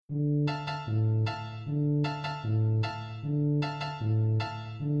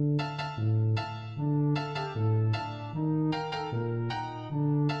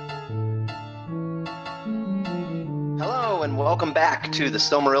welcome back to the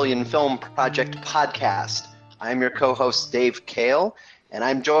Silmarillion Film Project podcast. I'm your co-host, Dave Kale, and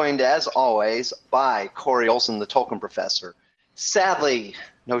I'm joined, as always, by Corey Olson, the Tolkien professor. Sadly,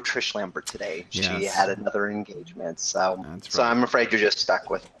 no Trish Lambert today. Yes. She had another engagement, so I'm afraid you're just stuck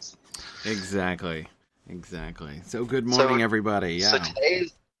with us. Exactly. So good morning, everybody. Yeah. So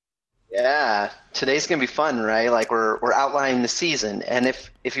today's gonna be fun, right? Like we're outlining the season, and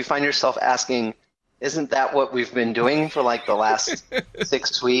if you find yourself asking, isn't that what we've been doing for like the last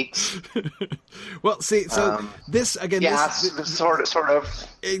 6 weeks? Well, see, so this again, sort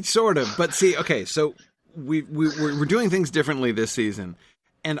of. But see, okay, so we're doing things differently this season,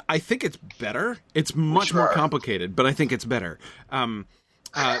 and I think it's better. It's much more complicated, but I think it's better.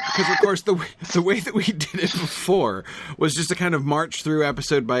 Because of course the way that we did it before was just to kind of march through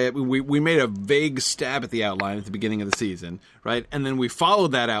episode by episode. We made a vague stab at the outline at the beginning of the season, right? And then we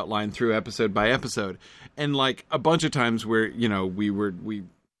followed that outline through episode by episode. And like a bunch of times where, we were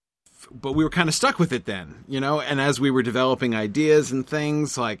kind of stuck with it then, and as we were developing ideas and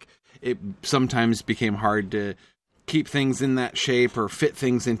things, like it sometimes became hard to keep things in that shape or fit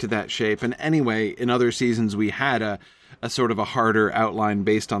things into that shape. And anyway, in other seasons we had a sort of a harder outline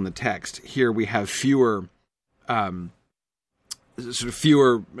based on the text. Here we have fewer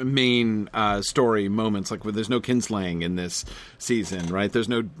main story moments, like where there's no kinslaying in this season, right? There's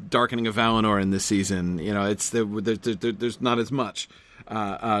no darkening of Valinor in this season. There's not as much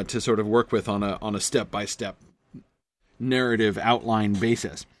to sort of work with on a step-by-step narrative outline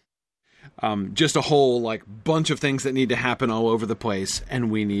basis. Just a whole bunch of things that need to happen all over the place,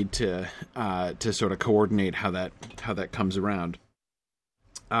 and we need to sort of coordinate how that comes around.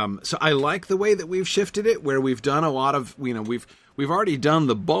 So I like the way that we've shifted it, where we've done a lot of we've already done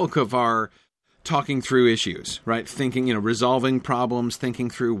the bulk of our talking through issues, right? Thinking, resolving problems, thinking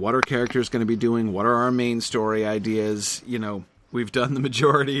through what are characters going to be doing, what are our main story ideas. We've done the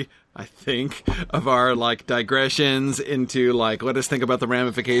majority, I think, of our digressions into let us think about the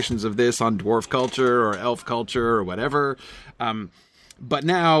ramifications of this on dwarf culture or elf culture or whatever. But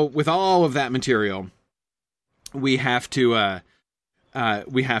now with all of that material, we have to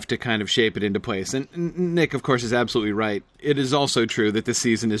kind of shape it into place. And Nick, of course, is absolutely right. It is also true that this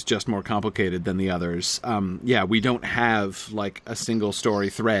season is just more complicated than the others. We don't have a single story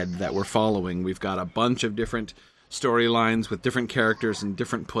thread that we're following. We've got a bunch of different storylines with different characters in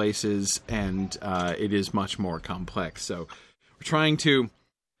different places, and it is much more complex. So we're trying to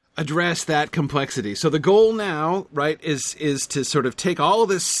address that complexity. So the goal now, right, is to sort of take all of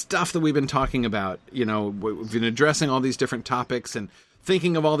this stuff that we've been talking about. We've been addressing all these different topics and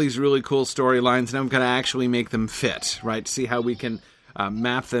thinking of all these really cool storylines, and I'm going to actually make them fit, right? See how we can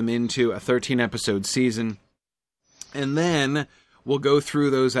map them into a 13-episode season, and then we'll go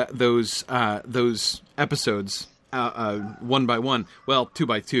through those episodes one by one. Well, 2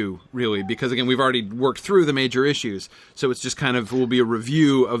 by 2, really, because again, we've already worked through the major issues. So it's just will be a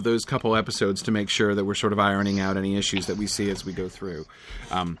review of those couple episodes to make sure that we're sort of ironing out any issues that we see as we go through.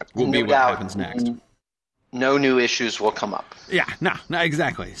 Will be what happens next. No new issues will come up. Yeah, no,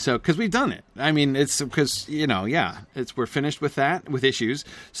 exactly. So, because we've done it. I mean, it's because, we're finished with that, with issues,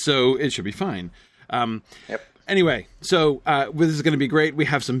 so it should be fine. Yep. Anyway, so this is going to be great. We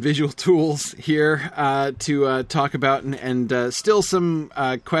have some visual tools here to talk about, and still some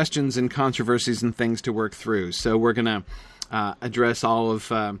questions and controversies and things to work through. So we're going to address all of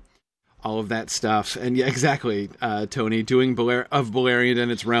that stuff. And yeah, exactly, Tony. Doing Beleriand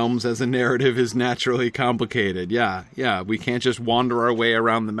and its realms as a narrative is naturally complicated. Yeah. We can't just wander our way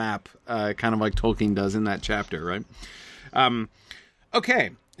around the map, kind of like Tolkien does in that chapter, right? Okay.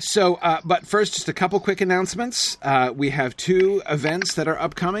 So, but first, just a couple quick announcements. We have 2 events that are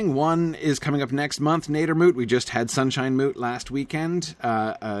upcoming. One is coming up next month, Nadermoot. We just had Sunshine Moot last weekend.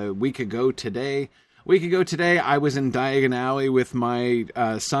 A week ago today, I was in Diagon Alley with my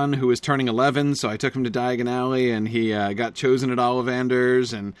son, who was turning 11. So I took him to Diagon Alley, and he got chosen at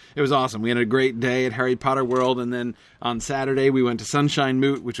Ollivanders, and it was awesome. We had a great day at Harry Potter World, and then on Saturday we went to Sunshine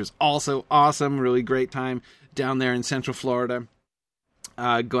Moot, which was also awesome. Really great time down there in Central Florida.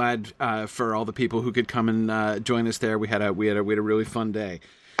 Glad for all the people who could come and join us there. We had a really fun day,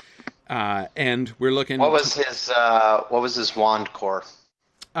 and we're looking. What was his wand core?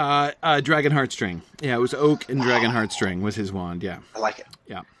 Dragon Heartstring. Yeah, it was oak and Dragon Heartstring was his wand. Yeah, I like it.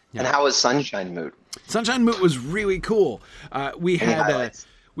 Yeah. And how was Sunshine Moot? Sunshine Moot was really cool. We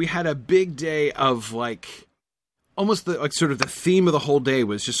had a big day of almost sort of the theme of the whole day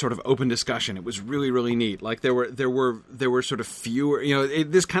was just sort of open discussion. It was really, really neat. There were sort of fewer,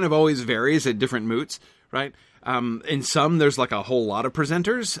 this kind of always varies at different moots, right? In some, there's like a whole lot of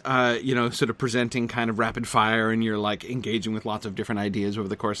presenters, sort of presenting kind of rapid fire, and you're like engaging with lots of different ideas over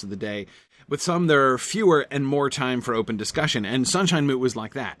the course of the day. With some, there are fewer and more time for open discussion, and Sunshine Moot was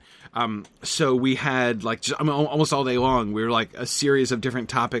like that. So we had almost all day long, we were like a series of different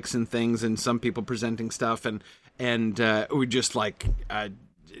topics and things, and some people presenting stuff, and we just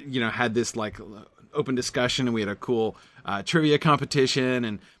had this like open discussion, and we had a cool trivia competition,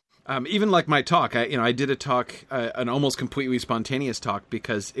 and even like my talk, I did a talk, an almost completely spontaneous talk,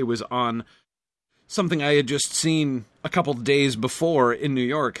 because it was on something I had just seen a couple days before in New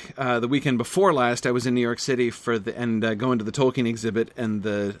York. The weekend before last, I was in New York City going to the Tolkien exhibit and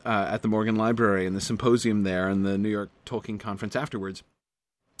at the Morgan Library and the symposium there and the New York Tolkien conference afterwards.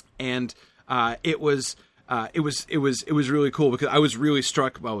 And it was really cool, because I was really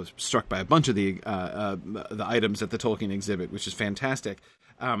struck. Well, I was struck by a bunch of the items at the Tolkien exhibit, which is fantastic.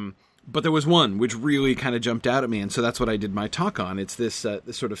 But there was one which really kind of jumped out at me, and so that's what I did my talk on. It's this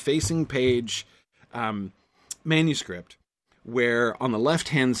sort of facing page manuscript, where on the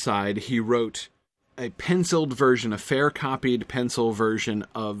left-hand side he wrote a penciled version, a fair-copied pencil version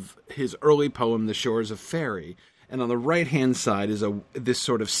of his early poem, The Shores of Faerie. And on the right-hand side is this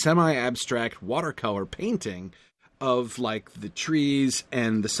sort of semi-abstract watercolor painting of like the trees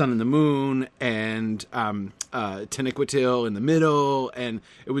and the sun and the moon and Taniquetil in the middle, and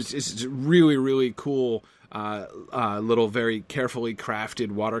it's a really, really cool little, very carefully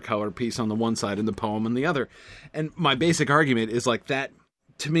crafted watercolor piece on the one side and the poem on the other. And my basic argument is like that.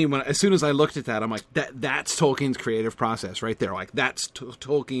 To me, as soon as I looked at that, I'm like, that's Tolkien's creative process right there. Like that's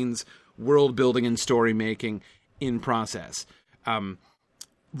Tolkien's world building and story making in process.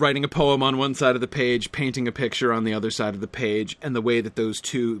 Writing a poem on one side of the page, painting a picture on the other side of the page, and the way that those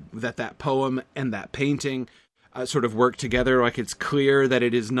two, that poem and that painting sort of work together. Like it's clear that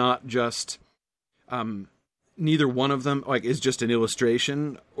it is not just, neither one of them like is just an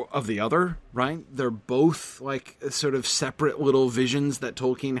illustration of the other, right? They're both like sort of separate little visions that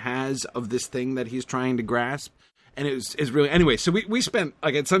Tolkien has of this thing that he's trying to grasp. And it's really, anyway, so we spent,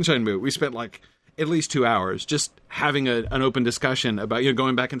 like at Sunshine Moot, we spent like at least 2 hours just having an open discussion about,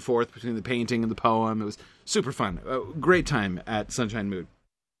 going back and forth between the painting and the poem. It was super fun. Great time at Sunshine Moot.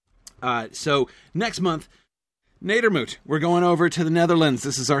 So next month, Nedermoot. We're going over to the Netherlands.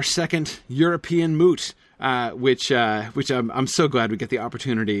 This is our second European moot, which I'm so glad we get the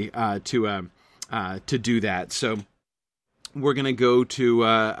opportunity to do that. So we're going to go to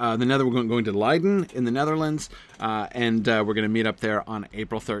the Netherlands. We're going to Leiden in the Netherlands, and we're going to meet up there on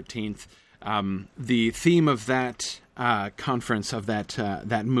April 13th. The theme of that conference, of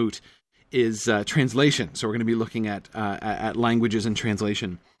that moot, is translation. So we're going to be looking at languages and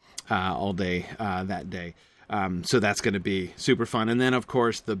translation all day that day. So that's going to be super fun. And then, of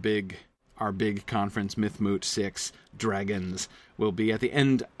course, our big conference, Mythmoot 6 Dragons, will be at the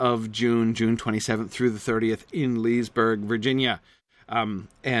end of June 27th through the 30th in Leesburg, Virginia. And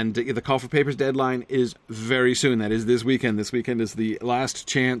the call for papers deadline is very soon. That is this weekend. This weekend is the last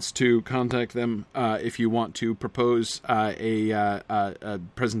chance to contact them if you want to propose a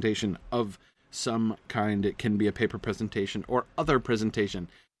presentation of some kind. It can be a paper presentation or other presentation.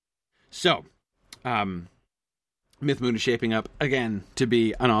 So, Mythmoot is shaping up again to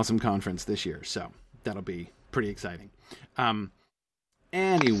be an awesome conference this year. So that'll be pretty exciting.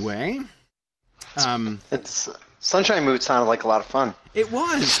 Anyway, it's Sunshine Moot sounded like a lot of fun. It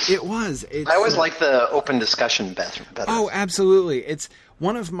was. I always like the open discussion better. Oh, absolutely. It's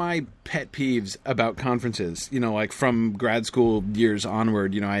one of my pet peeves about conferences. Like from grad school years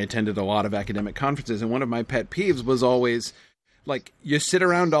onward, I attended a lot of academic conferences, and one of my pet peeves was always like you sit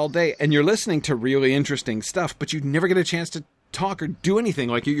around all day and you're listening to really interesting stuff, but you never get a chance to talk or do anything.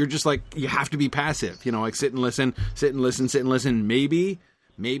 Like you're just like, you have to be passive, like sit and listen.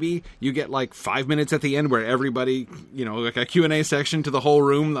 Maybe you get like 5 minutes at the end where everybody, like a Q&A section to the whole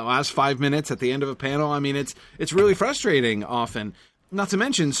room, the last 5 minutes at the end of a panel. I mean, it's really frustrating often, not to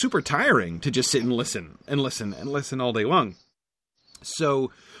mention super tiring to just sit and listen all day long.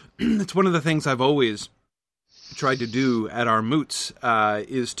 So it's one of the things I've always tried to do at our moots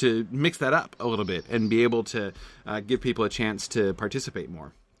is to mix that up a little bit and be able to give people a chance to participate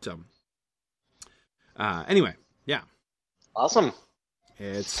more. So anyway, yeah. Awesome.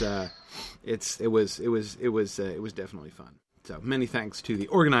 It was definitely fun. So many thanks to the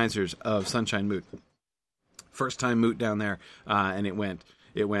organizers of Sunshine Moot. First time moot down there, and it went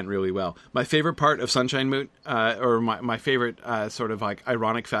it went really well. My favorite part of Sunshine Moot, or my favorite sort of like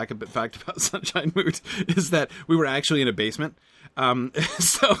ironic fact about Sunshine Moot, is that we were actually in a basement.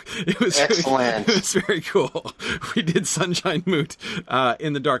 So it was excellent. It was very cool. We did Sunshine Moot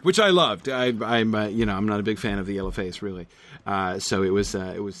in the dark, which I loved. I'm I'm not a big fan of the yellow face, really. So it was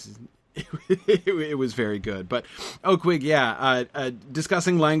it was very good. But Oakwig,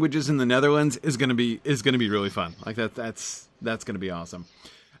 discussing languages in the Netherlands is gonna be really fun. Like that's gonna be awesome.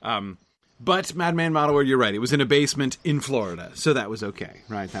 But Madman Model World, you're right. It was in a basement in Florida, so that was okay,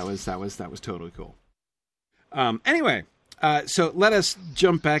 right? That was totally cool. Anyway. So let us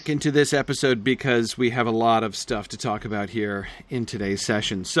jump back into this episode because we have a lot of stuff to talk about here in today's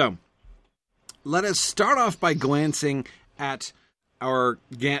session. So let us start off by glancing at our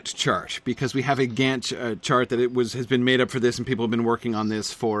Gantt chart, because we have a Gantt chart that has been made up for this, and people have been working on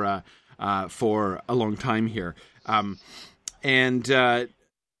this for a long time here.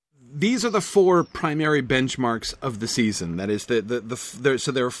 These are the four primary benchmarks of the season. That is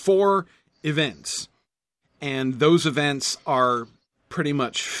so there are four events. And those events are pretty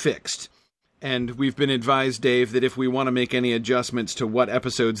much fixed. And we've been advised, Dave, that if we want to make any adjustments to what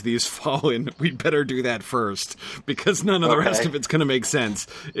episodes these fall in, we'd better do that first, because none of the rest of it's going to make sense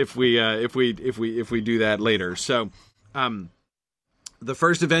if we do that later. So, the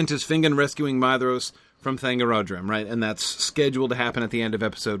first event is Fingon rescuing Maedhros from Thangorodrim, right? And that's scheduled to happen at the end of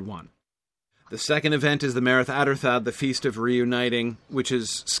episode 1. The second event is the Merith Atherthad, the Feast of Reuniting, which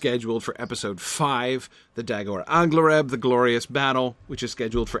is scheduled for episode 5. The Dagor Aglareb, the Glorious Battle, which is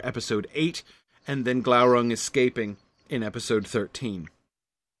scheduled for episode 8. And then Glaurung escaping in episode 13.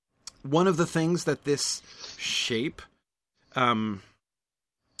 One of the things that this shape, one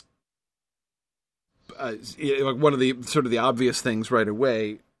of the sort of the obvious things right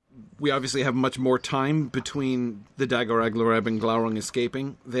away, we obviously have much more time between the Dagor Aglareb and Glaurung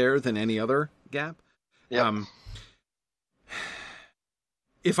escaping there than any other gap. Yep.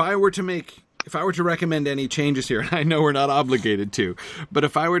 If I were to recommend any changes here, and I know we're not obligated to, but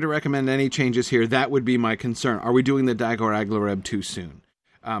if I were to recommend any changes here, that would be my concern. Are we doing the Dagor Aglareb too soon?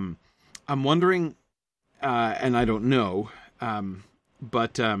 I'm wondering, and I don't know,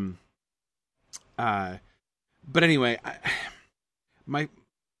 but anyway,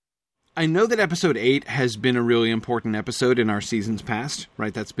 I know that episode 8 has been a really important episode in our seasons past,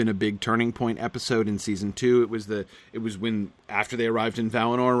 right? That's been a big turning point episode in season 2. It was when after they arrived in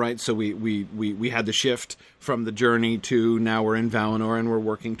Valinor, right? So we had the shift from the journey to now we're in Valinor and we're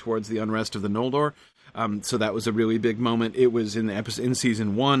working towards the unrest of the Noldor. So that was a really big moment. It was in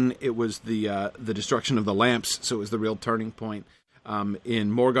season 1. It was the destruction of the lamps. So it was the real turning point in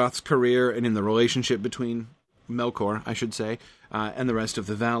Morgoth's career and in the relationship between Melkor, I should say, and the rest of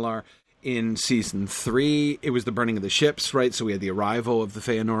the Valar. In season 3, it was the burning of the ships, right? So we had the arrival of the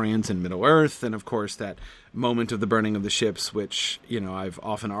Feanorians in Middle-earth, and of course that moment of the burning of the ships, which, I've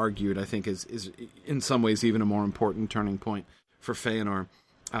often argued, I think is in some ways even a more important turning point for Feanor,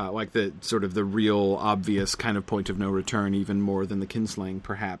 like the sort of the real obvious kind of point of no return, even more than the kinslaying,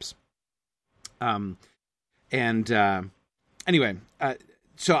 perhaps. Anyway,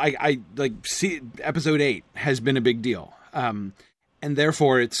 so I see episode 8 has been a big deal. And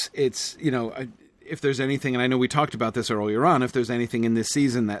therefore, it's if there's anything, and I know we talked about this earlier on, if there's anything in this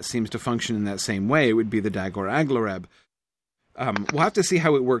season that seems to function in that same way, it would be the Dagor Aglareb. We'll have to see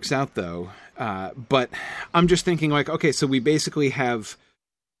how it works out, though. But I'm just thinking, okay, so we basically have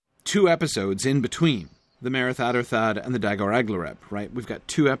 2 episodes in between the Merith Atherthad and the Dagor Aglareb, right? We've got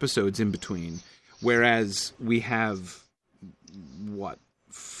 2 episodes in between, whereas we have,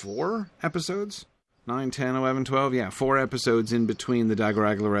 4 episodes? 9, 10, 11, 12, 4 episodes in between the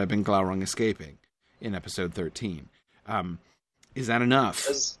Dagor Aglareb and Glaurung escaping in episode 13. Is that enough?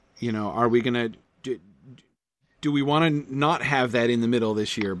 Are we going to... Do we want to not have that in the middle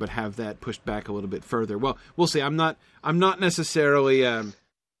this year, but have that pushed back a little bit further? Well, we'll see. I'm not necessarily...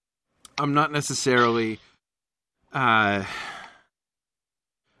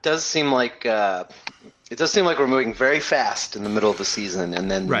 does seem like... It does seem like we're moving very fast in the middle of the season,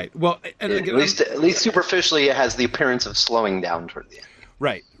 and then right. Well, and at least superficially, it has the appearance of slowing down toward the end.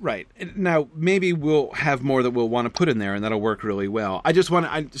 Right. Now maybe we'll have more that we'll want to put in there, and that'll work really well. I just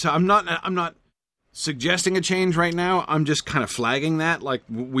want to. So I'm not suggesting a change right now. I'm just kind of flagging that, like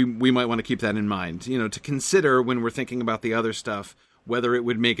we might want to keep that in mind. To consider when we're thinking about the other stuff, whether it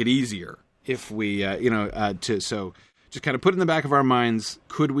would make it easier if we, Just kind of put in the back of our minds,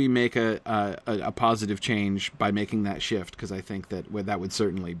 could we make a positive change by making that shift? Because I think that would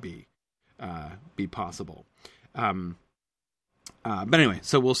certainly be possible. But anyway,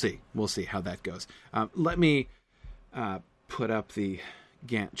 so we'll see. We'll see how that goes. Let me put up the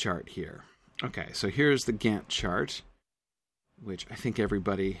Gantt chart here. Okay, so here's the Gantt chart, which I think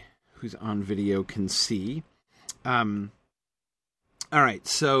everybody who's on video can see. All right,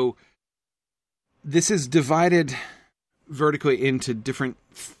 so this is divided vertically into different,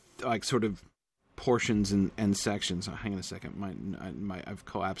 like, sort of portions and sections. Oh, hang on a second. I've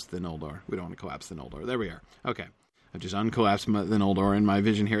collapsed the Noldor. We don't want to collapse the Noldor. There we are. Okay. I've just uncollapsed the Noldor in my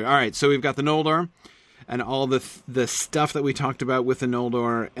vision here. All right, so we've got the Noldor and all the stuff that we talked about with the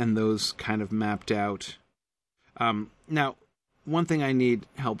Noldor and those kind of mapped out. Now, one thing I need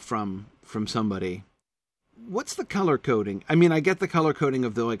help from somebody. What's the color coding? I mean, I get the color coding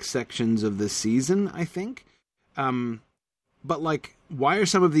of the, like, sections of the season, I think. But, like, why are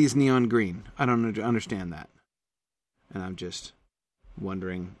some of these neon green? I don't understand that. And I'm just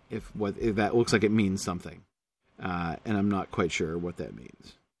wondering if that looks like it means something. And I'm not quite sure what that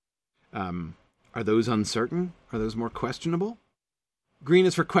means. Are those uncertain? Are those more questionable? Green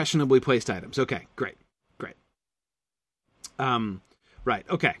is for questionably placed items. Okay, great. Right,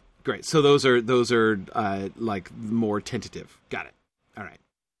 okay, great. So those are like more tentative. Got it. All right.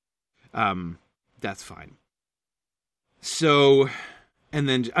 That's fine. So, and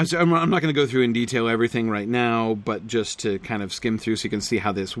then I'm not going to go through in detail everything right now, but just to kind of skim through so you can see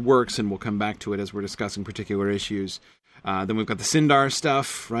how this works, and we'll come back to it as we're discussing particular issues. Then we've got the Sindar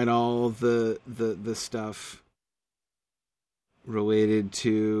stuff, right? All the stuff related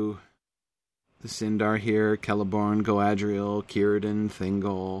to the Sindar here, Celeborn, Galadriel, Círdan,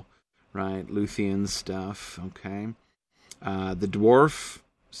 Thingol, right? Luthien stuff, okay. The dwarf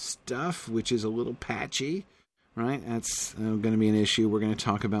stuff, which is a little patchy, right? That's going to be an issue we're going to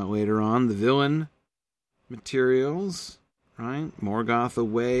talk about later on. The villain materials, right? Morgoth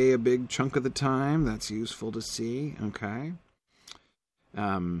away a big chunk of the time. That's useful to see, okay.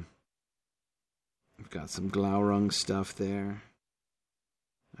 We've got some Glaurung stuff there.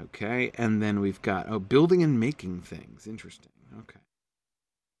 Okay, and then we've got building and making things. Interesting. Okay,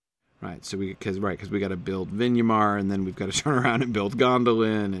 right. So because we got to build Vinyamar, and then we've got to turn around and build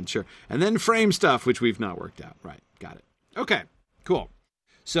Gondolin, and then frame stuff, which we've not worked out. Right, got it. Okay, cool.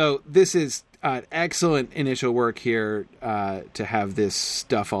 So this is excellent initial work here to have this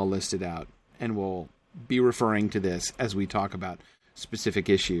stuff all listed out, and we'll be referring to this as we talk about specific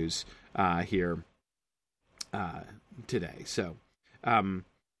issues here today. So.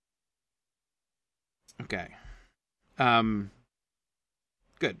 Okay.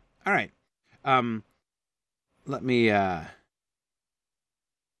 Good. All right. Let me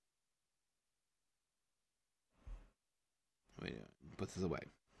put this away.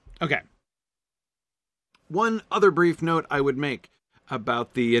 Okay. One other brief note I would make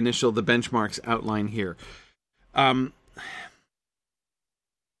about the benchmarks outline here.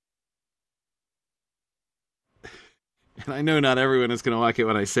 And I know not everyone is going to like it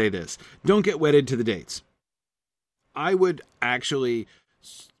when I say this. Don't get wedded to the dates. I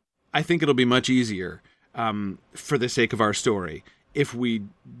think it'll be much easier, for the sake of our story, if we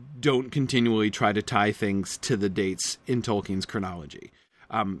don't continually try to tie things to the dates in Tolkien's chronology.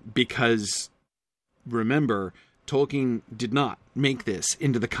 Because, remember, Tolkien did not make this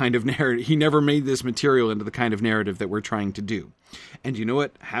into the kind of narrative. He never made this material into the kind of narrative that we're trying to do. And you know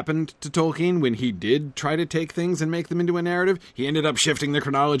what happened to Tolkien when he did try to take things and make them into a narrative? He ended up shifting the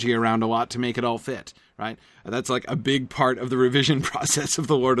chronology around a lot to make it all fit, right? That's like a big part of the revision process of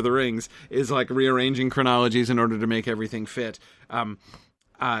The Lord of the Rings, is like rearranging chronologies in order to make everything fit.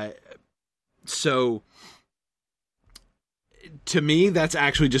 So, to me, that's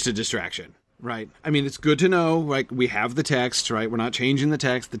actually just a distraction. Right. I mean, it's good to know, like, we have the text, right? We're not changing the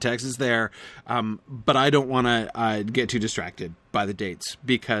text. The text is there. But I don't want to get too distracted by the dates,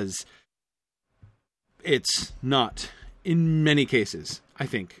 because it's not, in many cases, I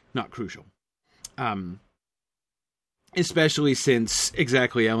think, not crucial. Especially since,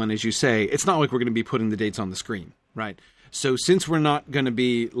 exactly, Ellen, as you say, it's not like we're going to be putting the dates on the screen, right? So since we're not going to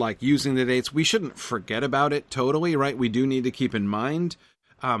be, like, using the dates, we shouldn't forget about it totally, right? We do need to keep in mind,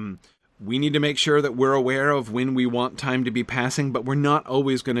 we need to make sure that we're aware of when we want time to be passing, but we're not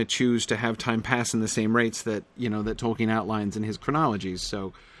always going to choose to have time pass in the same rates that, that Tolkien outlines in his chronologies.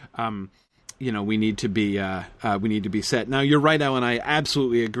 So, we need to be set. Now, you're right, Ellen. I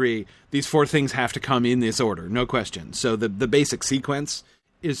absolutely agree. These 4 things have to come in this order, no question. So the basic sequence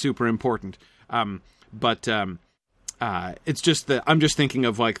is super important. But it's just that I'm just thinking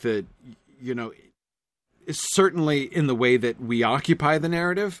of, like, certainly in the way that we occupy the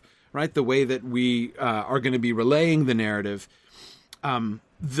narrative, right? The way that we are going to be relaying the narrative.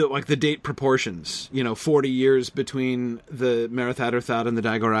 the date proportions, 40 years between the Merath Adderthad and the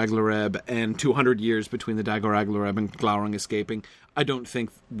Dagor Aglareb, and 200 years between the Dagor Aglareb and Glaurung escaping. I don't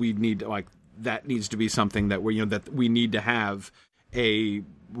think we need that needs to be something that we need to have a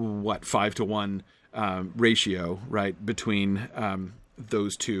 5-to-1 ratio, right, between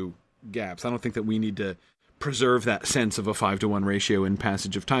those two gaps. I don't think that we need to preserve that sense of a 5-to-1 ratio in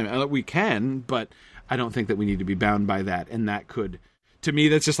passage of time. We can, but I don't think that we need to be bound by that. And that could, to me,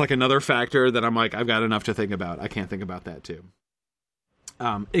 that's just like another factor that I'm like, I've got enough to think about. I can't think about that too.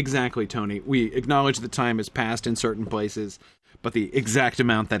 Exactly, Tony. We acknowledge that time has passed in certain places, but the exact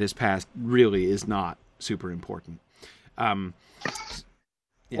amount that has passed really is not super important.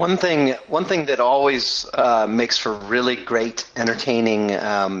 Yeah. One thing that always makes for really great, entertaining,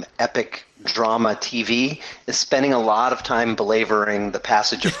 epic drama TV is spending a lot of time belaboring the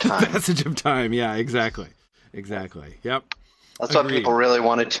passage of time. Passage of time, yeah, exactly. Yep. That's what people really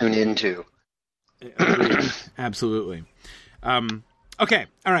want to tune into. Agreed. Absolutely. Okay,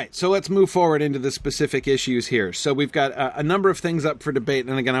 all right, so let's move forward into the specific issues here. So we've got a number of things up for debate,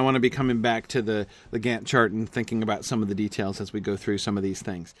 and again, I want to be coming back to the Gantt chart and thinking about some of the details as we go through some of these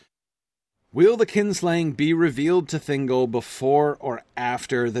things. Will the kinslaying be revealed to Thingol before or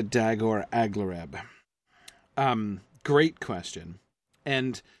after the Dagor Aglareb? Great question.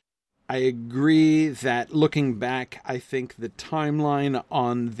 And I agree that looking back, I think the timeline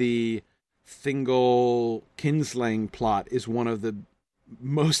on the Thingol kinslaying plot is one of the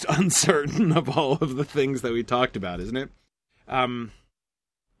most uncertain of all of the things that we talked about, isn't it?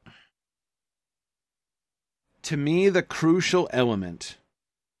 To me, the crucial element,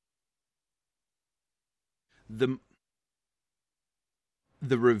 the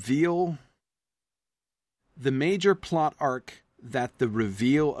reveal, the major plot arc that the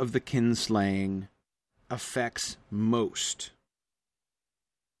reveal of the kinslaying affects most,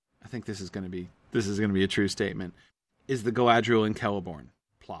 I think this is going to be a true statement, is the Galadriel and Celeborn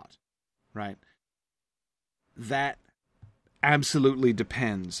plot, right? That absolutely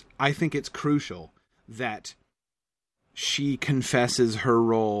depends. I think it's crucial that she confesses her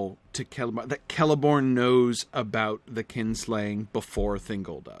role to Celeborn, that Celeborn knows about the kinslaying before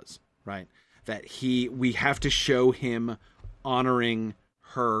Thingol does, right? That we have to show him honoring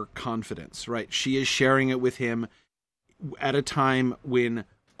her confidence, right? She is sharing it with him at a time when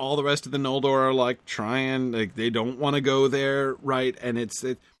all the rest of the Noldor are they don't want to go there, right? And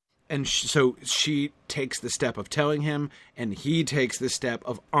so she takes the step of telling him, and he takes the step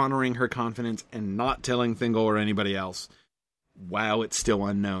of honoring her confidence and not telling Thingol or anybody else while it's still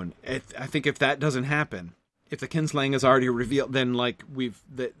unknown. I think if that doesn't happen, if the kinslaying is already revealed, then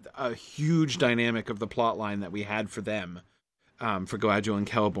a huge dynamic of the plot line that we had for them, for Galadriel and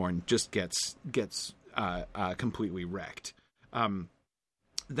Celeborn, just gets completely wrecked.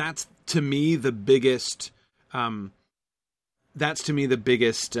 That's to me the biggest. I'm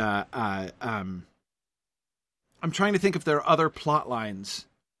trying to think if there are other plot lines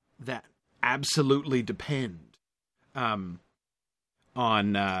that absolutely depend on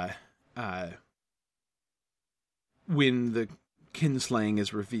when the kinslaying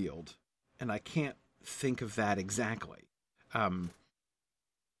is revealed, and I can't think of that exactly.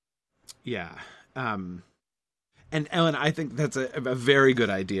 And Ellen, I think that's a very good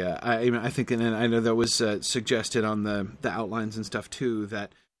idea. I think, and I know that was suggested on the outlines and stuff too,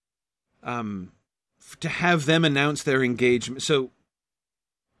 that to have them announce their engagement. So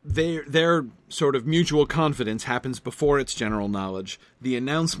their sort of mutual confidence happens before its general knowledge. The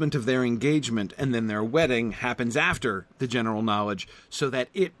announcement of their engagement and then their wedding happens after the general knowledge, so that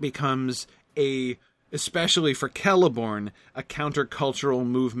it becomes especially for Celeborn, a countercultural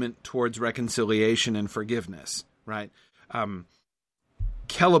movement towards reconciliation and forgiveness. Right.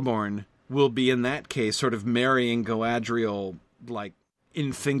 Celeborn will be, in that case, sort of marrying Galadriel,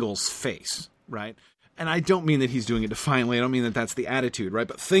 in Thingol's face, right? And I don't mean that he's doing it defiantly. I don't mean that that's the attitude, right?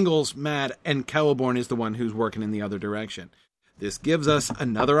 But Thingol's mad, and Celeborn is the one who's working in the other direction. This gives us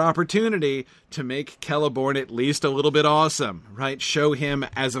another opportunity to make Celeborn at least a little bit awesome, right? Show him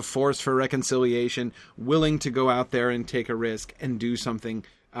as a force for reconciliation, willing to go out there and take a risk and do something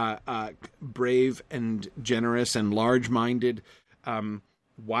brave and generous and large-minded,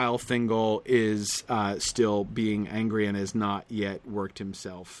 while Thingol is still being angry and has not yet worked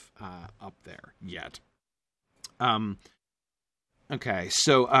himself up there yet. Okay,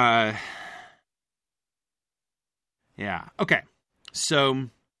 so okay. So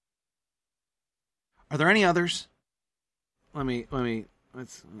are there any others? Let me get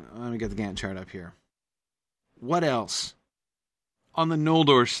the Gantt chart up here. What else? On the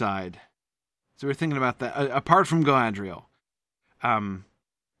Noldor side, so we're thinking about that. Apart from Galadriel,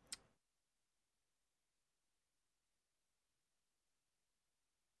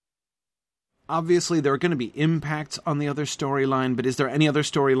 obviously there are going to be impacts on the other storyline, but is there any other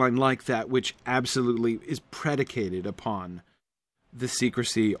storyline like that which absolutely is predicated upon the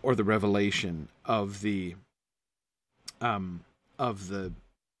secrecy or the revelation of the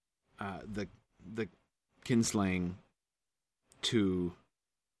kinslaying to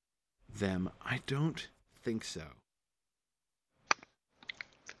them? I don't think so.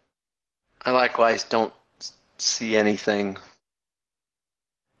 I likewise don't see anything.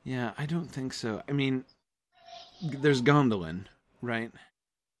 Yeah, I don't think so. I mean, there's Gondolin, right?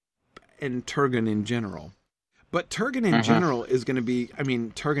 And Turgon in general. But Turgon in general is going to be... I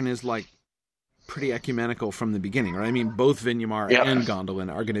mean, Turgon is, like, pretty ecumenical from the beginning, right? I mean, both Vinyamar and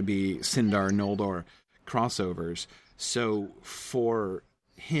Gondolin are going to be Sindar, Noldor crossovers. So for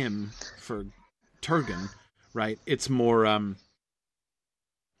him, for Turgon, right, it's more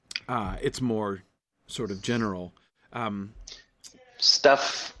sort of general.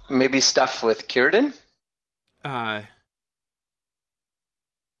 Maybe stuff with Círdan?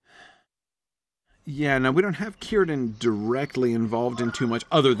 Yeah, no, we don't have Círdan directly involved in too much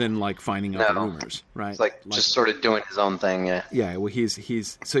other than, like, finding out the rumors, right? It's like just sort of doing his own thing, yeah. Yeah, well, he's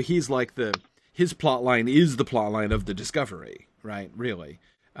like his plot line is the plot line of the Discovery, right, really.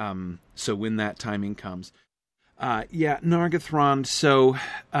 So when that timing comes. Nargothrond, so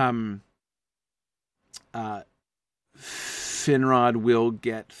Finrod will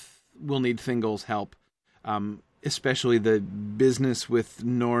need Thingol's help, especially the business with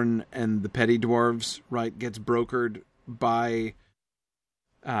Norn and the petty dwarves, right, gets brokered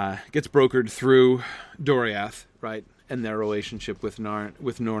through Doriath, right, and their relationship with Norn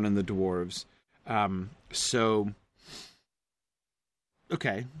and the dwarves.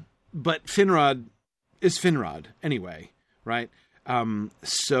 Okay, but Finrod is Finrod anyway, right?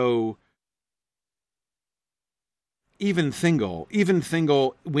 So even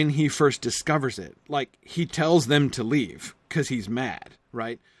Thingol, when he first discovers it, like, he tells them to leave because he's mad,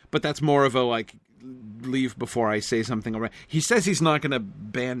 right? But that's more of a, like, leave before I say something. Alright. He says he's not going to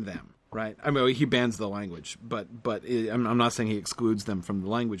ban them, right? I mean, he bans the language, but I'm not saying he excludes them from the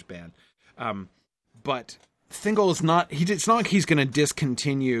language ban. But Thingol is not. It's not like he's going to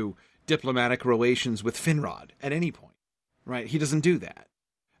discontinue diplomatic relations with Finrod at any point, right? He doesn't do that.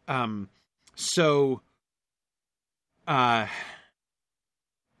 I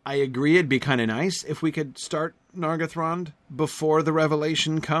agree it'd be kind of nice if we could start Nargothrond before the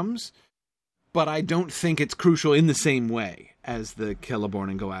revelation comes, but I don't think it's crucial in the same way as the Celeborn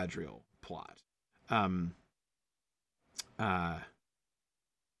and Galadriel plot.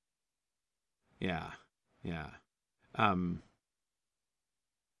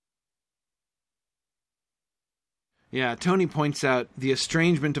 Tony points out the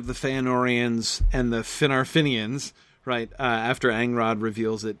estrangement of the Feanorians and the Finarfinians, right, after Angrod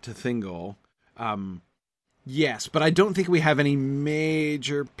reveals it to Thingol. Yes, but I don't think we have any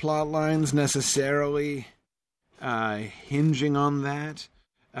major plot lines necessarily hinging on that.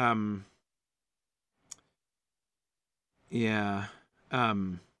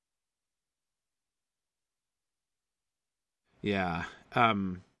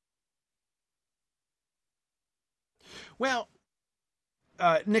 Well,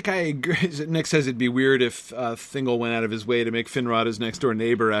 Nick, I agree. Nick says it'd be weird if Thingol went out of his way to make Finrod his next door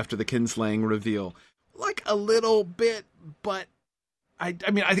neighbor after the kinslaying reveal. Like, a little bit, but I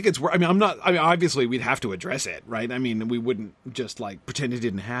mean, I think it's. I mean, obviously we'd have to address it, right? I mean, we wouldn't just, like, pretend it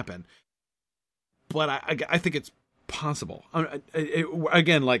didn't happen. But I think it's possible.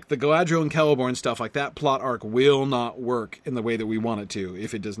 Again, like, the Galadriel and Celeborn stuff, like, that plot arc will not work in the way that we want it to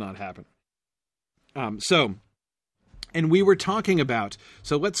if it does not happen. And we were talking about,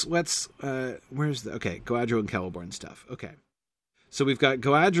 so let's Galadriel and Celeborn stuff. Okay. So we've got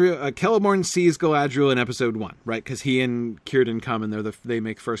Galadriel, Celeborn sees Galadriel in episode 1, right? Because he and Círdan come and they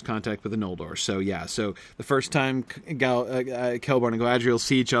make first contact with the Noldor. So yeah, so the first time Celeborn and Galadriel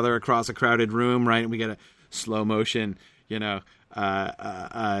see each other across a crowded room, right? And we get a slow motion,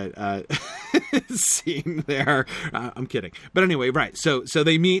 scene there. I'm kidding. But anyway, right. So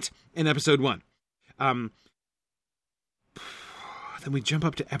they meet in episode 1. Then we jump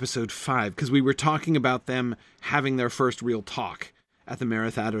up to episode 5, because we were talking about them having their first real talk at the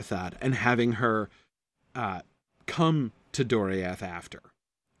Merith Atherthad and having her come to Doriath after,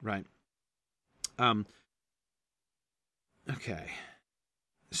 right? Okay.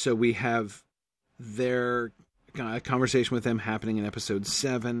 So we have their conversation with them happening in episode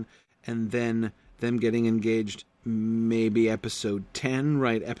 7, and then them getting engaged maybe episode 10,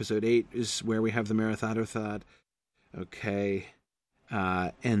 right? Episode 8 is where we have the Merith Atherthad. Okay.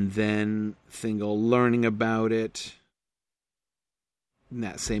 And then Thingol learning about it. in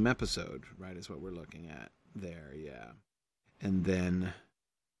that same episode, right, is what we're looking at there, yeah. And then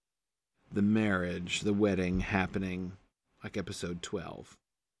the marriage, the wedding happening like episode 12.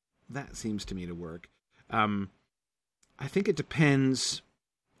 That seems to me to work. I think it depends.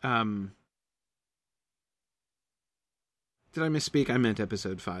 Did I misspeak? I meant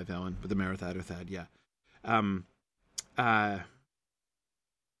episode 5, Ellen, with the Marath Atherthad, yeah.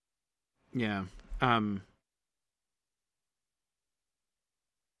 Yeah.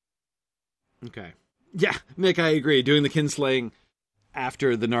 Okay. Yeah, Nick, I agree. Doing the kinslaying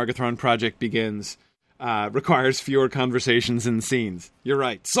after the Nargothrond project begins requires fewer conversations and scenes. You're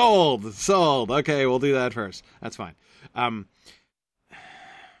right. Sold! Sold! Okay, we'll do that first. That's fine.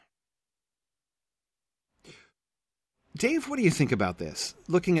 Dave, what do you think about this?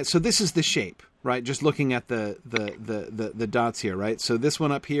 So this is the shape, right? Just looking at the dots here, right? So this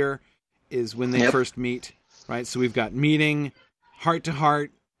one up here is when they first meet, right? So we've got meeting, heart to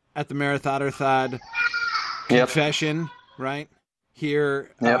heart at the Marath Atherthad, confession, right? Here,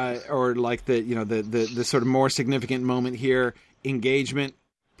 or like the sort of more significant moment here, engagement,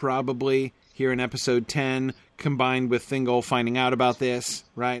 probably here in episode 10, combined with Thingol finding out about this,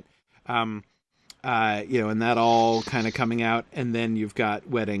 right? And that all kind of coming out, and then you've got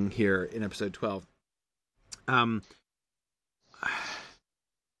wedding here in episode 12.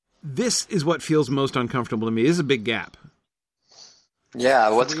 This is what feels most uncomfortable to me. This is a big gap. Yeah,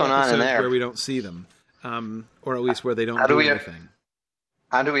 what's going on in there? Where we don't see them, or at least where they don't do anything.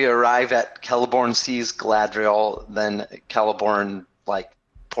 How do we arrive at Celeborn sees Galadriel, then Celeborn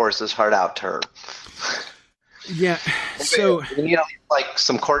pours his heart out to her? Yeah, so we need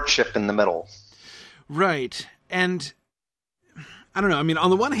some courtship in the middle, right? And I don't know. I mean, on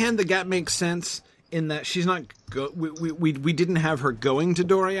the one hand, the gap makes sense in that she's not. We didn't have her going to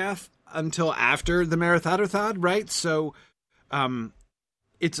Doriath until after the Marath Atherthad, right? So,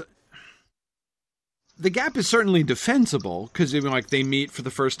 the gap is certainly defensible because they meet for the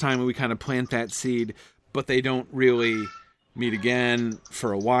first time and we kind of plant that seed, but they don't really meet again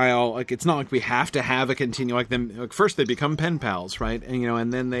for a while. It's not like we have to have a continue them. First they become pen pals, right? And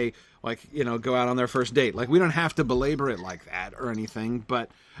and then they go out on their first date. We don't have to belabor it like that or anything,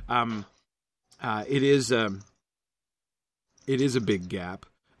 but it is a big gap.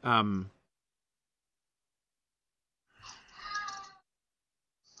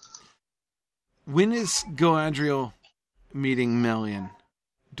 When is Galadriel meeting Melian?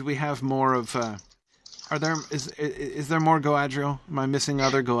 Do we have more of? Is there more Galadriel? Am I missing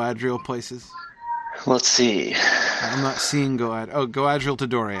other Galadriel places? Let's see. I'm not seeing Galadriel. Oh, Galadriel to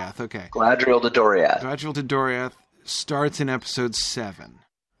Doriath. Okay. Galadriel to Doriath. Galadriel to Doriath starts in episode 7.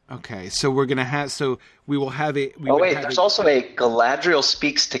 Okay, so we're gonna have. So we will have a. There's also a Galadriel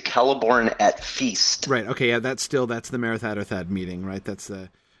speaks to Celeborn at Feast. Right. Okay. Yeah. That's the Marath Atherthad meeting. Right. That's the.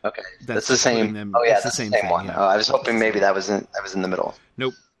 Okay, that's the same. That's the same thing, one. Yeah. Oh, I was hoping maybe that was in the middle.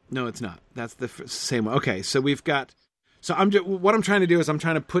 Nope, no, it's not. That's the same one. Okay, so we've got. So what I'm trying to do is I'm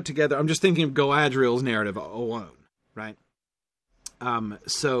trying to put together. I'm just thinking of Galadriel's narrative alone, right?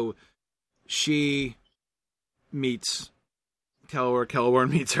 So she meets Celeborn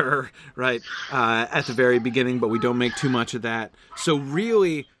meets her, right, at the very beginning, but we don't make too much of that. So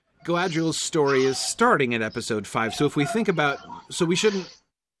really, Galadriel's story is starting at episode 5. So if we think about, we shouldn't.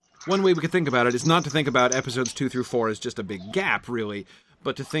 One way we could think about it is not to think about episodes 2 through 4 as just a big gap, really,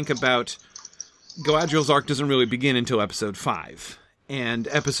 but to think about Galadriel's arc doesn't really begin until episode 5, and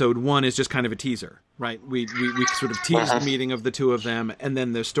episode 1 is just kind of a teaser, right? We sort of tease the meeting of the two of them, and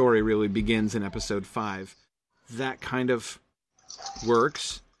then the story really begins in episode 5. That kind of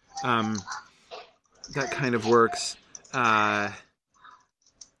works.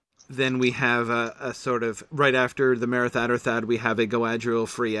 Then we have a sort of, right after the Marath Atherthad, we have a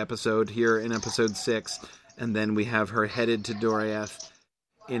Galadriel-free episode here in episode 6, and then we have her headed to Doriath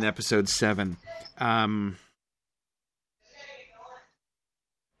in episode 7.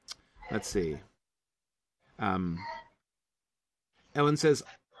 Let's see. Ellen says,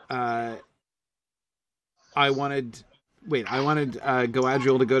 I wanted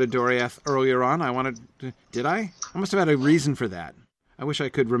Galadriel to go to Doriath earlier on. Did I? I must have had a reason for that. I wish I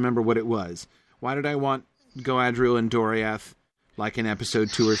could remember what it was. Why did I want Galadriel and Doriath in episode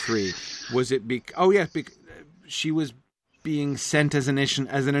 2 or 3? Was it she was being sent as an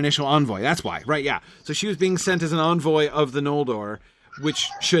initial envoy. That's why, right? Yeah. So she was being sent as an envoy of the Noldor, which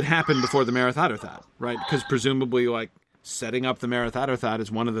should happen before the Marath Atherthad, right? Because presumably, setting up the Marath Atherthad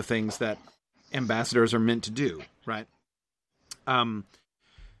is one of the things that ambassadors are meant to do, right?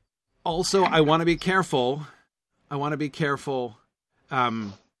 Also, I want to be careful.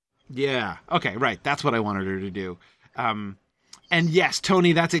 Yeah. Okay, right. That's what I wanted her to do. And yes,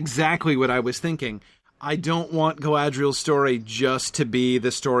 Tony, that's exactly what I was thinking. I don't want Galadriel's story just to be the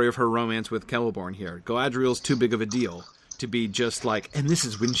story of her romance with Celeborn here. Galadriel's too big of a deal to be just like, and this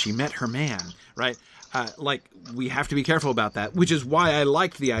is when she met her man, right? We have to be careful about that, which is why I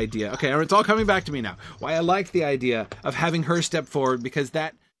liked the idea. Okay, it's all coming back to me now. Why I liked the idea of having her step forward, because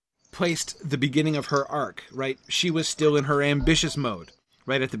that placed the beginning of her arc, right? She was still in her ambitious mode,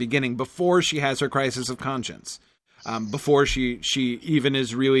 right at the beginning, before she has her crisis of conscience. Before she even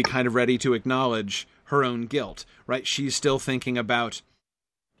is really kind of ready to acknowledge her own guilt, right? She's still thinking about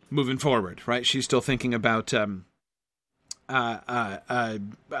moving forward, right? She's still thinking about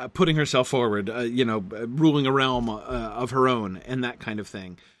putting herself forward, ruling a realm of her own and that kind of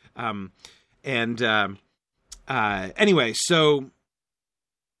thing. Anyway, so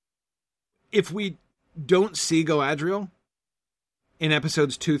if we don't see Galadriel in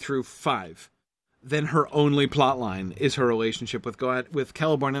episodes 2 through 5, then her only plotline is her relationship with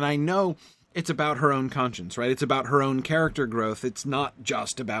Celeborn. And I know it's about her own conscience, right? It's about her own character growth. It's not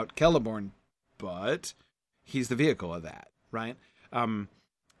just about Celeborn, but he's the vehicle of that, right? And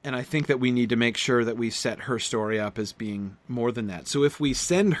I think that we need to make sure that we set her story up as being more than that. So if we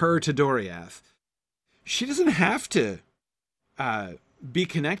send her to Doriath, she doesn't have to be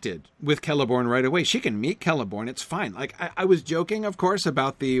connected with Celeborn right away. She can meet Celeborn. It's fine. Like, I was joking, of course,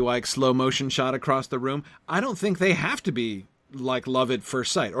 about the slow motion shot across the room. I don't think they have to be love at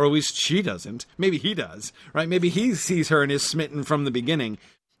first sight, or at least she doesn't. Maybe he does, right? Maybe he sees her and is smitten from the beginning,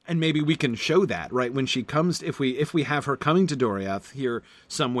 and maybe we can show that, right? When she comes, if we have her coming to Doriath here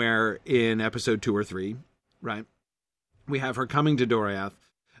somewhere in episode 2 or 3, right? We have her coming to Doriath.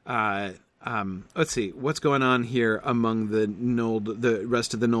 Let's see what's going on here among the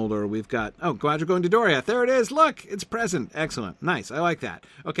rest of the Noldor. We've got Galadriel going to Doriath. There it is. Look, it's present. Excellent, nice. I like that.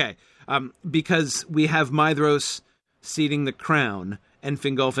 Okay, because we have Maedhros ceding the crown and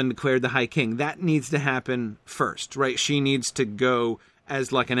Fingolfin declared the High King. That needs to happen first, right? She needs to go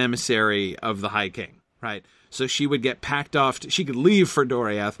as an emissary of the High King, right? So she would get packed off. She could leave for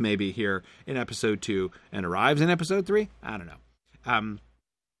Doriath maybe here in episode 2 and arrives in episode 3. I don't know.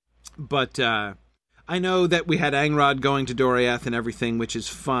 But I know that we had Angrod going to Doriath and everything, which is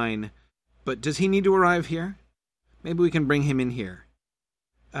fine. But does he need to arrive here? Maybe we can bring him in here.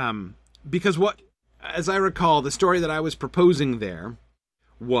 Because as I recall, the story that I was proposing there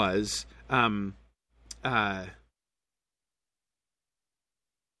was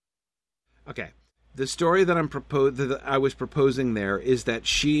okay. The story that I was proposing there is that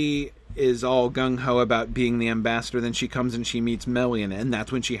she is all gung-ho about being the ambassador, then she comes and she meets Melian, and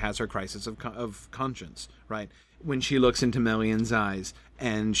that's when she has her crisis of conscience, right? When she looks into Melian's eyes,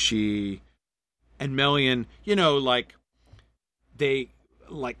 and Melian, they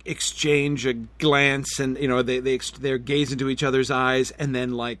exchange a glance, and they gaze into each other's eyes, and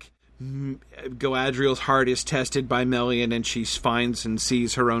then Galadriel's heart is tested by Melian, and she finds and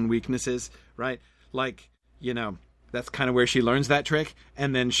sees her own weaknesses, right? That's kind of where she learns that trick,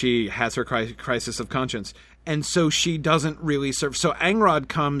 and then she has her crisis of conscience. And so she doesn't really serve. So Angrod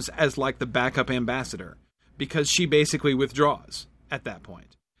comes as the backup ambassador, because she basically withdraws at that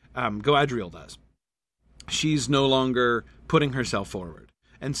point. Galadriel does. She's no longer putting herself forward.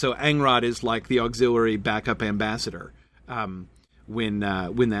 And so Angrod is the auxiliary backup ambassador when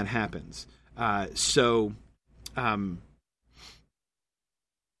that happens.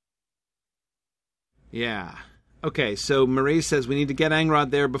 Yeah. Okay, so Marie says we need to get Angrod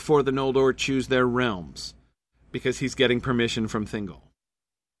there before the Noldor choose their realms, because he's getting permission from Thingol.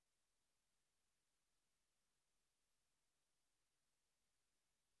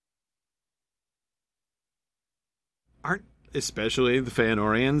 Aren't especially the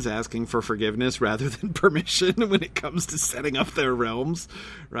Feanorians asking for forgiveness rather than permission when it comes to setting up their realms,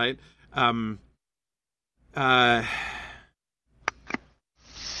 right?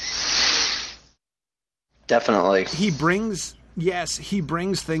 Definitely. He brings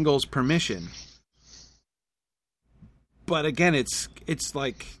Thingol's permission. But again, it's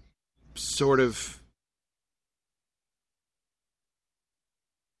sort of...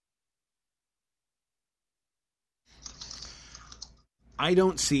 I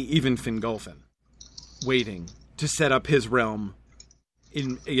don't see even Fingolfin waiting to set up his realm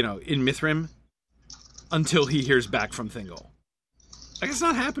in Mithrim until he hears back from Thingol. It's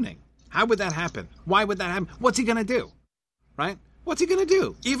not happening. How would that happen? Why would that happen? What's he going to do? Right? What's he going to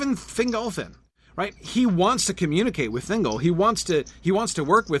do? Even Fingolfin, right? He wants to communicate with Thingol. He wants to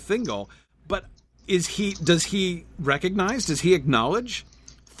work with Thingol, but does he recognize, does he acknowledge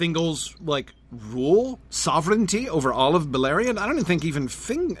Thingol's rule, sovereignty over all of Beleriand? I don't think even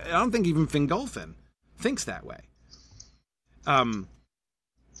Fingolfin thinks that way. So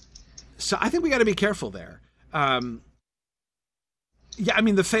I think we got to be careful there. Yeah, I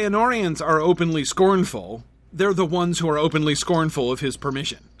mean, the Feanorians are openly scornful. They're the ones who are openly scornful of his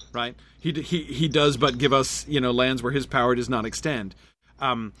permission, right? He does but give us, lands where his power does not extend.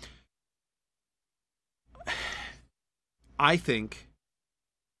 I think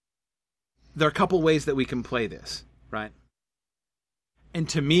there are a couple ways that we can play this, right? And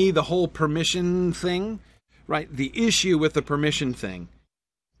to me, the whole permission thing, right? The issue with the permission thing,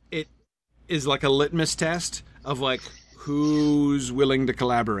 it is like a litmus test of like who's willing to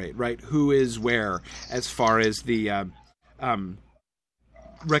collaborate, right? Who is where as far as the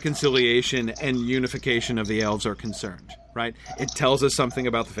reconciliation and unification of the elves are concerned, right? It tells us something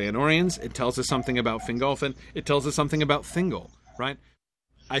about the Feanorians. It tells us something about Fingolfin. It tells us something about Thingol, right?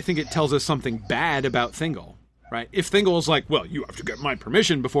 I think it tells us something bad about Thingol, right? If Thingol's like, well, you have to get my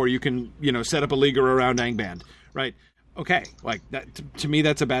permission before you can, set up a leaguer around Angband, right? Okay, like that to me,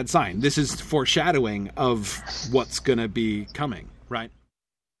 that's a bad sign. This is foreshadowing of what's going to be coming, right?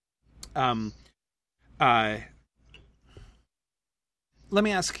 Let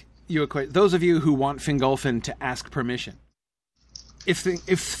me ask you a question. Those of you who want Fingolfin to ask permission, if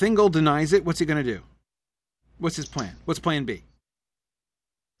Thingol denies it, what's he going to do? What's his plan? What's plan B?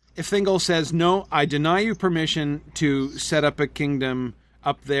 If Thingol says, no, I deny you permission to set up a kingdom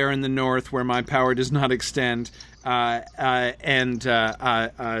up there in the north where my power does not extend, and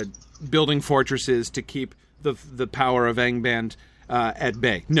building fortresses to keep the power of Angband at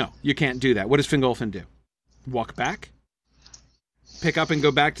bay. No, you can't do that. What does Fingolfin do? Walk back? Pick up and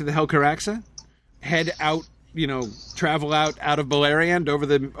go back to the Helcaraxa? Head out, travel out of Beleriand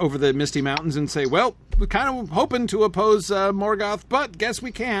over the Misty Mountains and say, well, we're kind of hoping to oppose Morgoth, but guess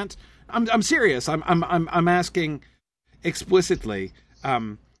we can't. I'm serious. I'm asking explicitly,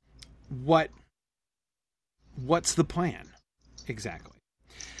 what's the plan exactly?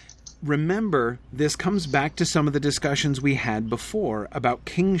 Remember, this comes back to some of the discussions we had before about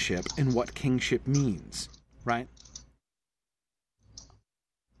kingship and what kingship means, right?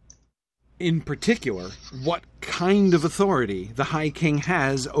 In particular, what kind of authority the High King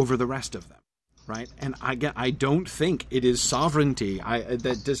has over the rest of them, right? And I don't think it is sovereignty.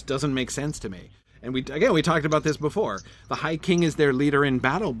 That just doesn't make sense to me. And we talked about this before. The High King is their leader in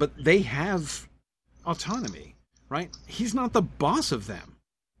battle, but they have autonomy, right? He's not the boss of them,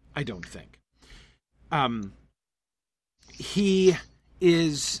 I don't think. He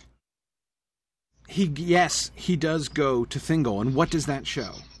does go to Thingol, and what does that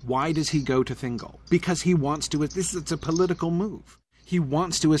show? Why does he go to Thingol? Because he wants to. It's a political move. He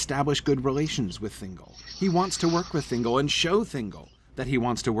wants to establish good relations with Thingol. He wants to work with Thingol and show Thingol that he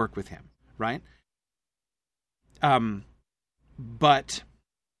wants to work with him, right?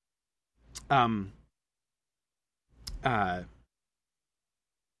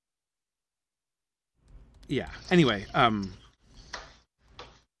 Yeah. Anyway,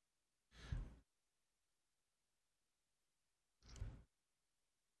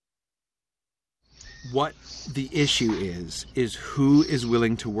 what the issue is who is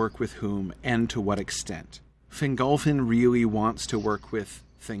willing to work with whom and to what extent. Fingolfin really wants to work with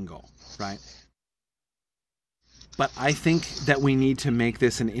Thingol, right? But I think that we need to make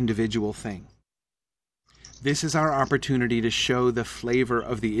this an individual thing. This is our opportunity to show the flavor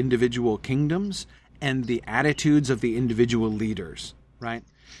of the individual kingdoms and the attitudes of the individual leaders, right?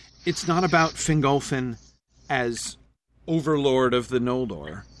 It's not about Fingolfin as overlord of the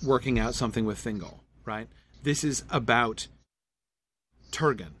Noldor working out something with Thingol, right? This is about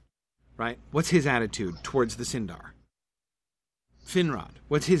Turgon, right? What's his attitude towards the Sindar? Finrod,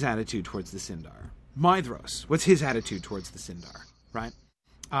 what's his attitude towards the Sindar? Maedhros, what's his attitude towards the Sindar, right?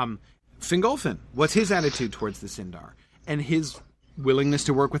 Fingolfin, what's his attitude towards the Sindar? And his willingness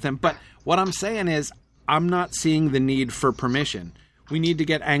to work with them. But what I'm saying is, I'm not seeing the need for permission. We need to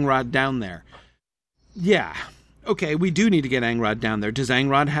get Angrod down there. Yeah, okay, we do need to get Angrod down there. Does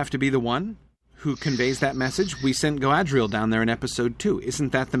Angrod have to be the one who conveys that message? We sent Galadriel down there in episode 2.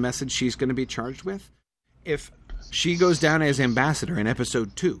 Isn't that the message she's going to be charged with? If she goes down as ambassador in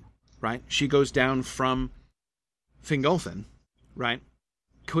episode 2, right? She goes down from Fingolfin, right?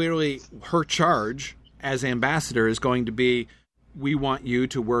 Clearly, her charge as ambassador is going to be, we want you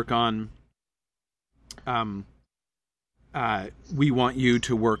to work on,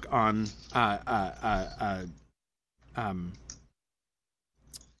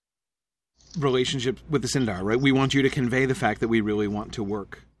 relationship with the Sindar, right? We want you to convey the fact that we really want to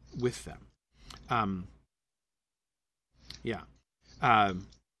work with them.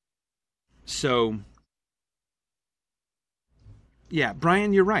 So Yeah,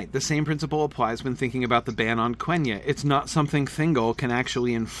 Brian, you're right. The same principle applies when thinking about the ban on Quenya. It's not something Thingol can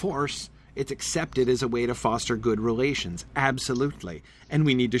actually enforce. It's accepted as a way to foster good relations. Absolutely. And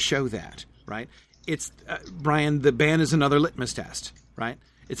we need to show that, right? It's, Brian, the ban is another litmus test, right?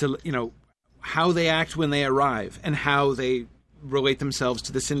 It's how they act when they arrive and how they relate themselves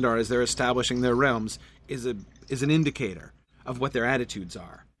to the Sindar as they're establishing their realms is an indicator of what their attitudes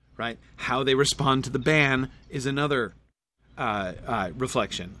are, right? How they respond to the ban is another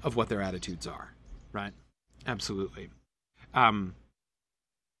reflection of what their attitudes are, right? Absolutely.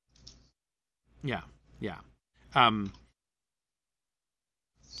 Yeah.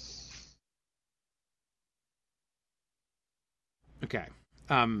 Okay.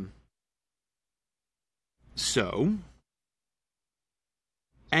 So,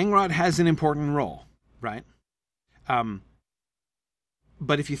 Angrod has an important role, right?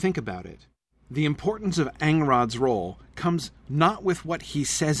 But if you think about it, the importance of Angrod's role comes not with what he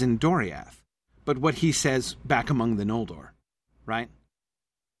says in Doriath, but what he says back among the Noldor, right?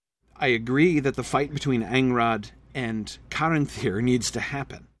 I agree that the fight between Angrod and Caranthir needs to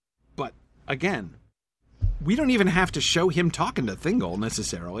happen. But, again, we don't even have to show him talking to Thingol,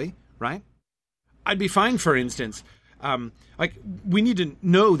 necessarily, right? I'd be fine, for instance, we need to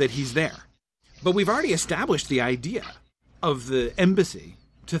know that he's there. But we've already established the idea of the embassy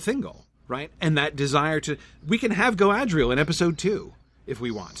to Thingol, right? And that desire to... We can have Galadriel in episode 2, if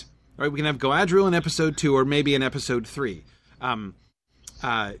we want. Right? We can have Galadriel in episode 2, or maybe in episode 3.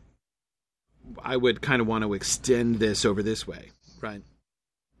 I would kind of want to extend this over this way, right?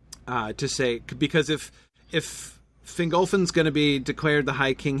 To say, because if Fingolfin's going to be declared the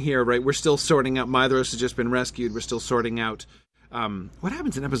High King here, right, we're still sorting out... Maedhros has just been rescued. We're still sorting out... what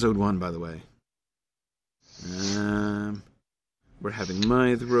happens in episode 1, by the way? We're having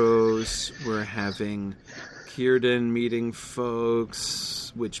Maedhros. We're having Círdan meeting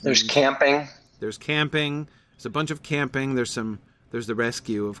folks, which there's camping. There's camping. There's a bunch of camping. There's the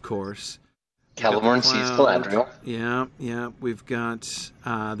rescue, of course. Celeborn sees Galadriel. Yeah. We've got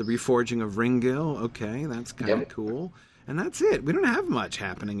the reforging of Ringil. Okay, that's kind of cool. And that's it. We don't have much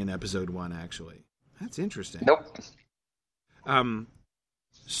happening in episode 1, actually. That's interesting. Nope.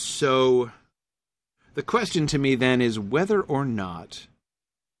 So the question to me then is whether or not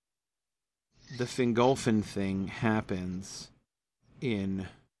the Fingolfin thing happens in...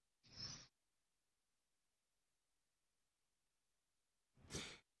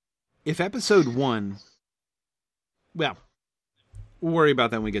 If episode 1... Well, we'll worry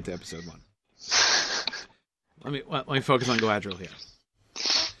about that when we get to episode 1. Let me focus on Galadriel here.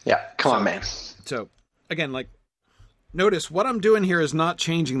 Yeah, come on, man. So, again, notice what I'm doing here is not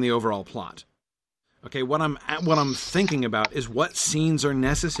changing the overall plot. Okay, what I'm thinking about is what scenes are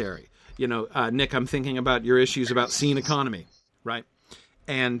necessary. Nick, I'm thinking about your issues about scene economy, right?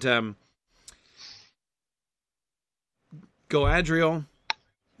 And Galadriel,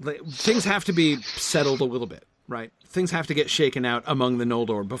 things have to be settled a little bit, right? Things have to get shaken out among the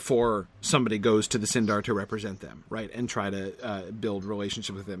Noldor before somebody goes to the Sindar to represent them, right? And try to build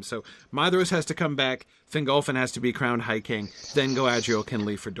relationship with them. So Maedhros has to come back, Fingolfin has to be crowned High King, then Galadriel can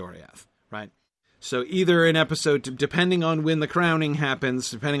leave for Doriath, right? So either in episode, depending on when the crowning happens,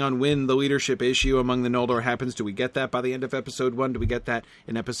 depending on when the leadership issue among the Noldor happens, do we get that by the end of episode 1? Do we get that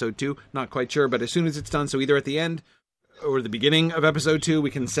in episode 2? Not quite sure, but as soon as it's done, so either at the end or the beginning of episode 2, we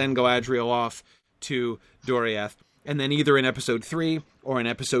can send Galadriel off to Doriath. And then either in episode 3 or in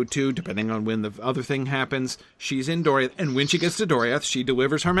episode 2, depending on when the other thing happens, she's in Doriath. And when she gets to Doriath, she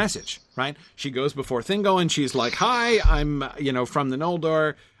delivers her message, right? She goes before Thingol and she's like, "Hi, I'm, from the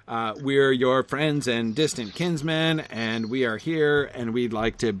Noldor. We're your friends and distant kinsmen, and we are here, and we'd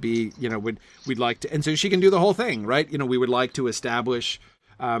like to be, we'd like to," and so she can do the whole thing, right? We would like to establish,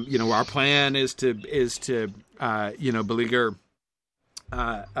 our plan is to beleaguer,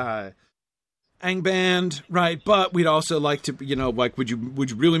 Angband, right? But we'd also like to, would you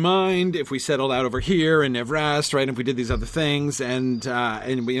really mind if we settled out over here in Nevrast, right? If we did these other things, and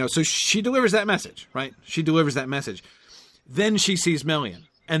so she delivers that message, right? She delivers that message. Then she sees Melian.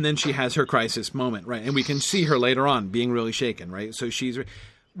 And then she has her crisis moment, right? And we can see her later on being really shaken, right? So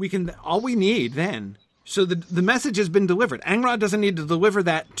all we need then, so the message has been delivered. Angrod doesn't need to deliver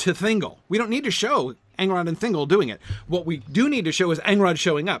that to Thingol. We don't need to show Angrod and Thingol doing it. What we do need to show is Angrod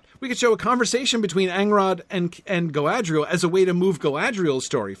showing up. We could show a conversation between Angrod and Galadriel as a way to move Galadriel's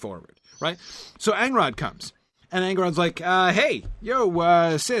story forward, right? So Angrod comes. And Angron's like, hey,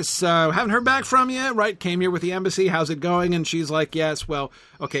 yo, sis, haven't heard back from you, right? Came here with the embassy. How's it going? And she's like, yes, well,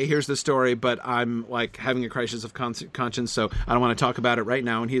 okay, here's the story, but I'm, like, having a crisis of conscience, so I don't want to talk about it right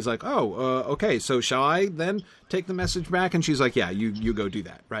now. And he's like, okay, so shall I then take the message back? And she's like, yeah, you go do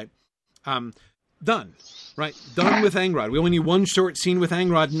that, right? Done. Right, done with Angrod. We only need one short scene with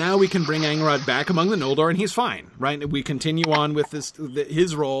Angrod. Now we can bring Angrod back among the Noldor, and he's fine. Right, we continue on with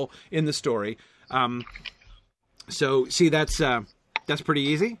his role in the story. So see, that's pretty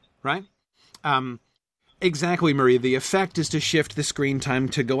easy, right? Exactly, Marie. The effect is to shift the screen time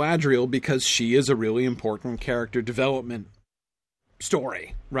to Galadriel because she is a really important character development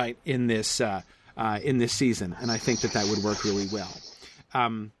story, right? In this season, and I think that would work really well.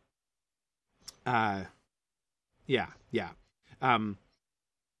 Yeah.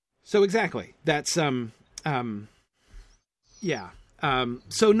 So exactly. That's, yeah.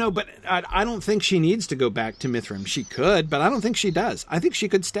 So no, but I don't think she needs to go back to Mithrim. She could, but I don't think she does. I think she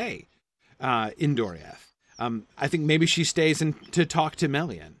could stay, in Doriath. I think maybe she stays to talk to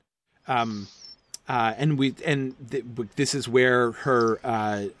Melian. This is where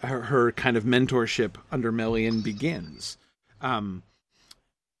her kind of mentorship under Melian begins.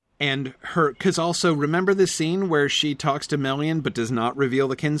 And because also, remember the scene where she talks to Melian but does not reveal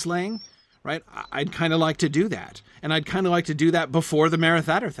the kinslaying? Right? I'd kind of like to do that. And I'd kind of like to do that before the Merith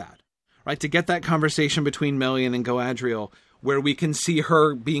Atherthad. Right? To get that conversation between Melian and Galadriel where we can see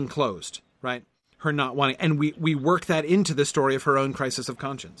her being closed. Right? Her not wanting... And we work that into the story of her own crisis of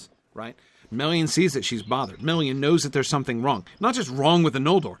conscience. Right? Melian sees that she's bothered. Melian knows that there's something wrong. Not just wrong with the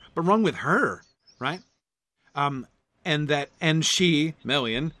Noldor, but wrong with her. Right? And she,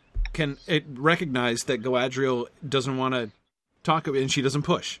 Melian... can recognize that Galadriel doesn't want to talk, and she doesn't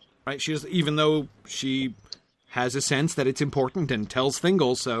push, right? She does, even though she has a sense that it's important and tells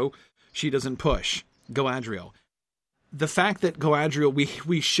Thingol so, she doesn't push Galadriel. The fact that Galadriel,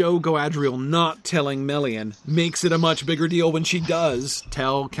 we show Galadriel not telling Melian makes it a much bigger deal when she does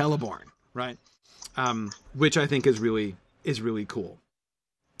tell Celeborn, right? Which I think is really cool.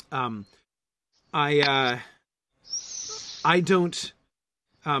 I don't...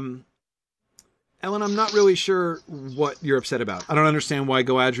 Ellen, I'm not really sure what you're upset about. I don't understand why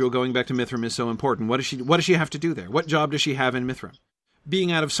Galadriel going back to Mithrim is so important. What does she have to do there? What job does she have in Mithrim?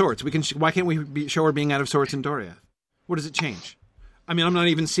 Being out of sorts. Why can't we show her being out of sorts in Doriath? What does it change? I mean, I'm not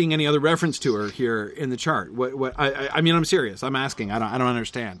even seeing any other reference to her here in the chart. I mean, I'm serious. I'm asking. I don't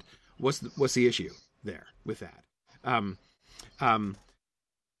understand. What's the issue there with that? I'm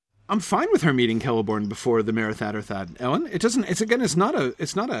fine with her meeting Celeborn before the Merith Atherthad, Ellen. It's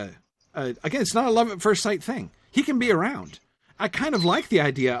not a love at first sight thing. He can be around. I kind of like the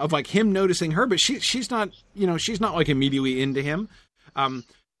idea of like him noticing her, but she's not like immediately into him.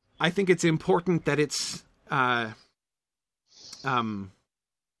 I think it's important that it's, I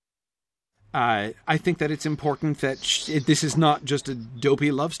think that it's important that this is not just a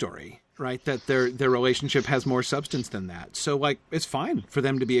dopey love story, right? That their relationship has more substance than that. So, like, it's fine for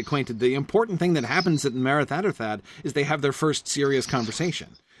them to be acquainted. The important thing that happens at Merith Atherthad is they have their first serious conversation.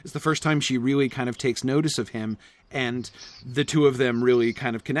 It's the first time she really kind of takes notice of him, and the two of them really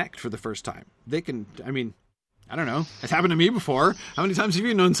kind of connect for the first time. They can, I mean, I don't know. It's happened to me before. How many times have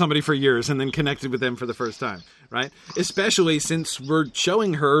you known somebody for years and then connected with them for the first time, right? Especially since we're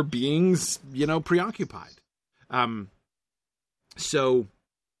showing her being, preoccupied.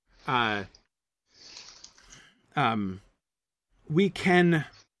 We can...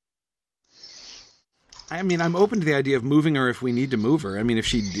 I mean, I'm open to the idea of moving her if we need to move her. I mean, if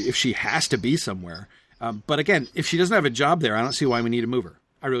she has to be somewhere. But again, if she doesn't have a job there, I don't see why we need to move her.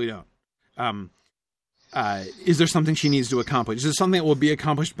 I really don't. Is there something she needs to accomplish? Is there something that will be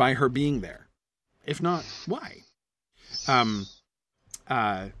accomplished by her being there? If not, why?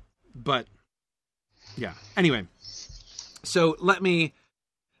 But yeah. Anyway, so let me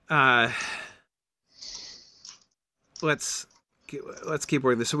let's keep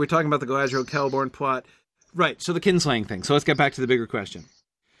working this. So we're talking about the Galadriel Celeborn plot. Right, so the kinslaying thing. So let's get back to the bigger question.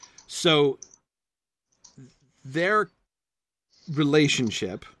 So their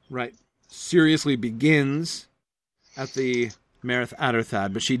relationship, right, seriously begins at the Merith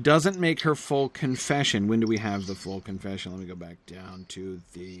Atherthad, but she doesn't make her full confession. When do we have the full confession? Let me go back down to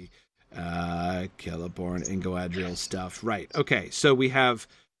the Celeborn and Galadriel stuff. Right, okay, so we have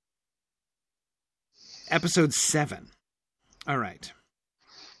episode 7. All right.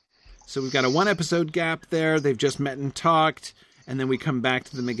 So we've got a 1-episode gap there. They've just met and talked, and then we come back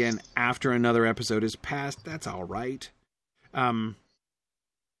to them again after another episode is passed. That's all right.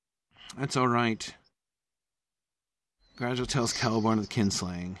 That's all right. Galadriel tells Celeborn of the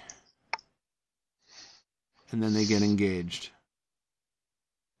kinslaying. and then they get engaged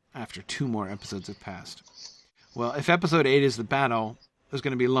after 2 more episodes have passed. Well, if episode 8 is the battle, there's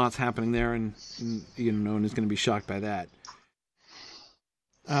going to be lots happening there, and no one is going to be shocked by that.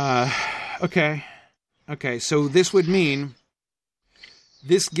 Okay, so this would mean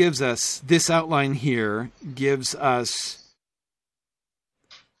this gives us, this outline here gives us,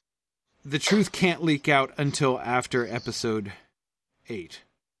 the truth can't leak out until after episode 8.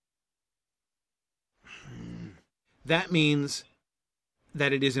 That means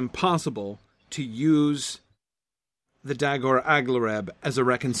that it is impossible to use the Dagor Aglareb as a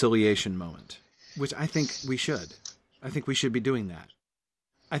reconciliation moment, which I think we should. I think we should be doing that.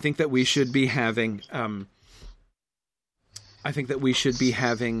 I think that we should be having the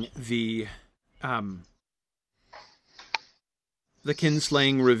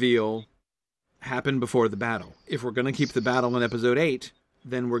kinslaying reveal happen before the battle. If we're going to keep the battle in episode 8,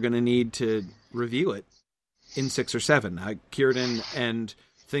 then we're going to need to review it in 6 or 7. Círdan and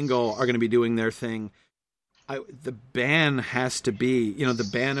Thingol are going to be doing their thing. The ban has to be, the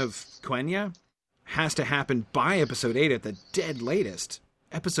ban of Quenya has to happen by episode 8 at the dead latest.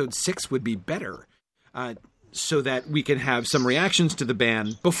 Episode 6 would be better, so that we can have some reactions to the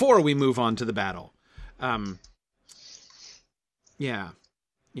ban before we move on to the battle. Yeah.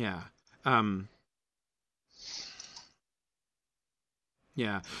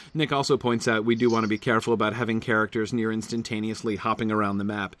 Nick also points out we do want to be careful about having characters near instantaneously hopping around the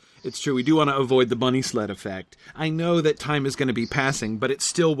map. It's true, we do want to avoid the bunny sled effect. I know that time is going to be passing, but it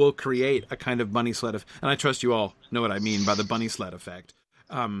still will create a kind of bunny sled and I trust you all know what I mean by the bunny sled effect.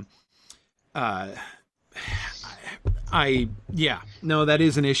 That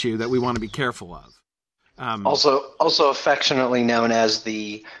is an issue that we want to be careful of. Also affectionately known as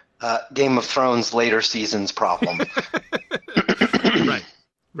the Game of Thrones later seasons problem.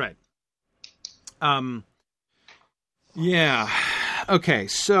 Right. Yeah. Okay,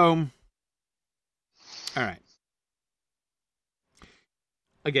 so... All right.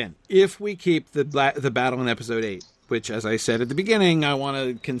 Again, if we keep the battle in episode 8, which, as I said at the beginning, I want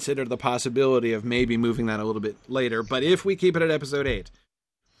to consider the possibility of maybe moving that a little bit later, but if we keep it at episode 8,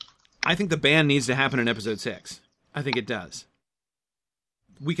 I think the ban needs to happen in episode 6. I think it does.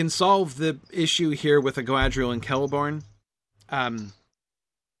 We can solve the issue here with a Galadriel and Celeborn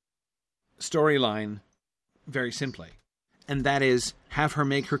storyline very simply, and that is have her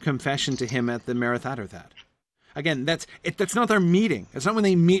make her confession to him at the Merith Atherthad. Again, that's not their meeting. It's not when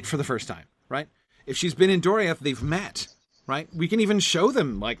they meet for the first time, right? If she's been in Doriath, they've met, right? We can even show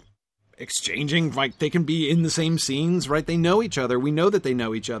them, exchanging, they can be in the same scenes, right? They know each other. We know that they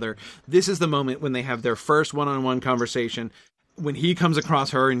know each other. This is the moment when they have their first one-on-one conversation, when he comes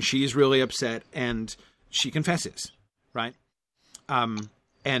across her and she's really upset and she confesses, right?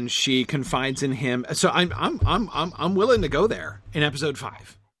 And she confides in him. So I'm willing to go there in episode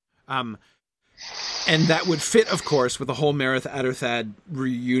 5. And that would fit, of course, with the whole Merith Atherthad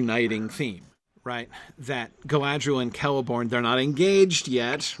reuniting theme, right? That Galadriel and Celeborn, they're not engaged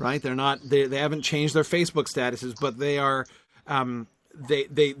yet, right? They haven't changed their Facebook statuses, but they are,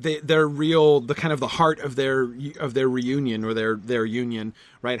 they're real, the kind of the heart of their reunion or their union,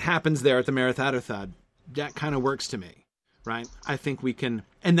 right? Happens there at the Merith Atherthad. That kind of works to me, right? I think we can,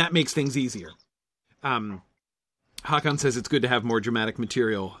 and that makes things easier. Hakan says it's good to have more dramatic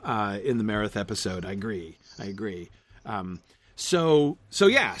material in the Merith episode. I agree. So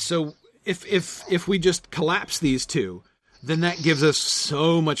if we just collapse these two, then that gives us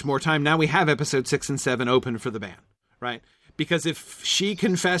so much more time. Now we have episode 6 and 7 open for the ban, right? Because if she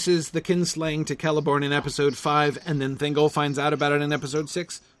confesses the kinslaying to Celeborn in episode 5 and then Thingol finds out about it in episode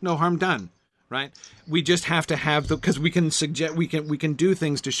 6, no harm done, right? We just have to have because we can suggest we can do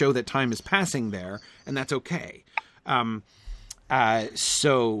things to show that time is passing there, and that's okay.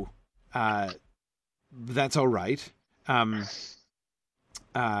 So that's all right.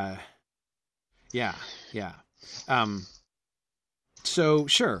 Yeah. So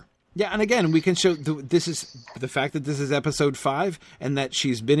sure. Yeah, and again, we can show this is the fact that this is episode 5 and that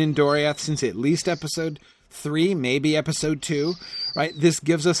she's been in Doriath since at least episode 3, maybe episode 2, right? This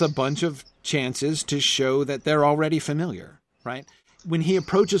gives us a bunch of chances to show that they're already familiar, right? When he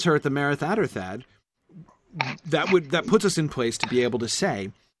approaches her at the Merith Atherthad, that puts us in place to be able to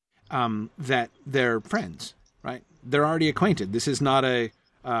say that they're friends, right? They're already acquainted. This is not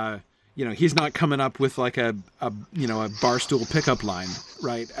he's not coming up with like a barstool pickup line,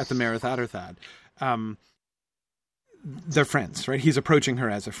 right, at the Merith Atherthad. They're friends, right? He's approaching her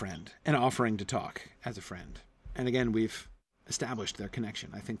as a friend and offering to talk as a friend. And again, we've established their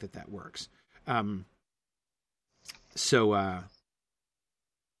connection. I think that works.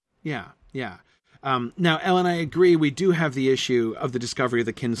 Yeah. Now, Ellen, I agree. We do have the issue of the discovery of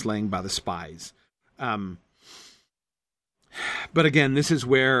the kinslaying by the spies. But again, this is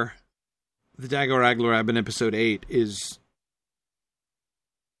where the Dagor Aglarab in episode 8 is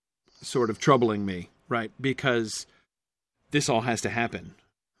sort of troubling me, right? Because this all has to happen.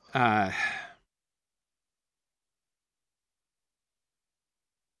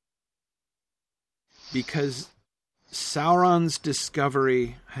 Because Sauron's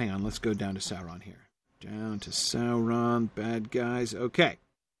discovery... Hang on, let's go down to Sauron here. Down to Sauron, bad guys. Okay.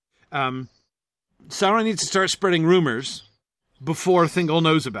 Sauron needs to start spreading rumors before Thingol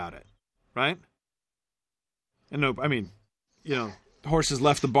knows about it, right? And no, I mean, the horses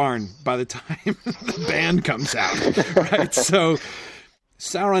left the barn by the time the band comes out, right? So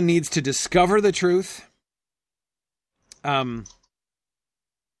Sauron needs to discover the truth. Now,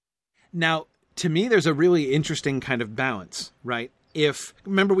 to me, there's a really interesting kind of balance, right?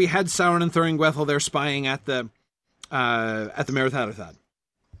 Remember, we had Sauron and Thuringwethel there spying at the Marath Adderthad.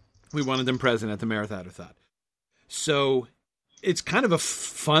 We wanted them present at the Marath Adderthad. So it's kind of a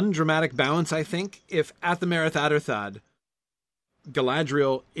fun, dramatic balance, I think. If at the Marath Adderthad,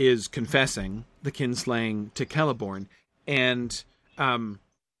 Galadriel is confessing the kinslaying to Celeborn, and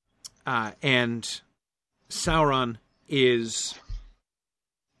Sauron is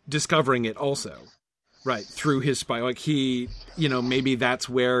discovering it also, right, through his spy. Like he, maybe that's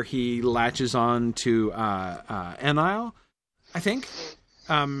where he latches on to Anile, I think.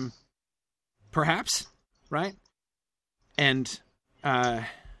 Perhaps, right? And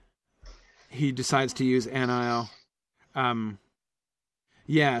he decides to use Anile. But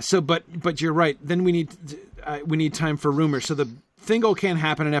you're right. Then we need time for rumors. So the Thingol can't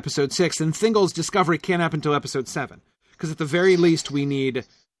happen in episode 6, and Thingol's discovery can't happen until episode 7. Because at the very least, we need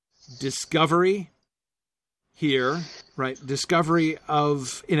discovery here, right? Discovery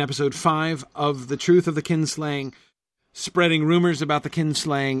in episode 5 of the truth of the kinslaying, spreading rumors about the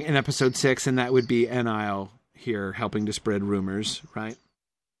kinslaying in episode 6, and that would be Anile here helping to spread rumors, right?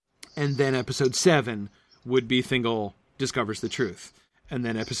 And then episode 7 would be Thingol discovers the truth. And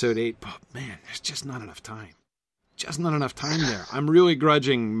then episode 8, man, there's just not enough time. Just not enough time there. I'm really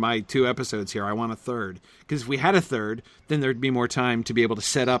grudging my 2 episodes here. I want a third. Because if we had a third, then there'd be more time to be able to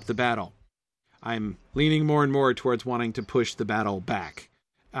set up the battle. I'm leaning more and more towards wanting to push the battle back.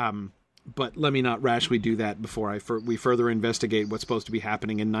 But let me not rashly do that before we further investigate what's supposed to be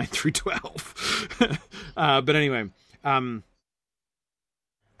happening in 9 through 12. But anyway.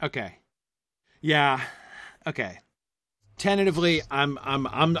 Okay. Yeah. Okay. Tentatively, I'm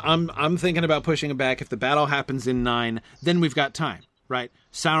thinking about pushing it back. If the battle happens in 9, then we've got time, right?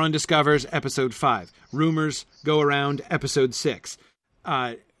 Sauron discovers episode 5. Rumors go around episode 6.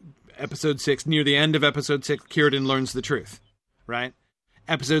 Episode 6, near the end of episode 6, Círdan learns the truth, right?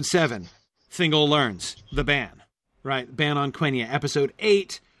 Episode 7, Thingol learns the ban, right? Ban on Quenya. Episode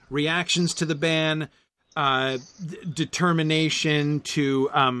 8, reactions to the ban, determination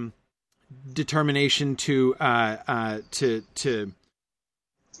to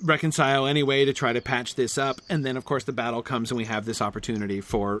reconcile anyway, to try to patch this up. And then, of course, the battle comes and we have this opportunity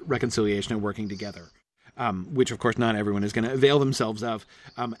for reconciliation and working together, which, of course, not everyone is going to avail themselves of.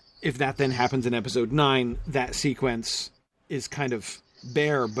 If that then happens in episode 9, that sequence is kind of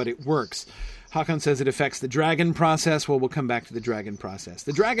bare, but it works. Hakan says it affects the dragon process. Well, we'll come back to the dragon process.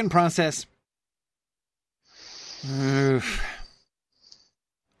 The dragon process...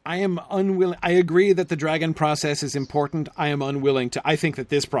 I am unwilling. I agree that the dragon process is important. I am unwilling to. I think that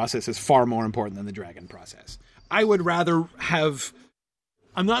this process is far more important than the dragon process. I would rather have.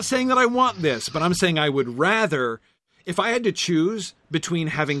 I'm not saying that I want this, but I'm saying I would rather. If I had to choose between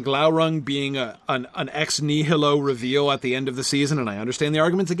having Glaurung being an ex nihilo reveal at the end of the season, and I understand the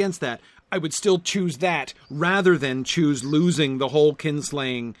arguments against that, I would still choose that rather than choose losing the whole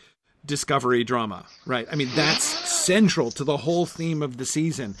kinslaying discovery drama, right? I mean, that's central to the whole theme of the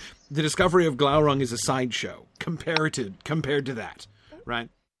season. The discovery of Glaurung is a sideshow compared to that, right?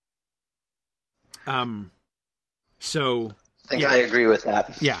 So I think I agree with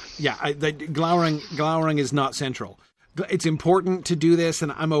that. Yeah. Glaurung is not central. It's important to do this,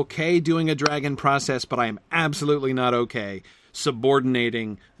 and I'm okay doing a dragon process, but I am absolutely not okay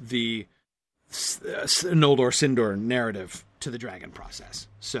subordinating the Noldor Sindor narrative to the dragon process.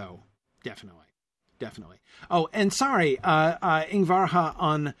 So, definitely. Oh, and sorry, Ingvarha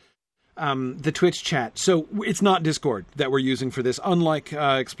on the Twitch chat. So it's not Discord that we're using for this. Unlike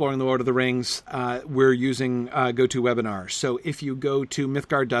Exploring the Lord of the Rings, we're using GoToWebinar. So if you go to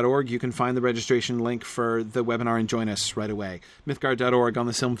mythgard.org, you can find the registration link for the webinar and join us right away. Mythgard.org on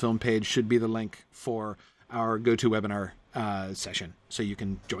the Film page should be the link for our GoToWebinar session, so you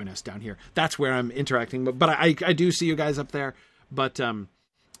can join us down here. That's where I'm interacting. But I do see you guys up there. But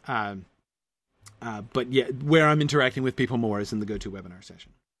yeah, where I'm interacting with people more is in the GoToWebinar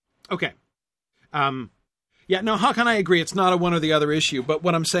session. Okay. Yeah, no, Hawk and I agree. It's not a one or the other issue. But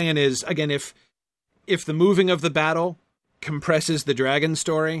what I'm saying is, again, if the moving of the battle compresses the dragon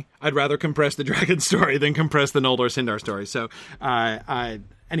story, I'd rather compress the dragon story than compress the Noldor Sindar story. So,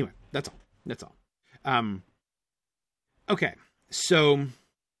 anyway, that's all. Okay, so,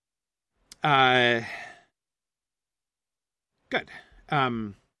 good.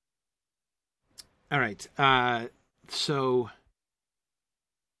 All right. So,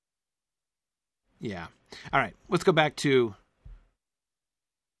 yeah. All right. Let's go back to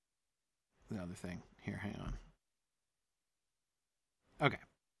the other thing here. Hang on. Okay.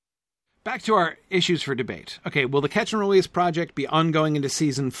 Back to our issues for debate. Okay, will the Catch and Release project be ongoing into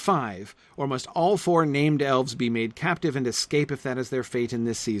Season 5, or must all 4 named elves be made captive and escape if that is their fate in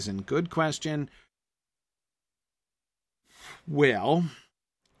this season? Good question. Well,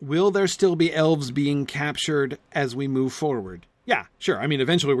 will there still be elves being captured as we move forward? Yeah, sure. I mean,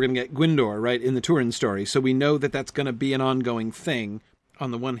 eventually we're going to get Gwyndor, right, in the Turin story, so we know that that's going to be an ongoing thing on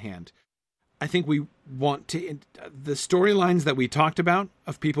the one hand. I think we want to... The storylines that we talked about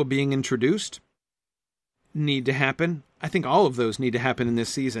of people being introduced need to happen. I think all of those need to happen in this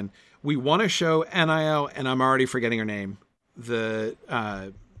season. We want to show Anael, and I'm already forgetting her name.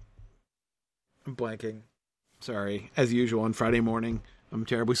 I'm blanking. Sorry. As usual on Friday morning. I'm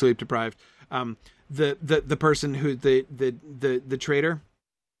terribly sleep deprived. The person who... The traitor?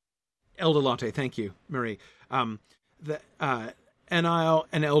 Eldolate. Thank you, Marie. Anael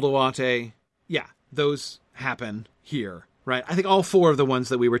and Eldolate... Yeah, those happen here, right? I think all 4 of the ones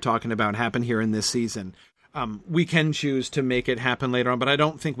that we were talking about happen here in this season. We can choose to make it happen later on, but I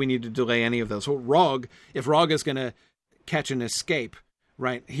don't think we need to delay any of those. So Rog, if Rog is going to catch an escape,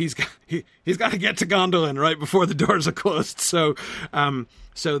 right, he's got to get to Gondolin right before the doors are closed. So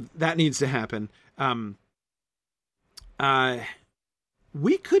that needs to happen.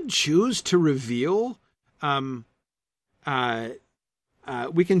 We could choose to reveal...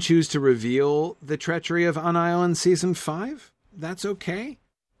 we can choose to reveal the treachery of Anael in Season 5. That's okay.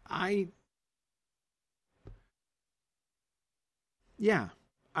 I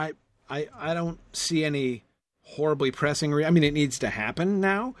don't see any horribly pressing... I mean, it needs to happen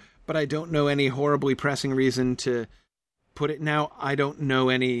now, but I don't know any horribly pressing reason to put it now. I don't know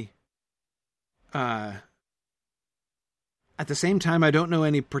any... At the same time, I don't know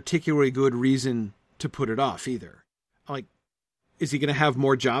any particularly good reason to put it off either. Like, is he going to have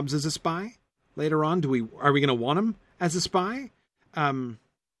more jobs as a spy later on? Are we going to want him as a spy? Ellen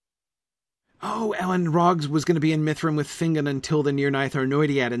Roggs was going to be in Mithrin with Fingon until the Nir-Nith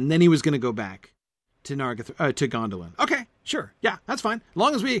Arnoediad, and then he was going to go back to to Gondolin. Okay, sure, yeah, that's fine. As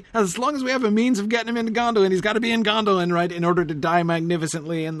long as we have a means of getting him into Gondolin, he's got to be in Gondolin, right, in order to die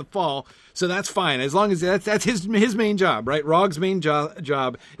magnificently in the fall. So that's fine. As long as that's his main job, right? Roggs' main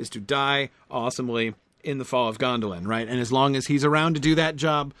job is to die awesomely in the fall of Gondolin, right? And as long as he's around to do that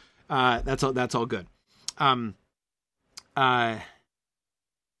job, that's all good.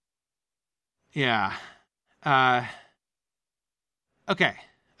 Yeah. Okay.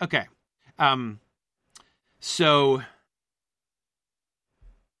 So,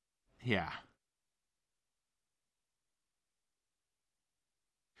 yeah.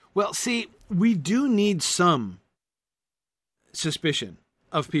 Well, see, we do need some suspicion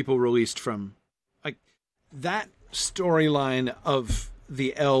of people released from... That storyline of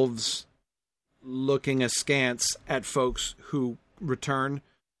the elves looking askance at folks who return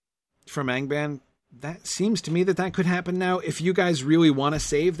from Angband, that seems to me that could happen now. If you guys really want to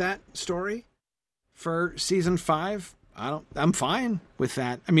save that story for Season 5, I'm fine with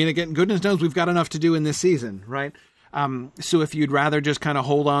that. I mean, again, goodness knows we've got enough to do in this season, right? So if you'd rather just kind of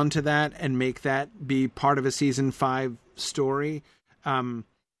hold on to that and make that be part of a Season 5 story,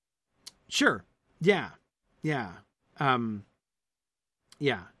 sure. Yeah.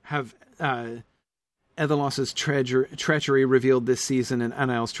 Have Ethelos's treachery revealed this season and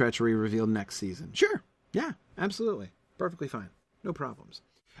Anael's treachery revealed next season. Sure. Yeah, absolutely. Perfectly fine. No problems.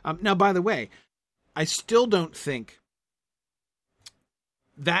 Now, by the way, I still don't think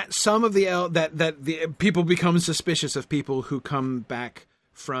that some of the people become suspicious of people who come back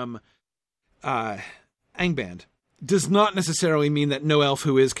from Angband does not necessarily mean that no elf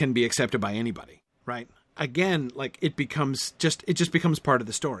who is can be accepted by anybody, right? Again, like it just becomes part of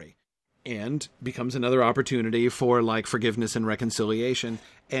the story and becomes another opportunity for like forgiveness and reconciliation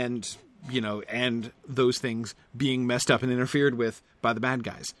and, and those things being messed up and interfered with by the bad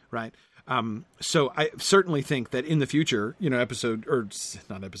guys. Right. So I certainly think that in the future,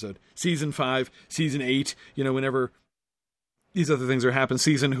 season 5, season 8, whenever these other things are happening,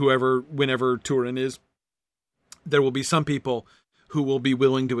 whenever Turin is, there will be some people who will be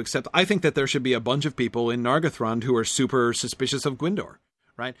willing to accept. I think that there should be a bunch of people in Nargothrond who are super suspicious of Gwyndor,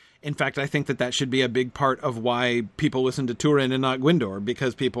 right? In fact, I think that should be a big part of why people listen to Turin and not Gwyndor,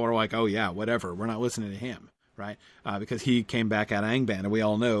 because people are like, oh yeah, whatever, we're not listening to him. Right, because he came back out of Angband, and we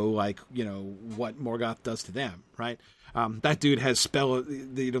all know, what Morgoth does to them. Right, that dude has spell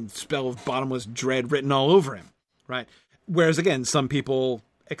of bottomless dread written all over him. Right, whereas again, some people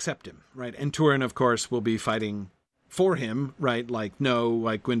accept him. Right, and Turin, of course, will be fighting for him. Right,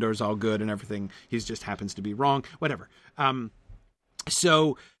 Gwyndor's all good and everything. He just happens to be wrong. Whatever.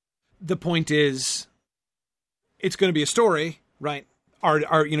 So the point is, it's going to be a story, right?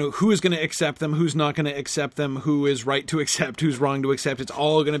 Are who is going to accept them, who's not going to accept them, who is right to accept, who's wrong to accept. It's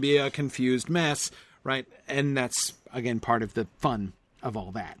all going to be a confused mess, right? And that's, again, part of the fun of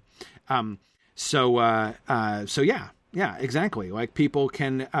all that. So yeah, exactly. Like, people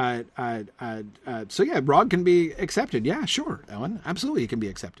can, Rog can be accepted. Yeah, sure, Ellen, absolutely, it can be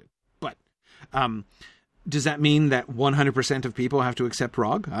accepted. But, does that mean that 100% of people have to accept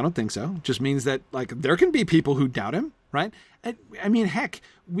Rog? I don't think so. It just means that, there can be people who doubt him, right? I mean, heck,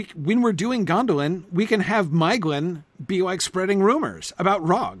 when we're doing Gondolin, we can have Myglin be spreading rumors about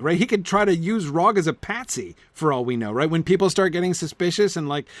Rog, right? He could try to use Rog as a patsy for all we know, right? When people start getting suspicious and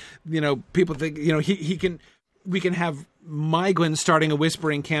people think, we can have Myglin starting a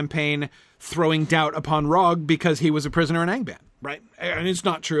whispering campaign, throwing doubt upon Rog because he was a prisoner in Angband, right? And it's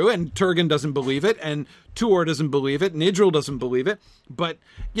not true, and Turgon doesn't believe it, and Tuor doesn't believe it, and Idril doesn't believe it, but,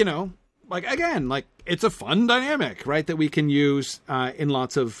 it's a fun dynamic, right, that we can use in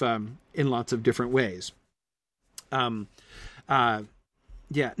lots of different ways. Ellen, I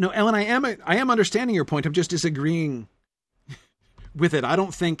am understanding your point. I'm just disagreeing with it. I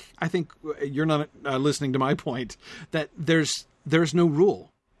think you're not listening to my point that there's no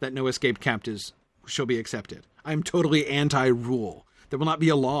rule that no escaped captives shall be accepted. I'm totally anti-rule. There will not be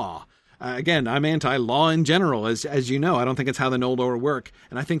a law. Again, I'm anti-law in general, as you know. I don't think it's how the Noldor work.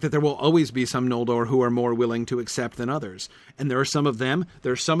 And I think that there will always be some Noldor who are more willing to accept than others. And there are some of the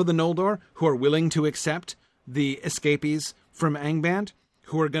Noldor who are willing to accept the escapees from Angband,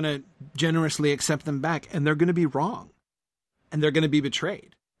 who are going to generously accept them back. And they're going to be wrong. And they're going to be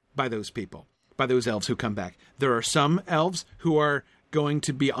betrayed by those people, by those elves who come back. There are some elves who are going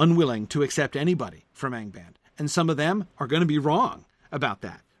to be unwilling to accept anybody from Angband. And some of them are going to be wrong about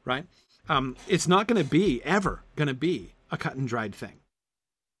that, right? It's not going to be ever going to be a cut and dried thing.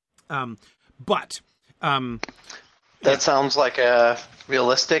 That sounds like a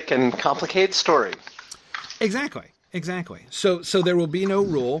realistic and complicated story. Exactly. So there will be no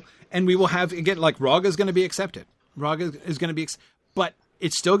rule, and we will have, again, Rog is going to be accepted. Rog is going to be, but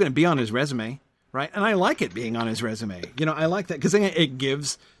it's still going to be on his resume, right? And I like it being on his resume. I like that because it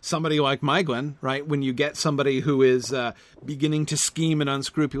gives somebody like Myglin, right? When you get somebody who is beginning to scheme in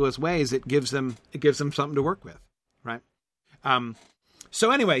unscrupulous ways, it gives them something to work with, right?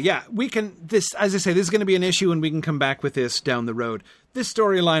 So anyway, yeah, we can. This, as I say, this is going to be an issue, and we can come back with this down the road. This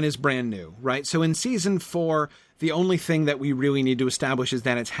storyline is brand new, right? So in season 4, the only thing that we really need to establish is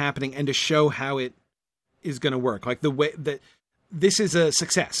that it's happening, and to show how it is going to work, the way that this is a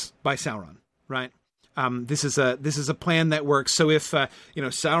success by Sauron. Right. This is a plan that works. So if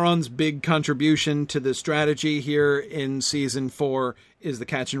Sauron's big contribution to the strategy here in season 4 is the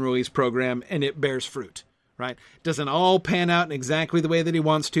catch and release program, and it bears fruit, right? Doesn't all pan out in exactly the way that he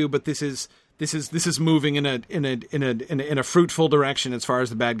wants to, but this is moving in a fruitful direction as far as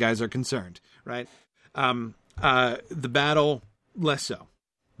the bad guys are concerned, right? The battle, less so,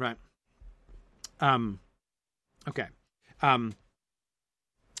 right? Okay.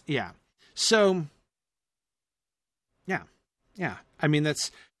 Yeah. So, yeah. I mean,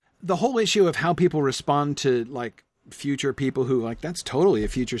 that's the whole issue of how people respond to future people who that's totally a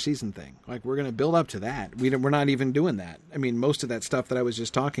future season thing. We're going to build up to that. We're not even doing that. I mean, most of that stuff that I was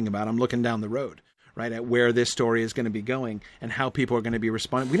just talking about, I'm looking down the road, right, at where this story is going to be going and how people are going to be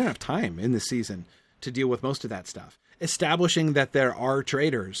responding. We don't have time in this season to deal with most of that stuff. Establishing that there are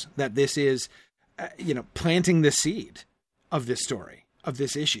traitors, that this is, planting the seed of this story, of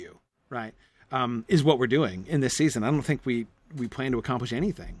this issue, right, is what we're doing in this season. I don't think we plan to accomplish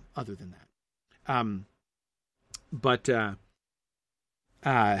anything other than that.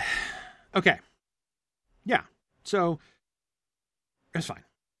 Okay. Yeah. So that's fine.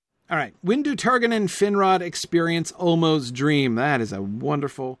 All right. When do Turgon and Finrod experience Ulmo's dream? That is a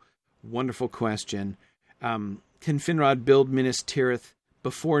wonderful, wonderful question. Can Finrod build Minas Tirith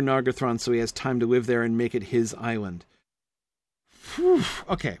before Nargothrond so he has time to live there and make it his island. Whew.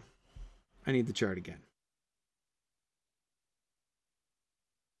 Okay. I need the chart again.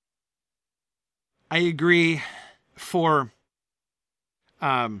 I agree for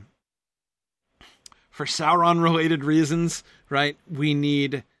Sauron-related reasons, right? We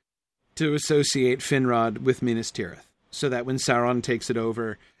need to associate Finrod with Minas Tirith, so that when Sauron takes it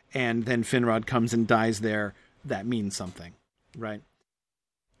over and then Finrod comes and dies there, that means something, right?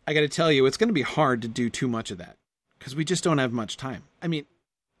 I got to tell you, it's going to be hard to do too much of that, because we just don't have much time. I mean,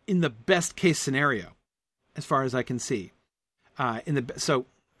 in the best case scenario, as far as I can see, so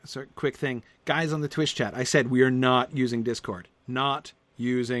quick thing, guys on the Twitch chat, I said we are not using Discord. Not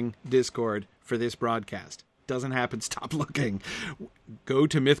using Discord for this broadcast. Doesn't happen. Stop looking. Go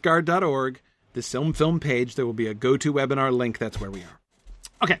to mythgard.org, the film page. There will be a GoToWebinar link. That's where we are.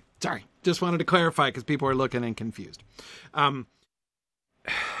 Okay, sorry. Just wanted to clarify because people are looking and confused.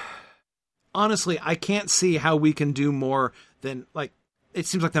 Honestly, I can't see how we can do more than, like, it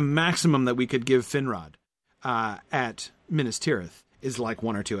seems like the maximum that we could give Finrod at Minas Tirith is like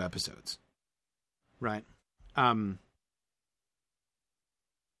 1 or 2 episodes. Right?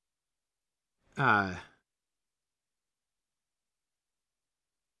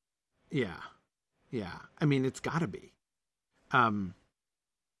 Yeah. I mean, it's gotta be. And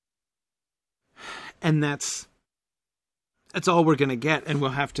that's all we're gonna get, and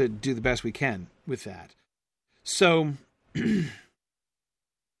we'll have to do the best we can with that. So, so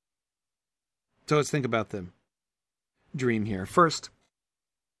let's think about the dream here. First,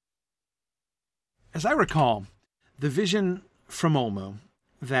 as I recall, the vision from Ulmo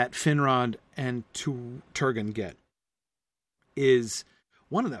that Finrod and Turgon get is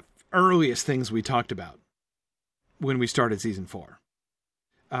one of the earliest things we talked about when we started season 4.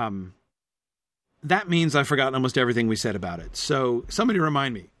 That means I've forgotten almost everything we said about it. So somebody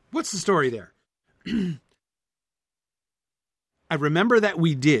remind me, what's the story there? I remember that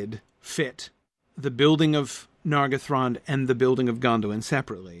we did fit the building of Nargothrond and the building of Gondolin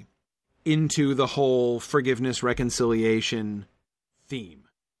separately into the whole forgiveness, reconciliation theme,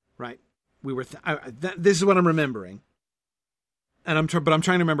 right? We were. This is what I'm remembering, and but I'm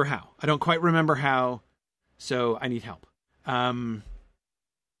trying to remember how. I don't quite remember how, so I need help.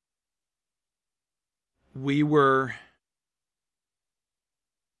 We were.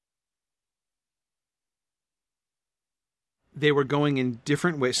 They were going in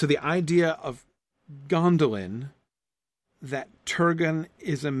different ways. So the idea of Gondolin, that Turgon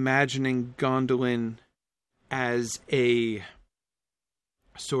is imagining Gondolin as a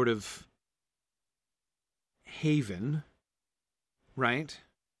sort of haven, right?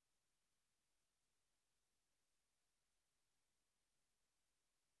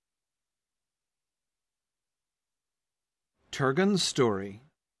 Turgon's story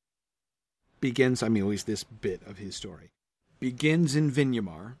begins, I mean, at least this bit of his story, begins in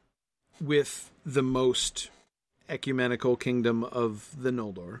Vinyamar with the most ecumenical kingdom of the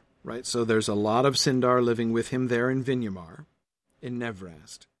Noldor, right? So there's a lot of Sindar living with him there in Vinyamar, in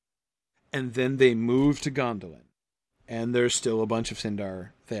Nevrast. And then they move to Gondolin, and there's still a bunch of Sindar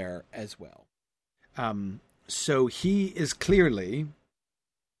there as well. So he is clearly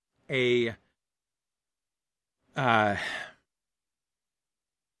a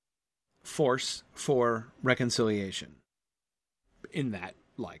force for reconciliation, in that,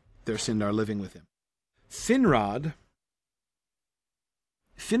 like, there's Sindar living with him. Finrod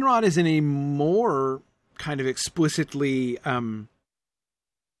is in a more kind of explicitly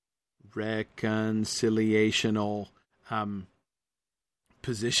reconciliational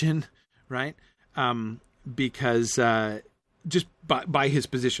position, right? Because just by his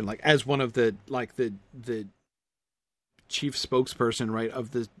position, like as one of the chief spokesperson, right,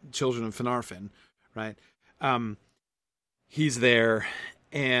 of the children of Finarfin, right? He's there,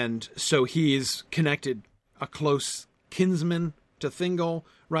 and so he's connected, a close kinsman to Thingol,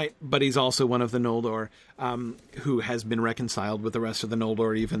 right? But he's also one of the Noldor, who has been reconciled with the rest of the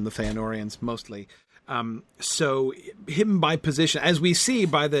Noldor, even the Feanorians mostly. So him by position, as we see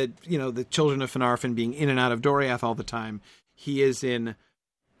by the children of Finarfin being in and out of Doriath all the time, he is in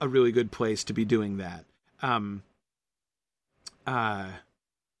a really good place to be doing that.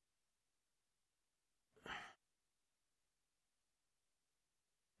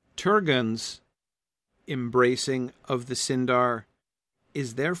 Turgon's embracing of the Sindar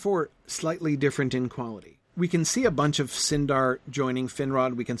is therefore slightly different in quality. We can see a bunch of Sindar joining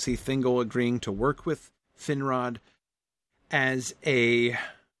Finrod. We can see Thingol agreeing to work with Finrod as a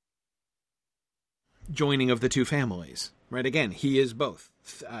joining of the two families, right? Again, he is both.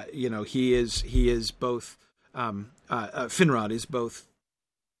 He is both. Finrod is both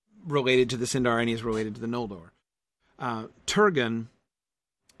related to the Sindar and he's related to the Noldor. Turgon,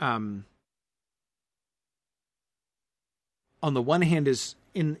 on the one hand, is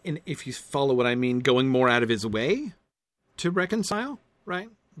in if you follow what I mean, going more out of his way to reconcile, right?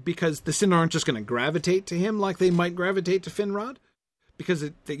 Because the Sindar aren't just going to gravitate to him like they might gravitate to Finrod,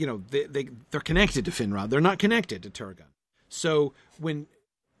 because they're connected to Finrod. They're not connected to Turgon. So when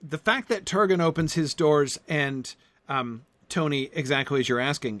the fact that Turgon opens his doors and Tony, exactly as you're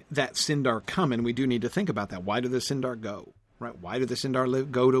asking, that Sindar come, and we do need to think about that. Why do the Sindar go? Right? Why do the Sindar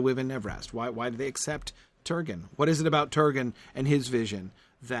go to live in Nevrast? Why do they accept Turgon? What is it about Turgon and his vision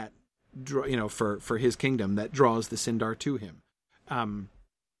that for his kingdom that draws the Sindar to him,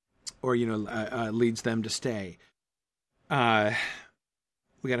 or leads them to stay?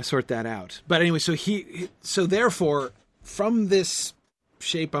 We got to sort that out. But anyway, so therefore, from this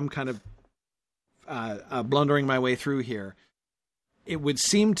shape, I'm kind of blundering my way through here. It would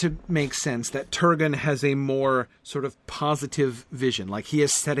seem to make sense that Turgon has a more sort of positive vision, like he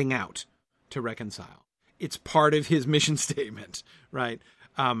is setting out to reconcile. It's part of his mission statement, right?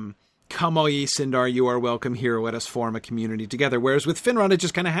 Come all ye Sindar, you are welcome here. Let us form a community together. Whereas with Finrod, it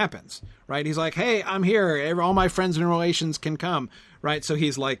just kind of happens, right? He's like, hey, I'm here. All my friends and relations can come, right? So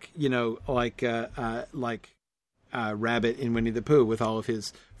he's like, Rabbit in Winnie the Pooh with all of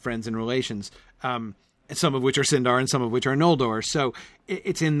his friends and relations, some of which are Sindar and some of which are Noldor. So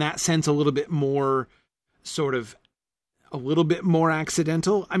it's in that sense a little bit more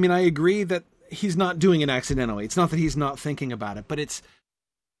accidental. I mean, I agree that he's not doing it accidentally. It's not that he's not thinking about it, but it's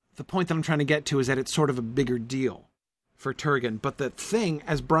the point that I'm trying to get to is that it's sort of a bigger deal for Turgon. But the thing,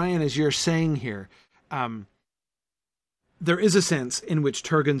 as Brian, as you're saying here, there is a sense in which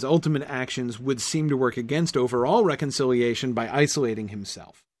Turgon's ultimate actions would seem to work against overall reconciliation by isolating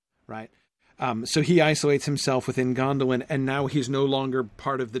himself, right? So he isolates himself within Gondolin, and now he's no longer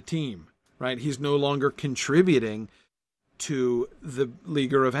part of the team, right? He's no longer contributing to the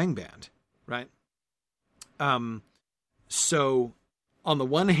Leaguer of Angband, right? So on the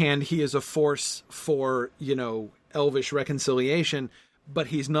one hand, he is a force for, Elvish reconciliation, but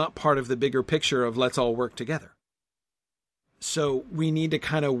he's not part of the bigger picture of let's all work together. So we need to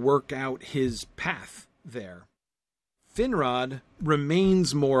kind of work out his path there. Finrod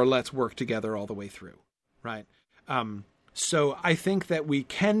remains more let's work together all the way through, right? So I think that we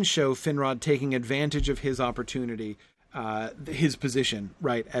can show Finrod taking advantage of his opportunity, his position,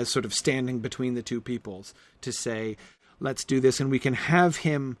 right, as sort of standing between the two peoples to say, let's do this, and we can have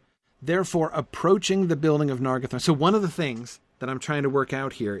him, therefore, approaching the building of Nargothrond. So one of the things that I'm trying to work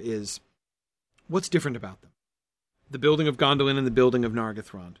out here is what's different about them? The building of Gondolin and the building of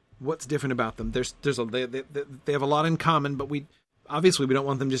Nargothrond. What's different about them? They have a lot in common, but we don't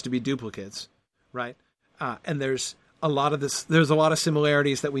want them just to be duplicates, right? And there's a lot of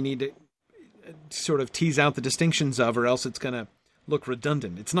similarities that we need to sort of tease out the distinctions of, or else it's going to look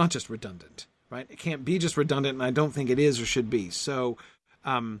redundant. It's not just redundant, right? It can't be just redundant, and I don't think it is or should be. So,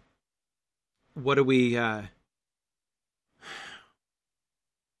 what do we?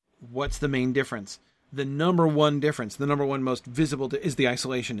 What's the main difference? The number one difference, the number one most visible, is the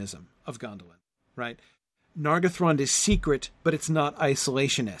isolationism of Gondolin, right? Nargothrond is secret, but it's not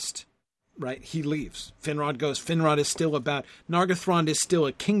isolationist, right? He leaves. Finrod goes. Finrod is still about... Nargothrond is still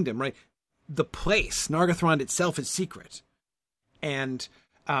a kingdom, right? The place, Nargothrond itself, is secret. And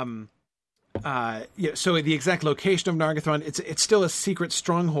so the exact location of Nargothrond, it's still a secret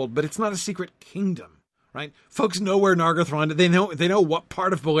stronghold, but it's not a secret kingdom. Right? Folks know where Nargothrond, they know what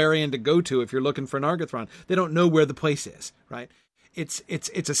part of Beleriand to go to if you're looking for Nargothrond. They don't know where the place is, right? It's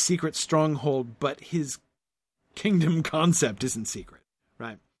a secret stronghold, but his kingdom concept isn't secret,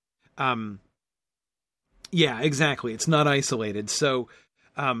 right? Yeah, exactly. It's not isolated. So,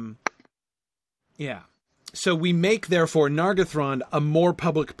 yeah. So we make, therefore, Nargothrond a more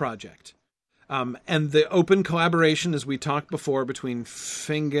public project. And the open collaboration, as we talked before, between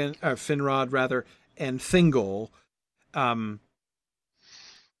Finrod, and Thingol,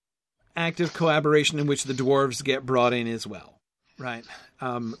 active collaboration in which the dwarves get brought in as well, right?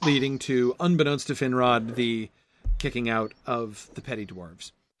 Leading to, unbeknownst to Finrod, the kicking out of the petty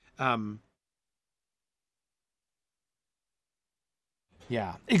dwarves.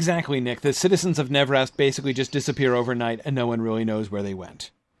 Yeah, exactly, Nick. The citizens of Nevrast basically just disappear overnight and no one really knows where they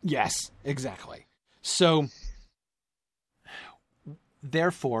went. Yes, exactly. So,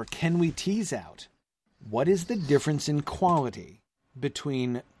 therefore, can we tease out what is the difference in quality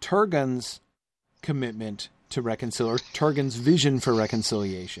between Turgon's commitment to reconcile, or Turgon's vision for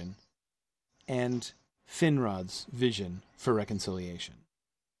reconciliation, and Finrod's vision for reconciliation?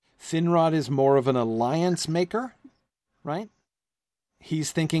 Finrod is more of an alliance maker, right?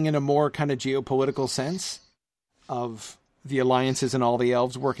 He's thinking in a more kind of geopolitical sense of the alliances and all the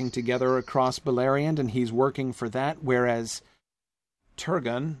elves working together across Beleriand, and he's working for that, whereas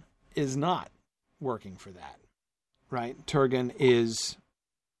Turgon is not working for that, right? Turgon is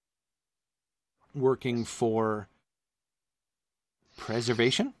working for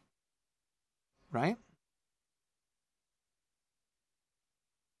preservation, right?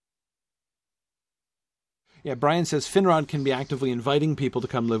 Yeah, Brian says Finrod can be actively inviting people to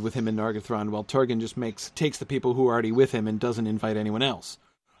come live with him in Nargothrond, while Turgon just takes the people who are already with him and doesn't invite anyone else.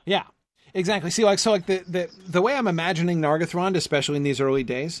 Yeah, exactly. See, the way I'm imagining Nargothrond, especially in these early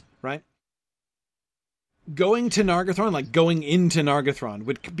days, right? Going to Nargothrond, like going into Nargothrond,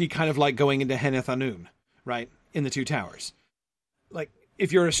 would be kind of like going into Henneth Anun, right? In the Two Towers. Like,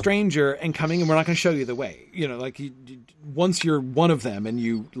 if you're a stranger and coming, and we're not going to show you the way, once you're one of them and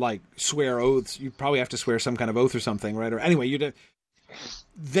you like swear oaths, you probably have to swear some kind of oath or something, right? Or anyway,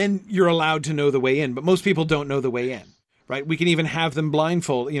 then you're allowed to know the way in, but most people don't know the way in, right? We can even have them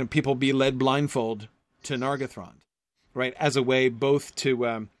blindfold, people be led blindfold to Nargothrond, right? As a way both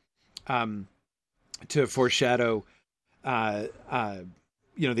to foreshadow,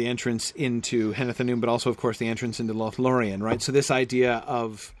 the entrance into Henneth Anun, but also, of course, the entrance into Lothlorien, right? So this idea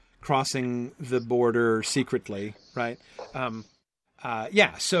of crossing the border secretly, right?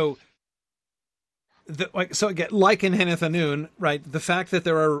 So again, like in Henneth Anun, right? The fact that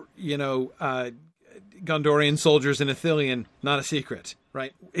there are, Gondorian soldiers in Ithilien, not a secret,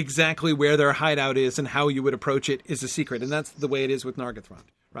 right? Exactly where their hideout is and how you would approach it is a secret, and that's the way it is with Nargothrond,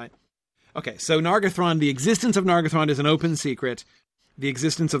 right? Okay, so Nargothrond, the existence of Nargothrond is an open secret. The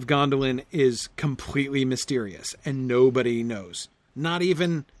existence of Gondolin is completely mysterious, and nobody knows. Not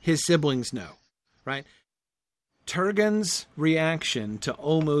even his siblings know, right? Turgon's reaction to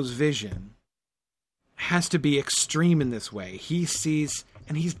Ulmo's vision has to be extreme in this way. He sees,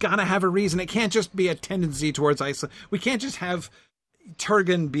 and he's got to have a reason. It can't just be a tendency towards isolation. We can't just have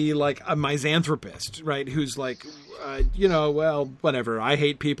Turgon be like a misanthropist, right? Who's like, well, whatever. I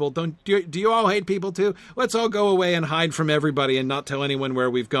hate people. Do you all hate people too? Let's all go away and hide from everybody and not tell anyone where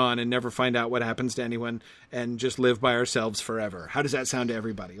we've gone and never find out what happens to anyone and just live by ourselves forever. How does that sound to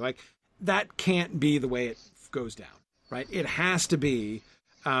everybody? Like, that can't be the way it goes down, right? It has to be,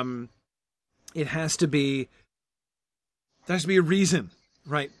 there has to be a reason,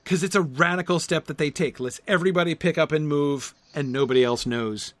 right? Because it's a radical step that they take. Let's everybody pick up and move, and nobody else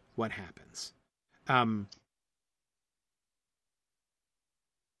knows what happens.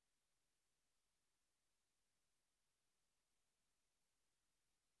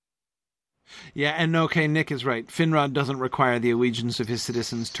 Yeah, and okay, Nick is right. Finrod doesn't require the allegiance of his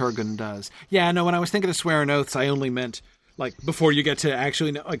citizens. Turgon does. Yeah, no, when I was thinking of swearing oaths, I only meant, like, before you get to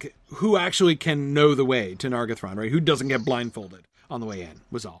actually know, like, who actually can know the way to Nargothrond, right? Who doesn't get blindfolded on the way in,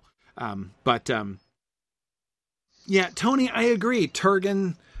 was all. Yeah, Tony, I agree.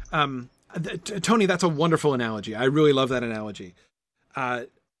 Turgon, Tony, that's a wonderful analogy. I really love that analogy.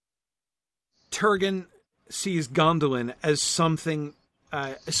 Turgon sees Gondolin as something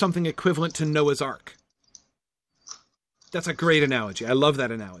equivalent to Noah's Ark. That's a great analogy. I love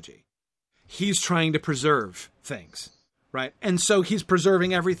that analogy. He's trying to preserve things, right? And so he's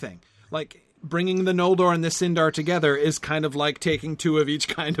preserving everything. Like, bringing the Noldor and the Sindar together is kind of like taking two of each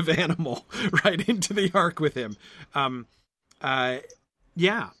kind of animal right into the Ark with him.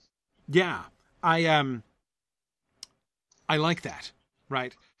 Yeah. I like that,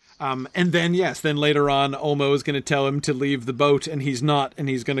 right? And then, then later on, Ulmo is going to tell him to leave the boat, and he's not, and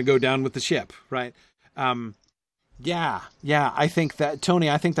he's going to go down with the ship, right? Yeah, I think that, Tony,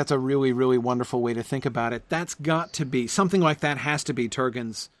 I think that's a really, really wonderful way to think about it. That's got to be, something like that has to be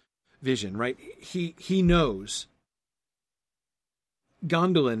Turgon's vision, right? He knows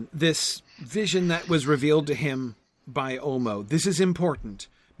Gondolin, this vision that was revealed to him by Ulmo. This is important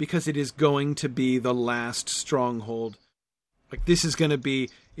because it is going to be the last stronghold. Like, this is going to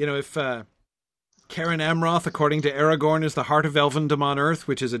be, if Cairn Amroth, according to Aragorn, is the heart of Elvendom on Earth,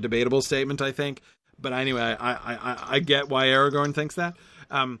 which is a debatable statement, I think. But anyway, I get why Aragorn thinks that.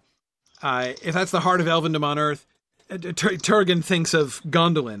 If that's the heart of Elvendom on Earth, Turgon thinks of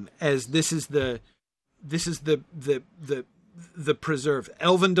Gondolin as this is the preserved.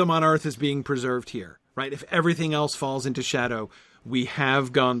 Elvendom on Earth is being preserved here, right? If everything else falls into shadow, we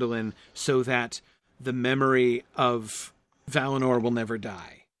have Gondolin so that the memory of Valinor will never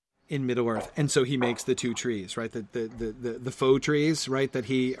die in Middle-earth. And so he makes the two trees, right? The faux trees, right, that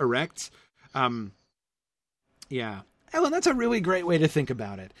he erects. Yeah. Ellen, that's a really great way to think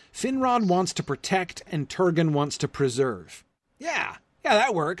about it. Finrod wants to protect and Turgon wants to preserve. Yeah,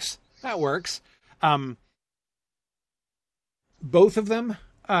 that works. both of them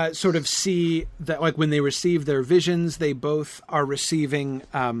sort of see that, like, when they receive their visions, they both are receiving,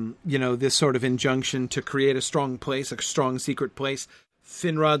 this sort of injunction to create a strong place, a strong secret place.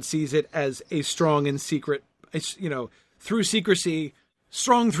 Finrod sees it as a strong and secret, through secrecy,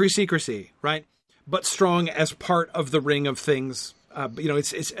 strong through secrecy, right? But strong as part of the ring of things.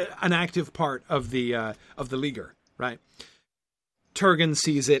 It's an active part of the Leaguer, right? Turgon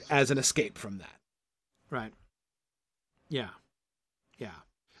sees it as an escape from that, right? Yeah.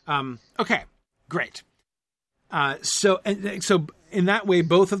 Okay, great. So in that way,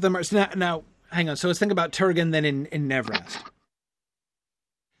 both of them are. So now, hang on. So let's think about Turgon then in Nevrast.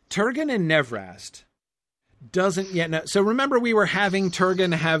 Turgon in Nevrast doesn't yet know. So remember, we were having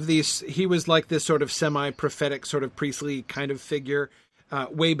Turgon have these. He was like this sort of semi-prophetic, sort of priestly kind of figure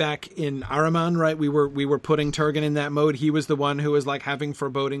way back in Ahriman, right? We were putting Turgon in that mode. He was the one who was like having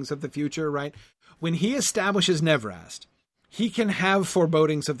forebodings of the future, right? When he establishes Nevrast, he can have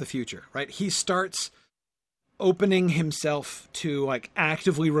forebodings of the future, right? He starts opening himself to like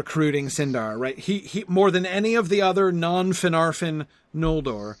actively recruiting Sindar, right? He more than any of the other non-Finarfin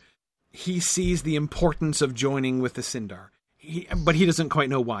Noldor, he sees the importance of joining with the Sindar. But he doesn't quite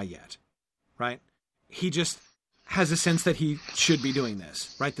know why yet, right? He just has a sense that he should be doing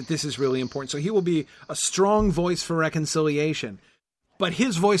this, right? That this is really important. So he will be a strong voice for reconciliation, but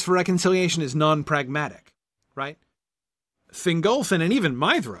his voice for reconciliation is non-pragmatic, right? Fingolfin and even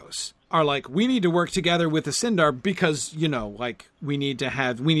Maedhros are like, we need to work together with the Sindar because, we need to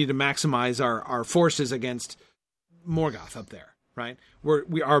maximize our forces against Morgoth up there, right?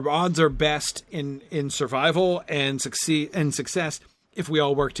 Our odds are best in survival and success if we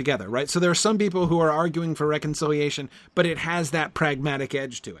all work together, right? So there are some people who are arguing for reconciliation, but it has that pragmatic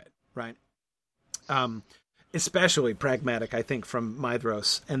edge to it, right? Especially pragmatic, I think, from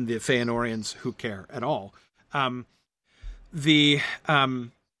Maedhros and the Feanorians who care at all. The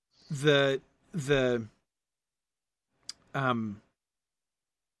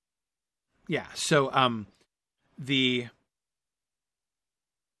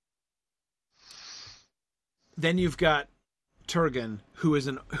then you've got Turgon, who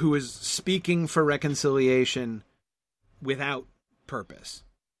is speaking for reconciliation without purpose,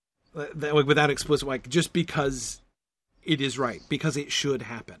 without explicit, just because it is right, because it should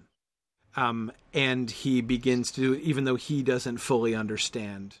happen. And he begins to do it even though he doesn't fully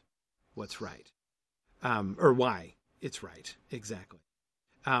understand what's right, or why it's right exactly.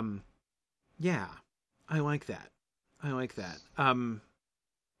 Yeah, I like that.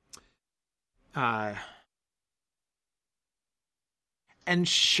 And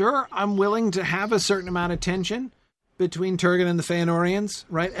sure, I'm willing to have a certain amount of tension between Turgon and the Feanorians,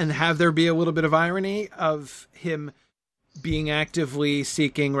 right? And have there be a little bit of irony of him being actively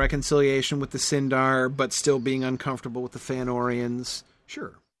seeking reconciliation with the Sindar, but still being uncomfortable with the Feanorians.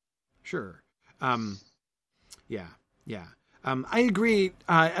 Sure. Yeah. I agree,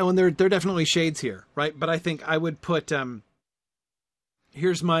 Ellen, there are definitely shades here, right? But I think I would put,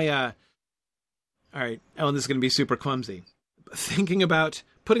 here's my, all right, Ellen, this is going to be super clumsy. Thinking about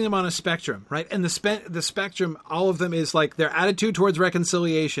putting them on a spectrum, right? And the spectrum, all of them is like their attitude towards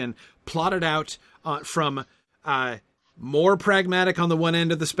reconciliation plotted out from more pragmatic on the one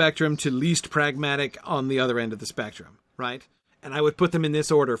end of the spectrum to least pragmatic on the other end of the spectrum, right? And I would put them in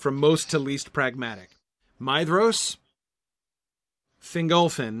this order, from most to least pragmatic. Maedhros,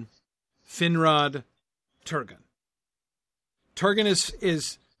 Fingolfin, Finrod, Turgon. Turgon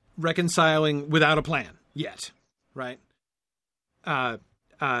is reconciling without a plan yet, right?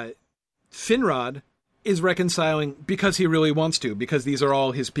 Finrod is reconciling because he really wants to, because these are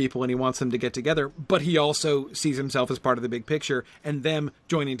all his people and he wants them to get together, but he also sees himself as part of the big picture and them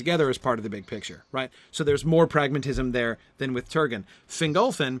joining together as part of the big picture, right? So there's more pragmatism there than with Turgon.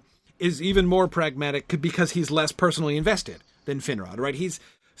 Fingolfin is even more pragmatic because he's less personally invested than Finrod, right?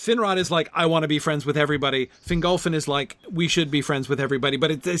 Finrod is like, I want to be friends with everybody. Fingolfin is like, we should be friends with everybody, but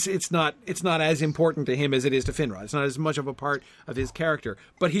it's not as important to him as it is to Finrod. It's not as much of a part of his character,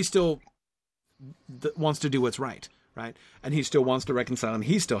 but he still wants to do what's right? And he still wants to reconcile, and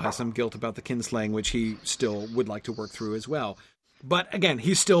he still has some guilt about the kinslaying, which he still would like to work through as well. But again,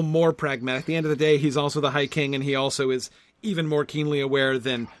 he's still more pragmatic. At the end of the day, he's also the High King, and he also is even more keenly aware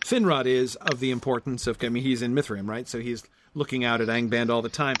than Finrod is of the importance of, he's in Mithrim, right? So he's looking out at Angband all the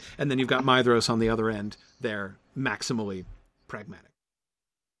time. And then you've got Maedhros on the other end. They're maximally pragmatic.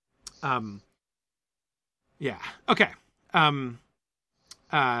 Yeah. Okay.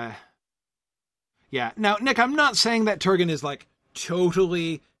 Yeah. Now, Nick, I'm not saying that Turgon is like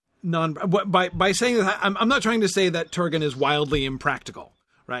totally by saying that, I'm not trying to say that Turgon is wildly impractical,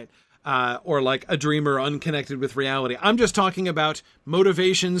 right? or like a dreamer unconnected with reality. I'm just talking about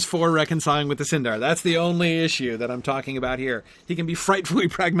motivations for reconciling with the Sindar. That's the only issue that I'm talking about here. He can be frightfully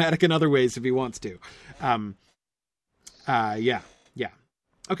pragmatic in other ways if he wants to. Yeah.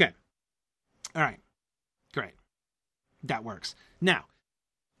 Okay. All right. Great. That works. Now,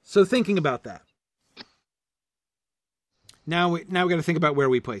 so thinking about that. Now we got to think about where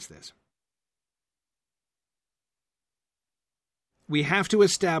we place this. We have to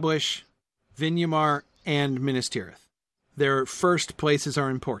establish Vinyamar and Minas Tirith. Their first places are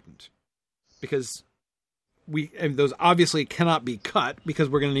important because those obviously cannot be cut because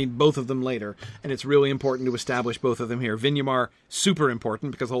we're going to need both of them later, and it's really important to establish both of them here. Vinyamar, super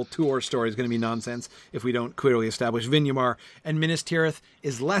important because the whole Tuor story is going to be nonsense if we don't clearly establish Vinyamar, and Minas Tirith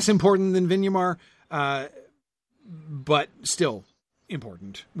is less important than Vinyamar, but still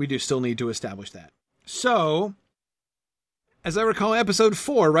important. We do still need to establish that. So, as I recall, episode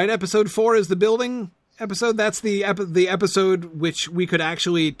 4, right? Episode 4 is the building episode. That's the episode which we could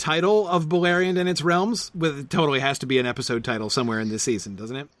actually title of Beleriand and its realms. It totally has to be an episode title somewhere in this season,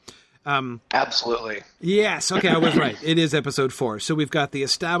 doesn't it? Absolutely. Yes. Okay, I was right. It is episode 4. So we've got the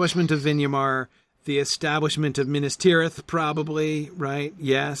establishment of Vinyamar, the establishment of Minas Tirith, probably, right?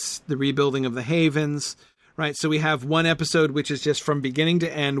 Yes. The rebuilding of the Havens, right? So we have one episode which is just from beginning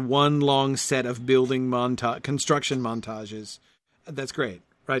to end, one long set of building construction montages. That's great,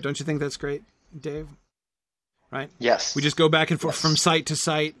 right? Don't you think that's great, Dave? Right? Yes. We just go back and forth from site to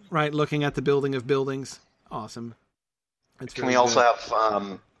site, right? Looking at the building of buildings. Awesome. Can we also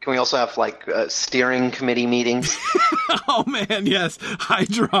have like steering committee meetings? Oh man, yes. High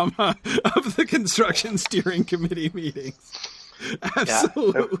drama of the construction steering committee meetings.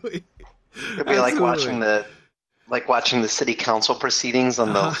 Absolutely. Yeah. It'd be like watching the city council proceedings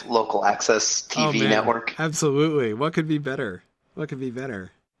on the local access TV network. Absolutely. What could be better?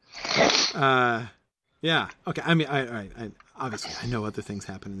 Yeah. Okay. I mean, I obviously I know other things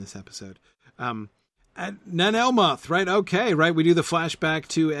happen in this episode. At Nan Elmoth, right? Okay, right. We do the flashback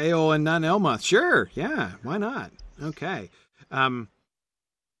to Eol and Nan Elmoth. Sure. Yeah. Why not? Okay. Galadriel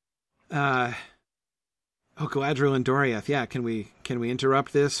and Doriath. Yeah. Can we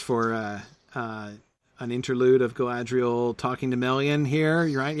interrupt this for an interlude of Galadriel talking to Melian here?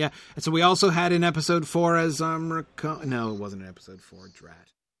 You're right. Yeah. And so we also had in episode 4 as no, it wasn't in episode 4. Drat.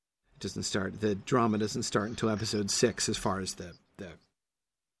 The drama doesn't start until episode 6 as far as the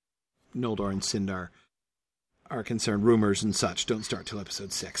Noldor and Sindar are concerned. Rumors and such don't start till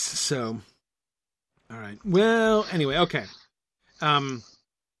episode 6. So, all right. Well, anyway, okay. Yeah,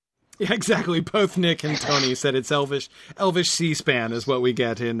 exactly. Both Nick and Tony said it's Elvish C-SPAN is what we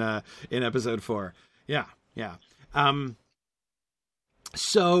get in episode 4. Yeah.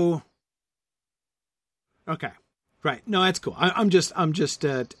 So, okay. Right. No, that's cool. I'm just,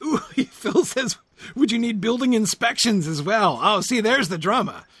 Phil says, would you need building inspections as well? Oh, see, there's the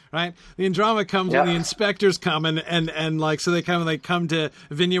drama, right? The drama comes when the inspectors come and like, so they come to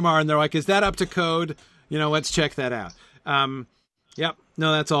Vinyamar and they're like, is that up to code? Let's check that out. Yep.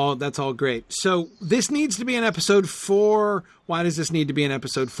 No, that's all great. So this needs to be in episode 4. Why does this need to be in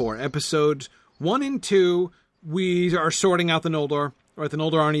episode 4? Episodes 1 and 2, we are sorting out the Noldor. Right, the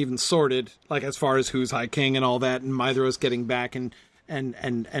Noldor aren't even sorted, like as far as who's High King and all that, and Maedhros getting back and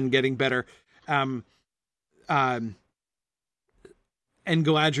getting better, and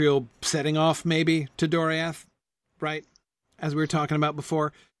Galadriel setting off maybe to Doriath, right? As we were talking about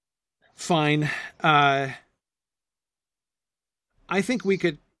before. Fine. I think we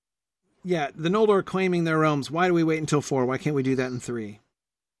could. Yeah, the Noldor claiming their realms. Why do we wait until 4? Why can't we do that in 3?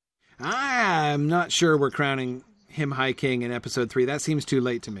 I'm not sure we're crowning him High King in episode 3. That seems too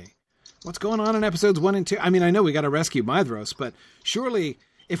late to me. What's going on in episodes 1 and 2? I mean, I know we got to rescue Maedhros, but surely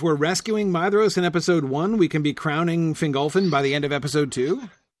if we're rescuing Maedhros in episode 1, we can be crowning Fingolfin by the end of episode 2?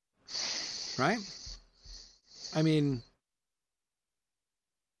 Right? I mean,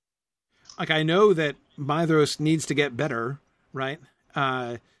 like, I know that Maedhros needs to get better, right?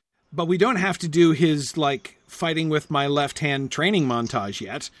 But we don't have to do his, like, fighting with my left hand training montage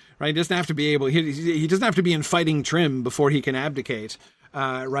yet, right? He doesn't have to be he doesn't have to be in fighting trim before he can abdicate,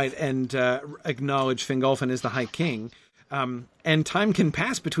 right? And acknowledge Fingolfin as the High King. And time can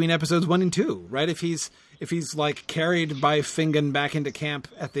pass between episodes 1 and 2, right? If he's like carried by Fingon back into camp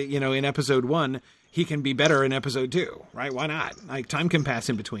at the, in episode 1, he can be better in episode 2, right? Why not? Like, time can pass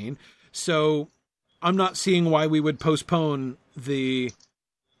in between. So I'm not seeing why we would postpone the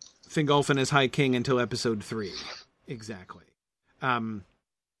Fingolfin as High King until episode 3. Exactly.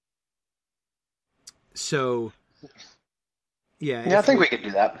 So, yeah. I think we could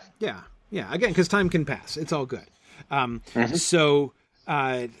do that. Yeah. Again, because time can pass. It's all good. So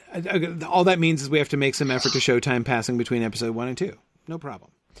All that means is we have to make some effort to show time passing between episode 1 and 2. No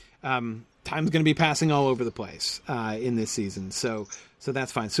problem. Time's going to be passing all over the place in this season, so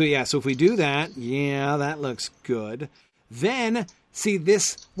that's fine. So yeah, so if we do that, that looks good. Then, see,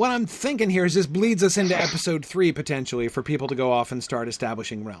 what I'm thinking here is this bleeds us into episode 3 potentially for people to go off and start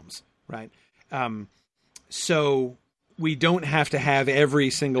establishing realms, right? So we don't have to have every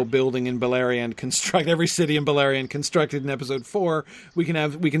single building in Beleriand every city in Beleriand constructed in episode 4. We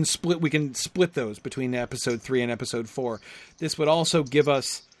can split those between episode 3 and episode 4. This would also give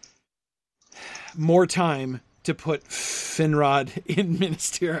us more time to put Finrod in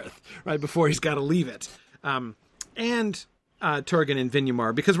Minas Tirith, right, before he's got to leave it. And Turgon and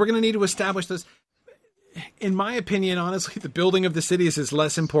Vinyamar, because we're going to need to establish this. In my opinion, honestly, the building of the cities is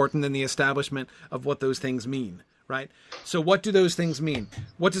less important than the establishment of what those things mean, right? So what do those things mean?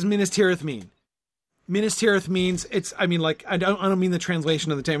 What does Minas Tirith mean? Minas Tirith means I don't mean the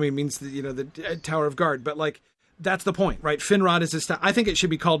translation of the term. It means the Tower of Guard, but like that's the point, right? Finrod is I think it should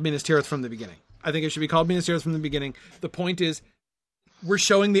be called Minas Tirith from the beginning. The point is we're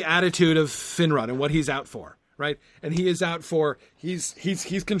showing the attitude of Finrod and what he's out for, right? And he is out for he's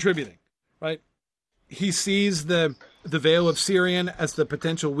contributing, right? He sees the Vale of Sirion as the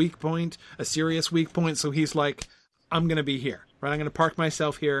potential weak point, a serious weak point. So he's like, I'm going to be here, right? I'm going to park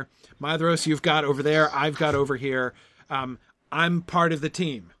myself here. Maedhros, you've got over there. I've got over here. I'm part of the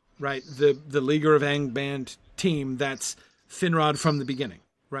team, right? The Leaguer of Angband team. That's Finrod from the beginning,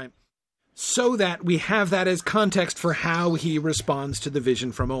 right? So that we have that as context for how he responds to the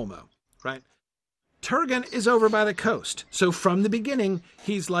vision from Ulmo, right? Turgon is over by the coast. So from the beginning,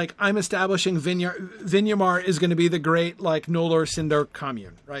 he's like, I'm establishing Vinyamar is going to be the great, like, Noldor Sindar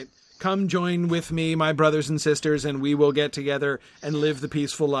commune, right? Come join with me, my brothers and sisters, and we will get together and live the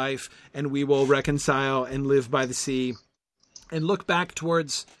peaceful life, and we will reconcile and live by the sea, and look back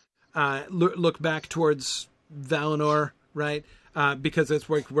towards Valinor, right? Because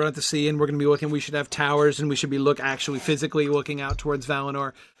we're at the sea, and we're going to be looking. We should have towers, and we should be actually physically looking out towards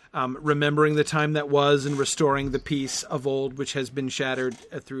Valinor. Remembering the time that was and restoring the peace of old, which has been shattered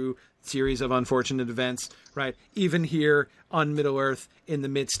through a series of unfortunate events, right? Even here on Middle-earth, in the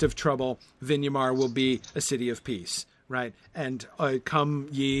midst of trouble, Vinyamar will be a city of peace, right? And come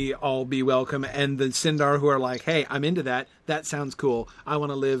ye, all be welcome. And the Sindar who are like, hey, I'm into that. That sounds cool. I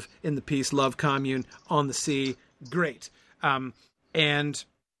want to live in the peace, love commune on the sea. Great. Then,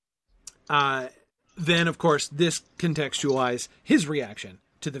 of course, this contextualizes his reaction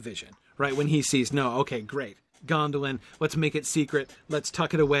to the vision, right? When he sees, no, okay, great. Gondolin, let's make it secret. Let's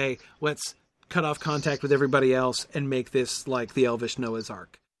tuck it away. Let's cut off contact with everybody else and make this like the Elvish Noah's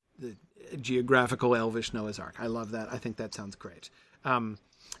Ark, the geographical Elvish Noah's Ark. I love that. I think that sounds great. And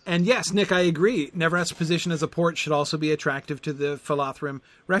yes, Nick, I agree. Neverast's position as a port should also be attractive to the Falathrim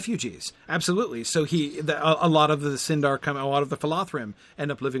refugees. Absolutely. So a lot of the Sindar a lot of the Falathrim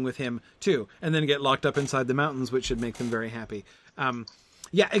end up living with him too, and then get locked up inside the mountains, which should make them very happy.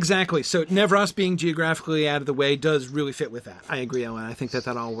 Yeah, exactly. So Nevrast being geographically out of the way does really fit with that. I agree, Ellen. I think that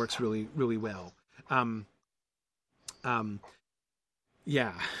all works really, really well.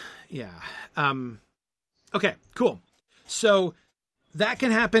 Yeah. Okay, cool. So that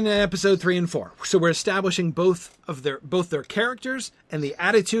can happen in episode 3 and 4. So we're establishing both their characters and the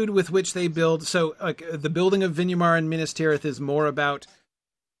attitude with which they build. So like the building of Vinyamar and Minas Tirith is more about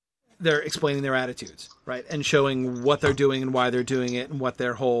they're explaining their attitudes, right? And showing what they're doing and why they're doing it and what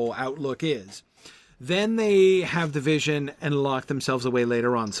their whole outlook is. Then they have the vision and lock themselves away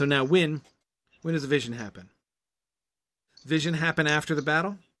later on. So now when does the vision happen? Vision happen after the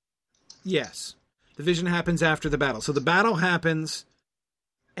battle? Yes. The vision happens after the battle. So the battle happens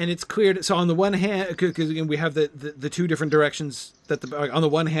and it's clear. So on the one hand, because we have the two different directions that on the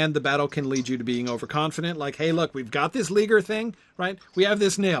one hand, the battle can lead you to being overconfident. Like, hey, look, we've got this Leaguer thing, right? We have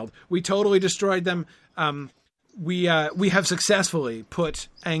this nailed. We totally destroyed them. We have successfully put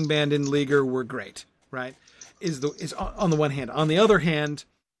Angband in Leaguer. We're great, right? Is on the one hand. On the other hand,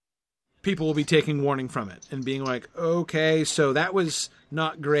 people will be taking warning from it and being like, okay, so that was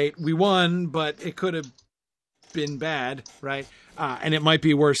not great. We won, but it could have been bad, right? And it might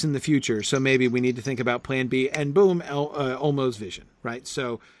be worse in the future. So maybe we need to think about plan B, and boom, Ulmo's vision, right?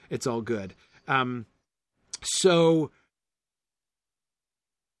 So it's all good. So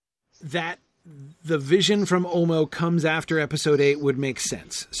that the vision from Ulmo comes after episode 8 would make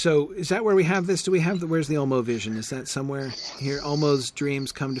sense. So is that where we have this? Do we have where's the Ulmo vision? Is that somewhere here? Ulmo's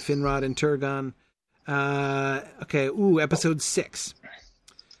dreams come to Finrod and Turgon. Okay. Ooh, episode 6.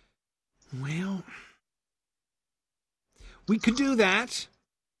 Well, we could do that.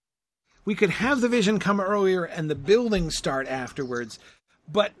 we could have the vision come earlier and the building start afterwards,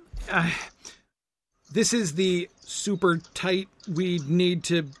 but this is the super tight, we need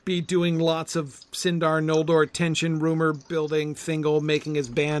to be doing lots of Sindar, Noldor tension, rumor building, Thingol making his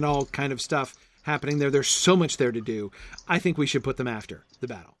ban, all kind of stuff happening there. There's so much there to do. I think we should put them after the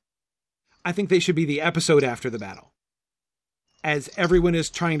battle. I think they should be the episode after the battle, as everyone is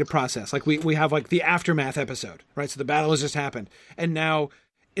trying to process. Like we have like the aftermath episode, right? So the battle has just happened. And now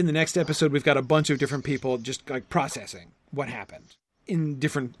in the next episode, we've got a bunch of different people just like processing what happened in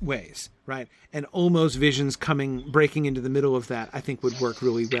different ways, right? And Ulmo's visions breaking into the middle of that, I think would work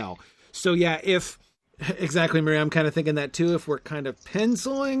really well. So yeah, exactly, Mary, I'm kind of thinking that too. If we're kind of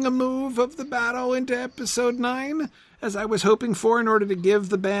penciling a move of the battle into episode 9, as I was hoping for, in order to give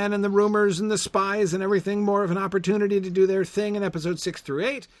the ban and the rumors and the spies and everything more of an opportunity to do their thing in episode 6 through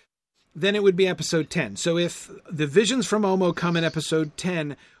 8, then it would be episode 10. So if the visions from Ulmo come in episode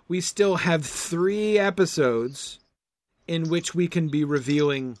 10, we still have 3 episodes in which we can be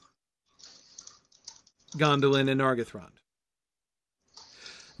revealing Gondolin and Nargothrond.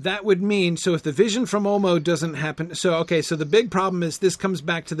 That would mean, so if the vision from Ulmo doesn't happen, so the big problem is this comes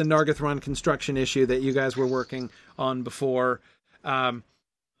back to the Nargothrond construction issue that you guys were working on before.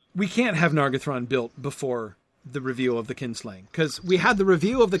 We can't have Nargothrond built before the reveal of the Kinslaying, because we had the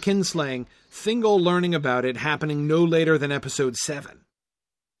reveal of the Kinslaying, Thingol learning about it happening no later than episode 7.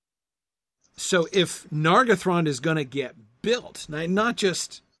 So if Nargothrond is going to get built, not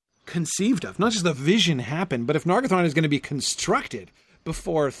just conceived of, not just the vision happen, but if Nargothrond is going to be constructed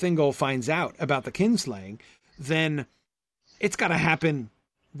before Thingol finds out about the Kinslaying, then it's got to happen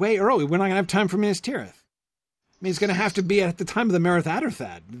way early. We're not going to have time for Minas Tirith. I mean, it's going to have to be at the time of the Merith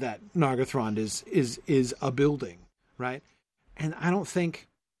Atherthad that Nargothrond is a building, right? And I don't think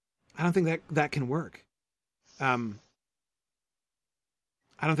that can work. I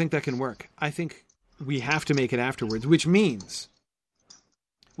don't think that can work. I think we have to make it afterwards, which means.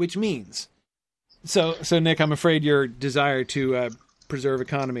 So Nick, I'm afraid your desire to preserve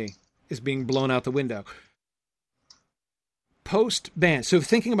economy is being blown out the window. Post-ban. So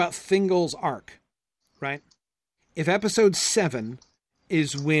thinking about Thingol's arc, right? If episode 7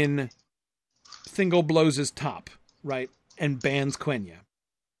 is when Thingol blows his top, right, and bans Quenya,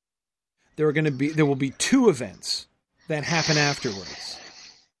 there will be 2 events that happen afterwards,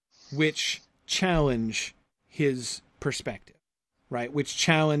 which challenge his perspective, right? Which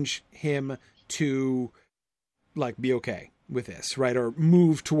challenge him to like be okay with this, right? Or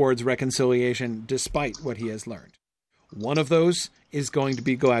move towards reconciliation despite what he has learned. One of those is going to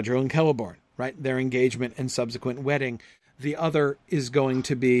be Galadriel and Celeborn, right? Their engagement and subsequent wedding. The other is going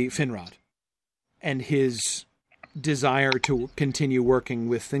to be Finrod and his desire to continue working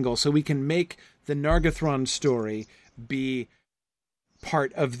with Thingol. So we can make the Nargothrond story be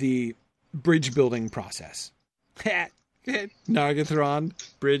part of the bridge building process. Nargothrond,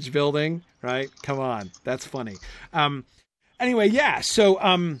 bridge building, right? Come on. That's funny. Anyway, yeah. So,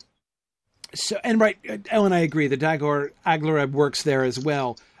 right, Ellen, I agree. The Dagor Aglareb works there as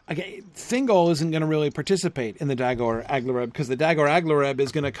well. Okay, Thingol isn't going to really participate in the Dagor Aglareb because the Dagor Aglareb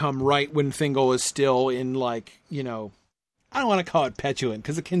is going to come right when Thingol is still in, like, I don't want to call it petulant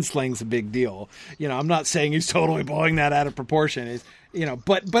because the Kinslaying's a big deal. I'm not saying he's totally blowing that out of proportion.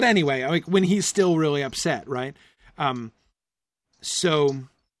 But anyway, I mean, when he's still really upset, right? So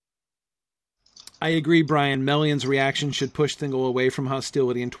I agree, Brian. Melian's reaction should push Thingol away from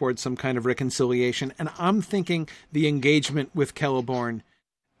hostility and towards some kind of reconciliation. And I'm thinking the engagement with Celeborn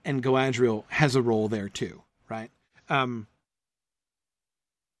and Galadriel has a role there too, right?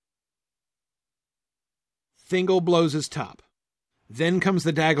 Thingol blows his top. Then comes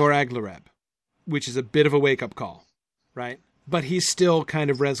the Dagor Aglareb, which is a bit of a wake-up call, right? But he's still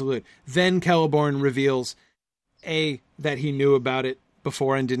kind of resolute. Then Celeborn reveals, A, that he knew about it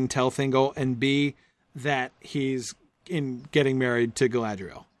before and didn't tell Thingol, and B, that he's getting married to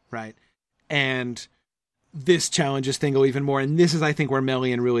Galadriel, right? And this challenges Thingol even more, and this is, I think, where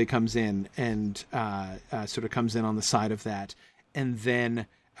Melian really comes in and sort of comes in on the side of that. And then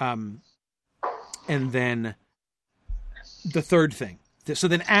the third thing. So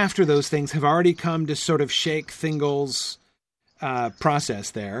then after those things have already come to sort of shake Thingol's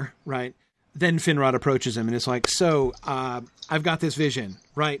process there, right? Then Finrod approaches him and is like, so I've got this vision,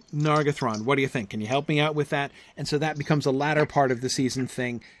 right? Nargothrond, what do you think? Can you help me out with that? And so that becomes a latter part of the season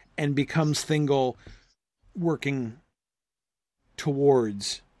thing and becomes Thingol working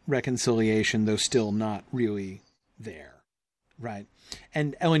towards reconciliation, though still not really there, right?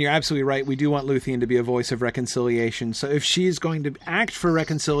 And Ellen, you're absolutely right. We do want Luthien to be a voice of reconciliation. So if she's going to act for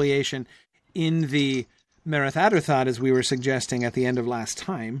reconciliation in the Merith Atherthad, as we were suggesting at the end of last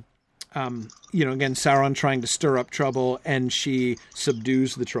time, Again, Sauron trying to stir up trouble, and she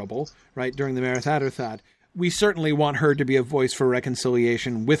subdues the trouble, right, during the Marath Adderthad. We certainly want her to be a voice for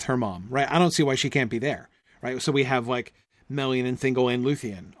reconciliation with her mom, right? I don't see why she can't be there, right? So we have, like, Melian and Thingol and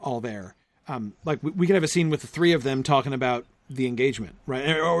Luthien all there. We could have a scene with the three of them talking about the engagement, right?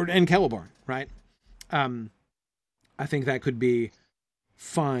 And Celeborn, right? I think that could be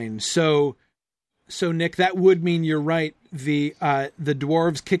fine. So Nick, that would mean you're right. The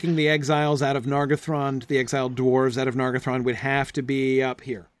dwarves kicking the exiles out of Nargothrond, the exiled dwarves out of Nargothrond, would have to be up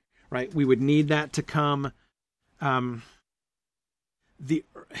here, right? We would need that to come. If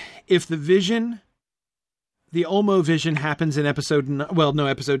the vision, the Ulmo vision happens in episode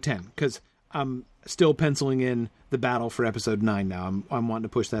 10, because I'm still penciling in the battle for episode 9 now. I'm wanting to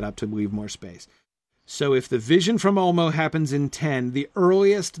push that up to leave more space. So if the vision from Ulmo happens in 10, the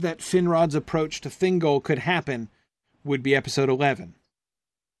earliest that Finrod's approach to Thingol could happen would be episode 11.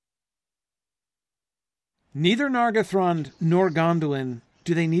 Neither Nargothrond nor Gondolin,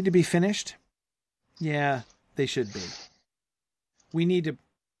 do they need to be finished? Yeah, they should be. We need to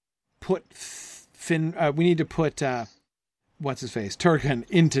put what's-his-face, Turgon,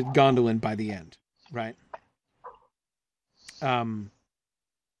 into Gondolin by the end, right?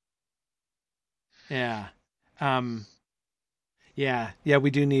 Yeah. We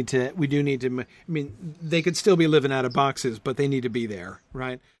do need to, I mean, they could still be living out of boxes, but they need to be there,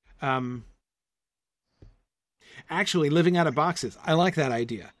 right? Actually, living out of boxes, I like that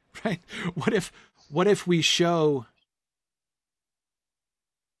idea, right? What if we show,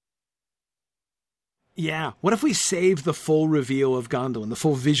 what if we save the full reveal of Gondolin, the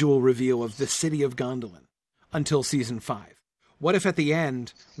full visual reveal of the city of Gondolin until season 5? What if at the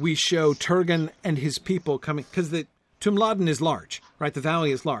end we show Turgon and his people coming, because the Tumladen is large, right? The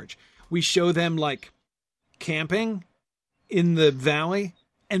valley is large. We show them, like, camping in the valley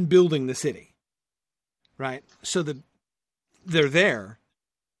and building the city, right? So they're there.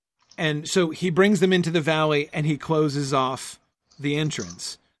 And so he brings them into the valley and he closes off the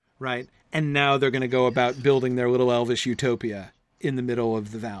entrance, right? And now they're going to go about building their little elvish utopia in the middle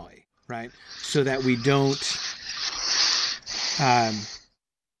of the valley, right? So that we don't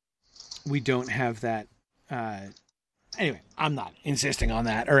have that. Anyway, I'm not insisting on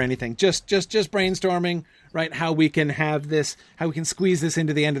that or anything. Just brainstorming, right? How we can have this, how we can squeeze this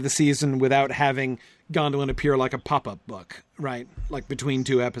into the end of the season without having Gondolin appear like a pop-up book, right? Like between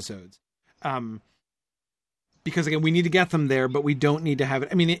 2 episodes. Because again, we need to get them there, but we don't need to have it.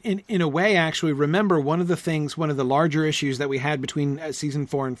 I mean, in a way, actually, remember one of the larger issues that we had between season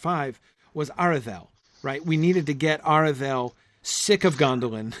 4 and 5 was Arathel, right? We needed to get Arathel sick of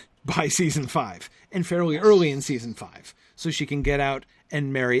Gondolin by season 5 and fairly early in season 5 so she can get out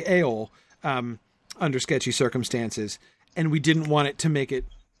and marry Eol under sketchy circumstances. And we didn't want it to make it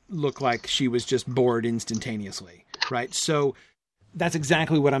look like she was just bored instantaneously, right? So that's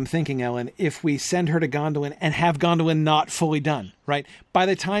exactly what I'm thinking, Ellen. If we send her to Gondolin and have Gondolin not fully done, right? By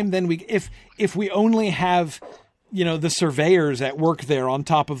the time then if we only have, the surveyors at work there on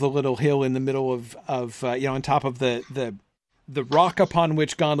top of the little hill in the middle of on top of the rock upon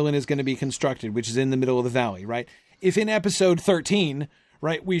which Gondolin is going to be constructed, which is in the middle of the valley, right? If in episode 13,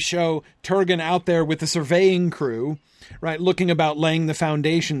 right, we show Turgon out there with the surveying crew, right, looking about laying the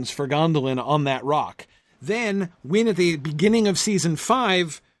foundations for Gondolin on that rock, then when at the beginning of season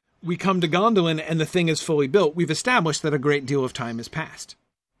 5, we come to Gondolin and the thing is fully built, we've established that a great deal of time has passed,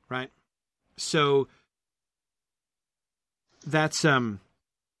 right? So that's what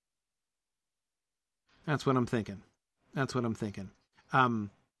I'm thinking. That's what I'm thinking.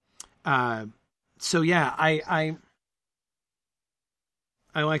 So yeah,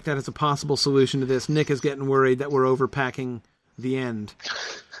 I like that as a possible solution to this. Nick is getting worried that we're overpacking the end.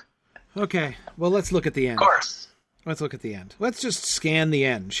 Okay, well, let's look at the end. Of course. Let's look at the end. Let's just scan the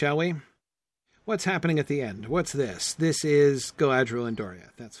end, shall we? What's happening at the end? What's this? This is Galadriel and Doria.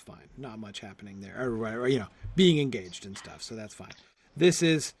 That's fine. Not much happening there. Or being engaged and stuff, so that's fine. This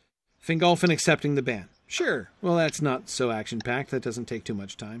is Fingolfin accepting the ban. Sure. Well, that's not so action-packed. That doesn't take too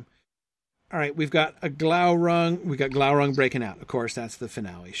much time. All right, we've got a Glaurung. We've got Glaurung breaking out. Of course, that's the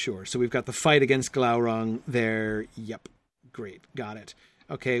finale, sure. So we've got the fight against Glaurung there. Yep. Great. Got it.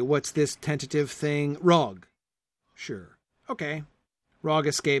 Okay, what's this tentative thing? Rog. Sure. Okay. Rog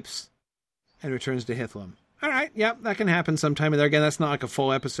escapes and returns to Hithlum. All right, yep, that can happen sometime in there. Again, that's not like a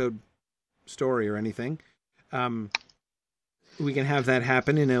full episode story or anything. We can have that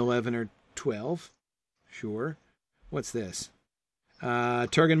happen in 11 or 12. Sure. What's this?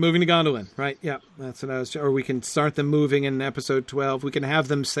 Turgon moving to Gondolin, right? Yep, that's what I was... Or we can start them moving in episode 12. We can have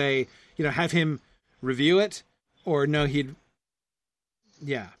them say, have him review it, or no, he'd...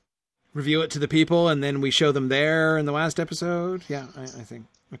 Yeah. reveal it to the people, and then we show them there in the last episode. Yeah, I think.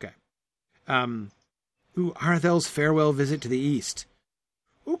 Okay. Arthel's farewell visit to the east.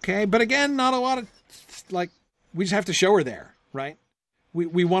 Okay, but again, not a lot of, like, we just have to show her there, right?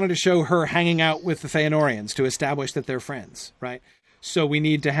 We wanted to show her hanging out with the Feanorians to establish that they're friends, right? So we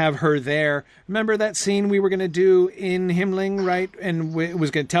need to have her there. Remember that scene we were going to do in Himmling, right? And it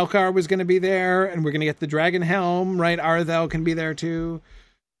was going Telkar was going to be there, and we're going to get the dragon helm, right? Arthel can be there too.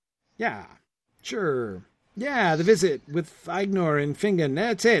 Yeah, sure. Yeah, the visit with Ignor and Fingon,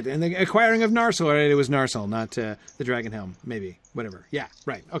 that's it. And the acquiring of Narsil, right? It was Narsil, not the dragon helm, maybe. Whatever. Yeah,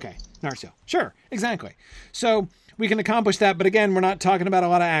 right. Okay, Narsil. Sure, exactly. So we can accomplish that, but again, we're not talking about a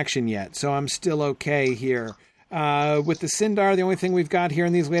lot of action yet, so I'm still okay here. With the Sindar, the only thing we've got here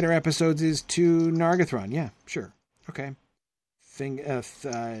in these later episodes is to Nargothrond. Yeah, sure. Okay.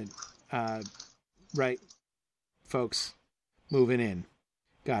 Right. Folks, moving in.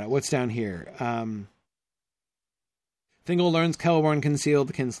 Got it. What's down here? Thingol learns Celeborn concealed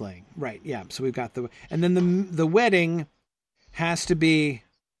the kinslaying. Right, yeah. So we've got and then the wedding has to be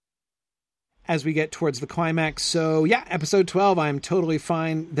as we get towards the climax. So yeah, episode 12, I'm totally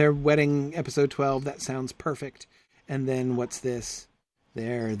fine. Their wedding, episode 12, that sounds perfect. And then what's this?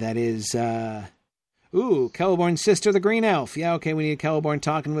 There, that is, Celeborn's sister, the Green Elf. Yeah, okay, we need Celeborn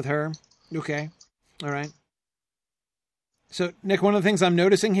talking with her. Okay, all right. So, Nick, one of the things I'm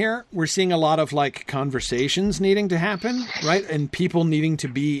noticing here, we're seeing a lot of, like, conversations needing to happen, right? And people needing to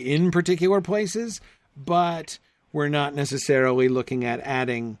be in particular places, but we're not necessarily looking at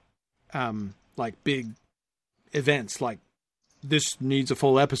adding, like, big events, like, this needs a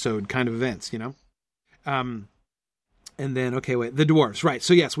full episode kind of events, you know? And then, okay, wait, the dwarves, right.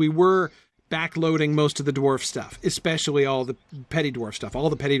 So, yes, we were backloading most of the dwarf stuff, especially all the petty dwarf stuff. All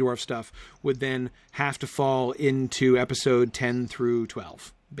the petty dwarf stuff would then have to fall into episode 10 through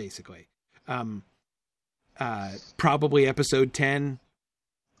 12, basically. Probably episode 10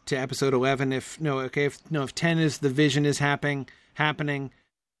 to episode 11. If 10 is the vision is happening,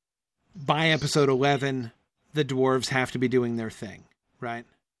 by episode 11, the dwarves have to be doing their thing, right?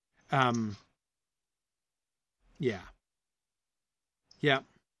 Yeah. Yeah.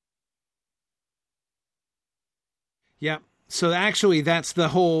 Yeah. So actually, that's that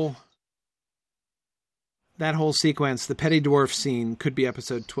whole sequence. The petty dwarf scene could be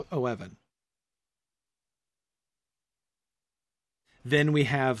episode 11. Then we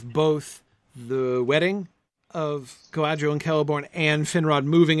have both the wedding of Galadriel and Celeborn and Finrod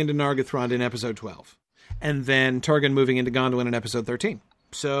moving into Nargothrond in episode 12. And then Turgon moving into Gondolin in episode 13.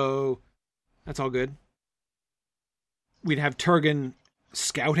 So that's all good. We'd have Turgon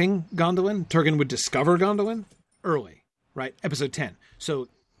scouting Gondolin. Turgon would discover Gondolin early, right? Episode 10. So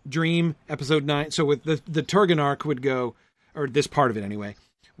Dream, episode 9. So with the Turgon arc would go, or this part of it anyway,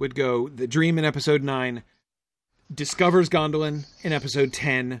 would go the Dream in episode 9, discovers Gondolin in episode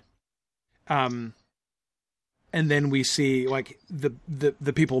 10, and then we see like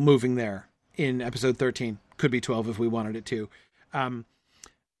the people moving there in episode 13. Could be 12 if we wanted it to.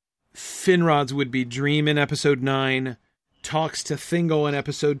 Finrod's would be Dream in episode 9, talks to Thingol in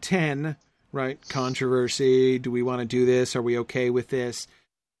episode 10, right? Controversy. Do we want to do this? Are we okay with this?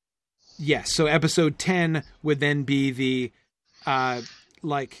 Yes. So episode 10 would then be the,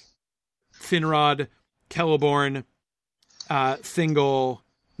 like Finrod, Celeborn, Thingol,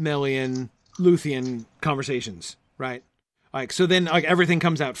 Melian, Luthien conversations, right? Like, so then like everything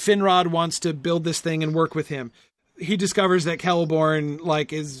comes out. Finrod wants to build this thing and work with him. He discovers that Celeborn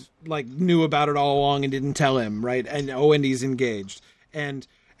like is like knew about it all along and didn't tell him, right? And he's engaged. And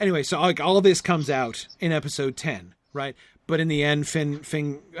anyway, so like all this comes out in episode 10, right? But in the end,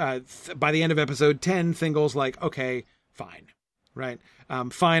 by the end of episode 10, Thingol's like, okay, fine, right?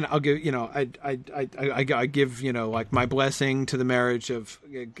 Fine, I'll give, I give, like my blessing to the marriage of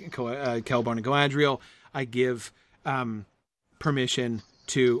Celeborn and Galadriel. I give permission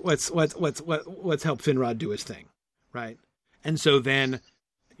to let's help Finrod do his thing, right? And so then,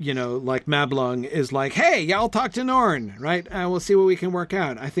 like Mablung is like, hey, yeah, I'll talk to Norn, right? We'll see what we can work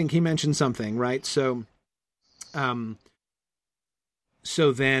out. I think he mentioned something, right? So,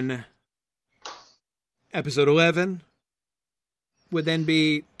 so then episode 11 would then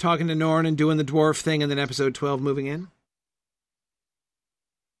be talking to Norn and doing the dwarf thing, and then episode 12 moving in.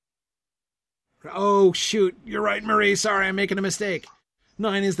 Oh, shoot. You're right, Marie. Sorry, I'm making a mistake.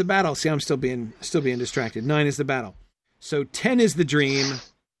 9 is the battle. See, I'm still being distracted. 9 is the battle. So 10 is the dream.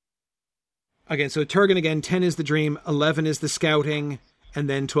 Again, so Turgon again, 10 is the dream, 11 is the scouting, and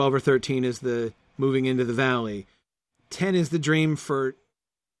then 12 or 13 is the moving into the valley. 10 is the dream for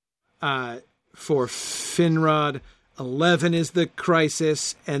Finrod, 11 is the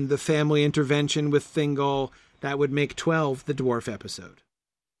crisis and the family intervention with Thingol. That would make 12 the dwarf episode.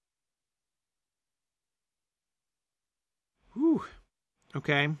 Whew.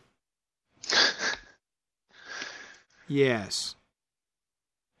 Okay. Yes.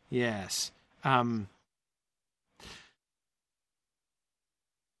 Yes. No,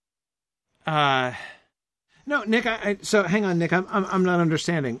 Nick. So hang on, Nick. I'm not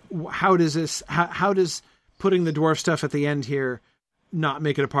understanding. How does this? How does putting the dwarf stuff at the end here not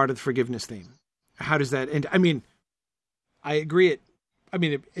make it a part of the forgiveness theme? How does that end? I mean, I agree.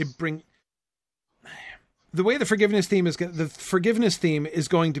 It bring the way the forgiveness theme is. The forgiveness theme is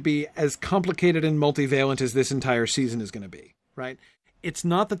going to be as complicated and multivalent as this entire season is going to be. Right? It's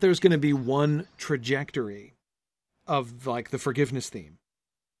not that there's going to be one trajectory of like the forgiveness theme.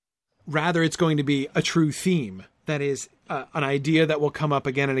 Rather, it's going to be a true theme. That is an idea that will come up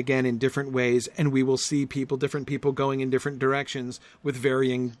again and again in different ways, and we will see different people going in different directions with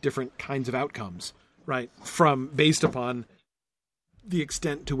varying different kinds of outcomes, right? Based upon the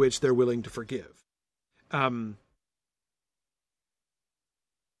extent to which they're willing to forgive.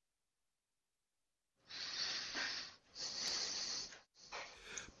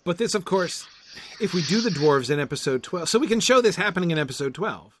 But this, of course, if we do the dwarves in episode 12, so we can show this happening in episode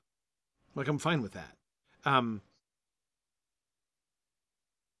 12. Like, I'm fine with that.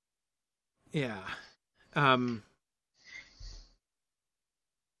 Yeah. Oh.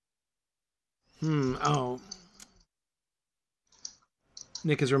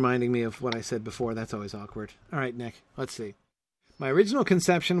 Nick is reminding me of what I said before. That's always awkward. All right, Nick, let's see. My original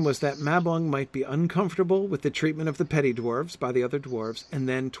conception was that Mablung might be uncomfortable with the treatment of the petty dwarves by the other dwarves, and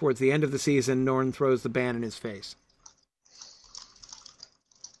then towards the end of the season, Norn throws the ban in his face.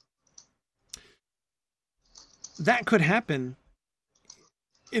 That could happen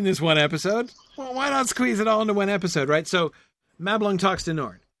in this one episode. Well, why not squeeze it all into one episode, right? So Mablung talks to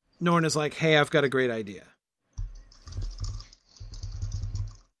Norn. Norn is like, hey, I've got a great idea.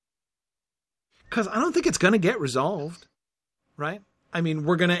 Because I don't think it's going to get resolved, right? I mean,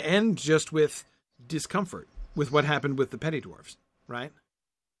 we're going to end just with discomfort with what happened with the petty dwarves, right?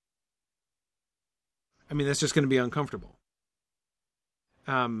 I mean, that's just going to be uncomfortable.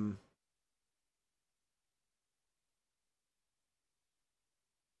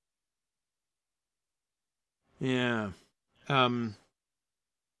 Yeah.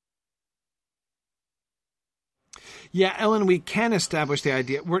 Yeah, Ellen, we can establish the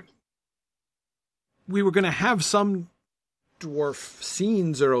idea. We were going to have some dwarf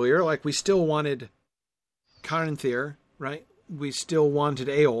scenes earlier, like we still wanted Caranthir, right? We still wanted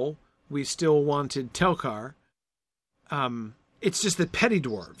Eol. We still wanted Telkar. It's just the petty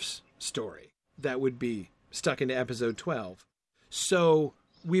dwarves story that would be stuck into episode 12. So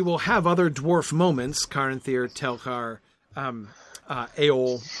we will have other dwarf moments, Caranthir, Telkar,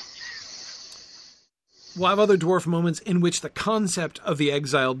 Eol. We'll have other dwarf moments in which the concept of the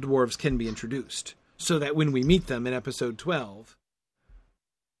exiled dwarves can be introduced, so that when we meet them in episode 12,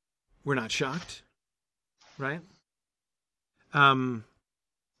 we're not shocked, right?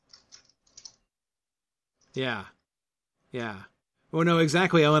 Yeah. Well, no,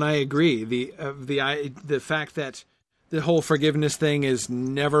 exactly, Ellen. I agree. The fact that the whole forgiveness thing is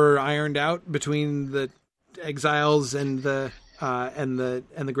never ironed out between the exiles and the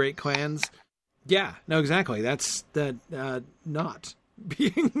great clans. Yeah, no, exactly. That's not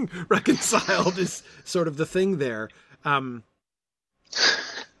being reconciled is sort of the thing there.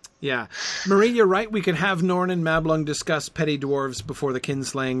 Yeah, Marie, you're right. We could have Norn and Mablung discuss petty dwarves before the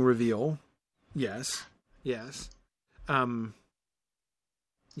kinslaying reveal. Yes. Yeah.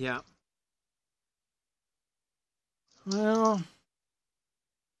 Well,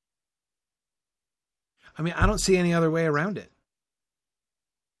 I mean, I don't see any other way around it.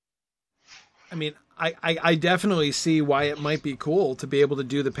 I mean, I definitely see why it might be cool to be able to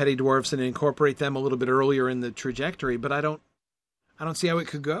do the petty dwarfs and incorporate them a little bit earlier in the trajectory, but I don't see how it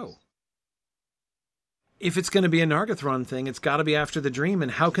could go. If it's going to be a Nargothrond thing, it's got to be after the dream,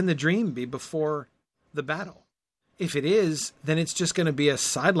 and how can the dream be before the battle? If it is, then it's just going to be a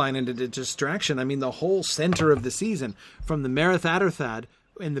sideline and a distraction. I mean, the whole center of the season, from the Merith Atherthad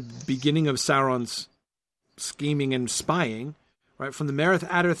in the beginning of Sauron's scheming and spying, right? From the Merith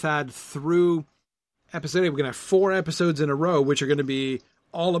Atherthad through episode 8, we're going to have 4 episodes in a row, which are going to be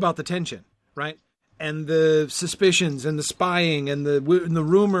all about the tension, right? And the suspicions and the spying and the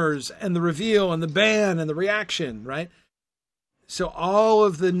rumors and the reveal and the ban and the reaction, right? So all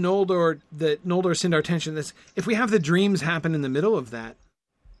of the Noldor Sindar tension, if we have the dreams happen in the middle of that,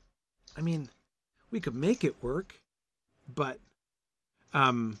 I mean, we could make it work, but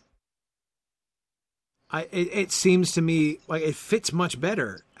I It seems to me like it fits much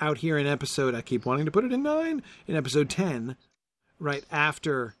better out here in episode, I keep wanting to put it in 9, in episode 10, right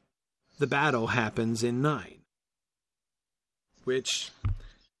after the battle happens in 9. Which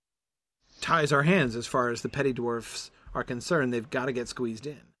ties our hands as far as the petty dwarfs are concerned. They've got to get squeezed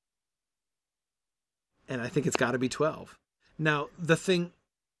in. And I think it's got to be 12. Now, the thing,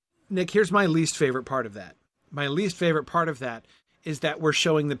 Nick, here's my least favorite part of that. My least favorite part of that is that we're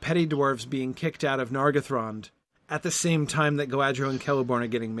showing the petty dwarves being kicked out of Nargothrond at the same time that Galadriel and Celeborn are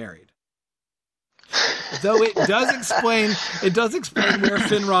getting married. Though it does explain where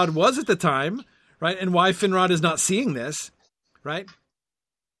Finrod was at the time, right? And why Finrod is not seeing this, right?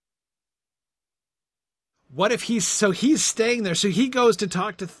 What if he's staying there. So he goes to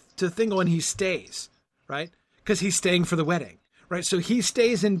talk to Thingol and he stays, right? Because he's staying for the wedding, right? So he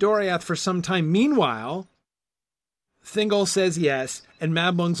stays in Doriath for some time. Meanwhile, Thingol says yes, and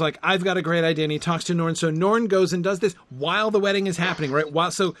Mablung's like, I've got a great idea, and he talks to Norn. So Norn goes and does this while the wedding is happening, right?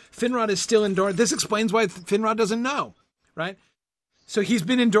 So Finrod is still in Doriath. This explains why Finrod doesn't know, right? So he's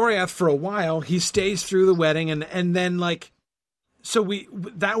been in Doriath for a while. He stays through the wedding, and then, like, so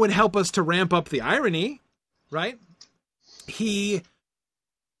that would help us to ramp up the irony, right? He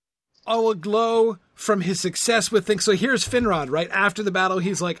all aglow from his success with things. So here's Finrod, right? After the battle,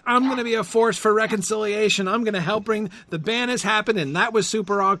 he's like, I'm going to be a force for reconciliation. I'm going to help bring the ban has happened, and that was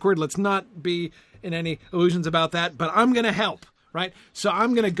super awkward. Let's not be in any illusions about that, but I'm going to help, right? So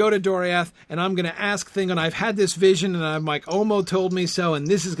I'm going to go to Doriath, and I'm going to ask Thingol, and I've had this vision, and I'm like, Omo told me so, and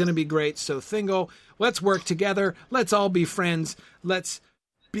this is going to be great. So Thingol, let's work together. Let's all be friends. Let's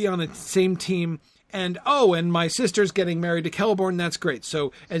be on the same team. And my sister's getting married to Celeborn. That's great.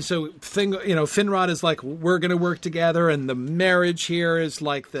 So Finrod is like, we're going to work together, and the marriage here is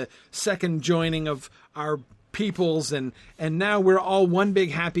like the second joining of our peoples, and now we're all one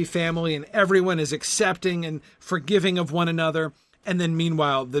big happy family, and everyone is accepting and forgiving of one another. And then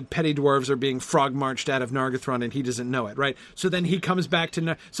meanwhile, the petty dwarves are being frog marched out of Nargothrond, and he doesn't know it, right? So then he comes back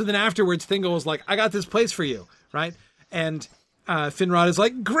to so then afterwards, Thingol is like, I got this place for you, right? And Finrod is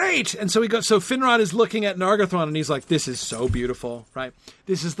like, great. And so Finrod is looking at Nargothrond, and he's like, this is so beautiful, right?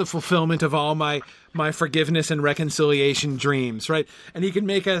 This is the fulfillment of all my forgiveness and reconciliation dreams, right? And he can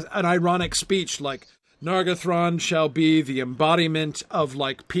make an ironic speech like, Nargothrond shall be the embodiment of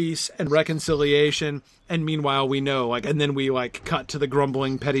like peace and reconciliation. And meanwhile, we know, like, and then we like cut to the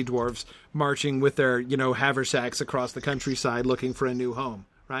grumbling petty dwarves marching with their, haversacks across the countryside looking for a new home,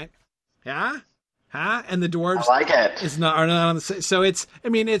 right? Yeah? Huh? And the dwarves, I like it. Are not on the so it's. I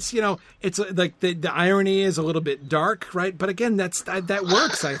mean, it's it's like the irony is a little bit dark, right? But again, that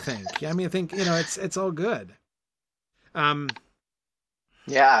works. I think. I mean, I think it's all good.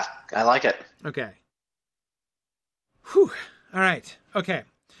 Yeah, I like it. Okay. Whew. All right. Okay.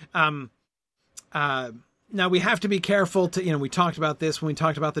 Now we have to be careful to, we talked about this when we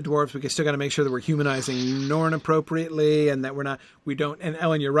talked about the dwarves. We still got to make sure that we're humanizing Norn appropriately, and that and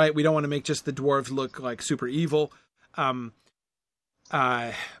Ellen, you're right. We don't want to make just the dwarves look like super evil. Yeah.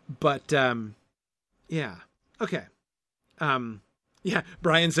 Okay. Yeah.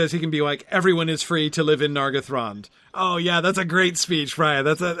 Brian says he can be like, everyone is free to live in Nargothrond. Oh yeah. That's a great speech, Brian.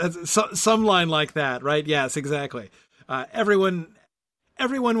 That's some line like that, right? Yes, exactly.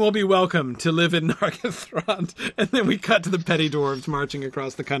 Everyone will be welcome to live in Nargothrond. And then we cut to the petty dwarves marching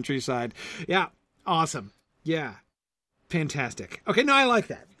across the countryside. Yeah. Awesome. Yeah. Fantastic. Okay. No, I like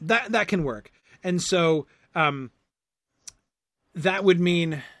that. That can work. And so, that would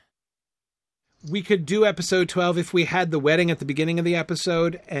mean we could do episode 12 if we had the wedding at the beginning of the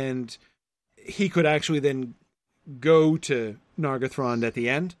episode, and he could actually then go to Nargothrond at the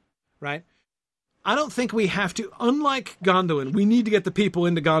end, right? I don't think we have to. Unlike Gondolin, we need to get the people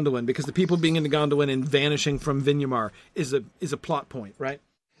into Gondolin, because the people being into Gondolin and vanishing from Vinyamar is a plot point, right?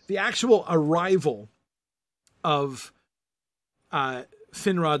 The actual arrival of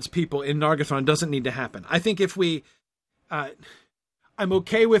Finrod's people in Nargothrond doesn't need to happen. I think if we... I'm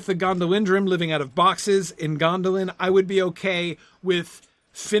okay with the Gondolindrim living out of boxes in Gondolin. I would be okay with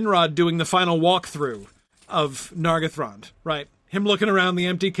Finrod doing the final walkthrough of Nargothrond, right? Him looking around the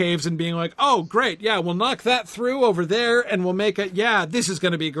empty caves and being like, oh, great, yeah, we'll knock that through over there, and we'll make it, yeah, this is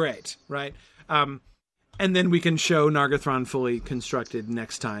going to be great, right? And then we can show Nargothrond fully constructed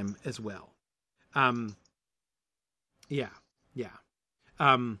next time as well. Yeah,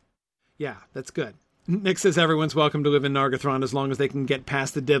 that's good. Nick says everyone's welcome to live in Nargothrond as long as they can get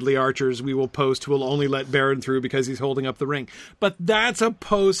past the deadly archers we will post who will only let Baron through because he's holding up the ring. But that's a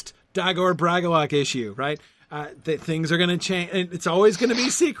post-Dagor Bragollach issue, right? Things are going to change. It's always going to be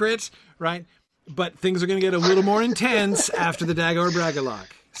secret, right? But things are going to get a little more intense after the Dagor Bragollach.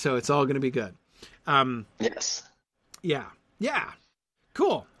 So it's all going to be good. Yes. Yeah.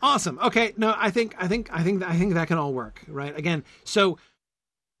 Cool. Awesome. Okay. No, I think that can all work, right? Again, so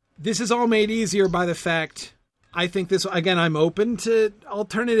this is all made easier by the fact, I think this, again, I'm open to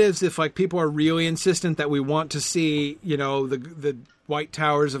alternatives if like people are really insistent that we want to see, the White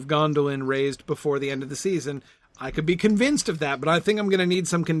Towers of Gondolin raised before the end of the season. I could be convinced of that, but I think I'm going to need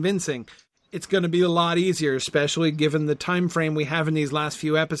some convincing. It's going to be a lot easier, especially given the time frame we have in these last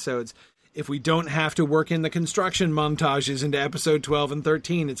few episodes. If we don't have to work in the construction montages into episode 12 and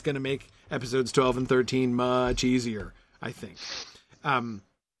 13, it's going to make episodes 12 and 13 much easier, I think.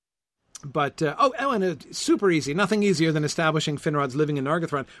 But Ellen, super easy. Nothing easier than establishing Finrod's living in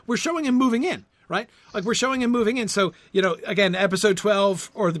Nargothrond. We're showing him moving in, right? Like, we're showing him moving in. So, again, episode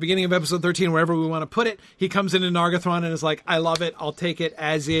 12 or the beginning of episode 13, wherever we want to put it, he comes into Nargothrond and is like, I love it. I'll take it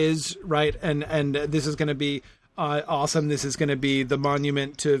as is, right? And this is going to be awesome. This is going to be the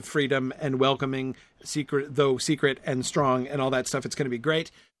monument to freedom and welcoming, secret and strong and all that stuff. It's going to be great.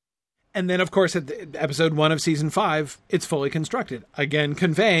 And then, of course, at episode 1 of season 5, it's fully constructed. Again,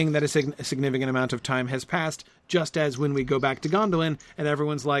 conveying that a significant amount of time has passed, just as when we go back to Gondolin and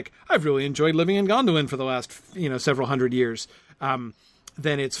everyone's like, I've really enjoyed living in Gondolin for the last, several hundred years. Then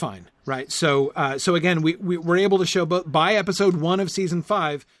it's fine, right? So again, we're able to show both by episode 1 of season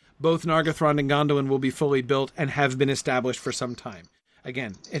 5, both Nargothrond and Gondolin will be fully built and have been established for some time.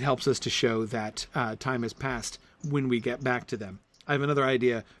 Again, it helps us to show that time has passed when we get back to them. I have another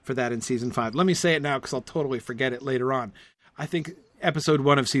idea for that in season 5. Let me say it now because I'll totally forget it later on. I think episode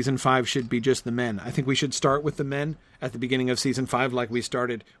 1 of season 5 should be just the men. I think we should start with the men at the beginning of season 5 like we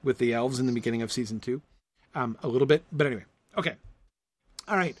started with the elves in the beginning of season 2. A little bit, but anyway. Okay.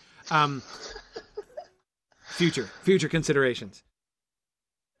 All right. Future considerations.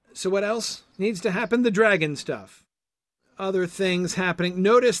 So what else needs to happen? The dragon stuff. Other things happening.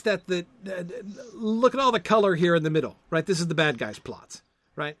 Notice that look at all the color here in the middle, right? This is the bad guys' plots,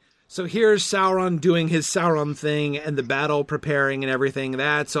 right? So here's Sauron doing his Sauron thing and the battle preparing and everything.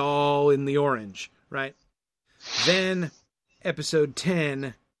 That's all in the orange, right? Then episode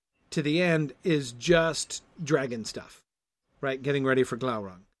 10 to the end is just dragon stuff, right? Getting ready for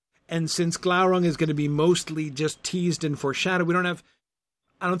Glaurung. And since Glaurung is going to be mostly just teased and foreshadowed,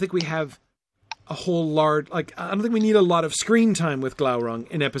 I don't think we have a whole large, I don't think we need a lot of screen time with Glaurung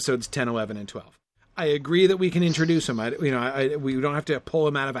in episodes 10, 11, and 12. I agree that we can introduce him. We don't have to pull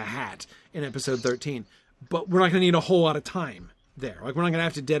him out of a hat in episode 13, but we're not going to need a whole lot of time there. Like, we're not going to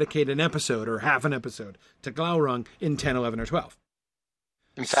have to dedicate an episode or half an episode to Glaurung in 10, 11, or 12.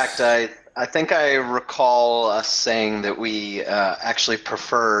 In fact, I think I recall us saying that we actually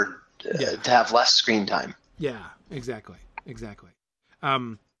preferred to have less screen time. Yeah, exactly.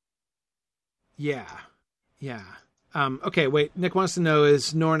 Yeah. Okay, wait. Nick wants to know,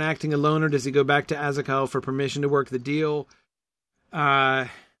 is Norn acting alone or does he go back to Azekal for permission to work the deal? No.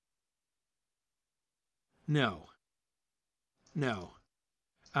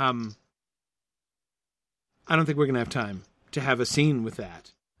 I don't think we're going to have time to have a scene with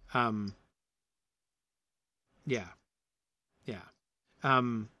that. Yeah. Yep.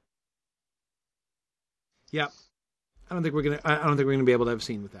 I don't think we're going to be able to have a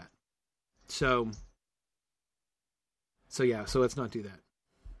scene with that. So let's not do that.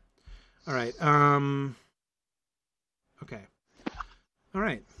 All right. Okay. All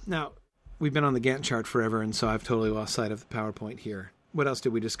right. Now, we've been on the Gantt chart forever, and so I've totally lost sight of the PowerPoint here. What else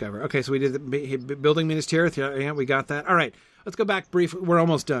did we discover? Okay, so we did the building Minas Tirith. Yeah, we got that. All right. Let's go back briefly. We're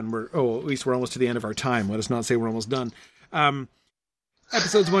almost done. At least we're almost to the end of our time. Let us not say we're almost done.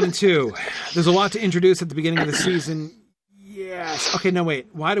 Episodes 1 and 2. There's a lot to introduce at the beginning of the season. Yes. Okay, no, wait.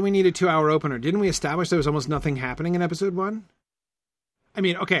 Why do we need a 2-hour opener? Didn't we establish there was almost nothing happening in episode 1? I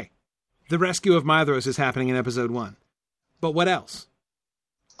mean, okay. The rescue of Maedhros is happening in episode 1. But what else?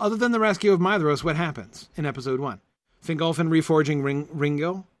 Other than the rescue of Maedhros, what happens in episode 1? Fingolfin reforging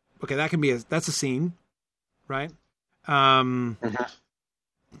Ringo. Okay, that's a scene, right?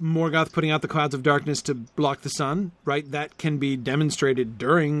 Morgoth putting out the clouds of darkness to block the sun, right? That can be demonstrated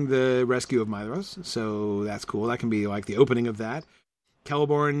during the rescue of Maedhros, so that's cool. That can be like the opening of that.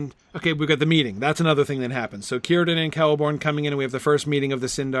 Celeborn. Okay, we've got the meeting. That's another thing that happens. So Círdan and Celeborn coming in, and we have the first meeting of the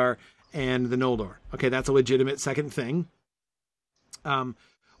Sindar and the Noldor. Okay, that's a legitimate second thing. No,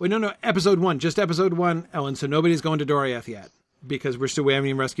 episode 1. Just episode 1, Ellen. So nobody's going to Doriath yet, because we haven't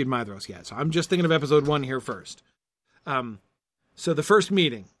even rescued Maedhros yet. So I'm just thinking of episode 1 here first. So the first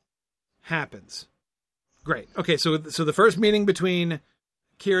meeting happens. Great. Okay, so the first meeting between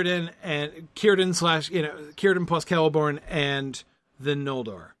Círdan plus Celeborn and the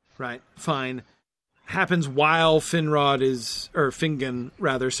Noldor, right? Fine. happens while Fingon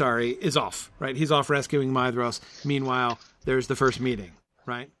is off, right? He's off rescuing Maedhros. Meanwhile, there's the first meeting,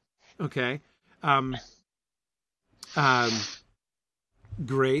 right? Okay.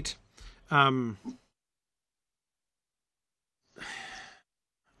 Great.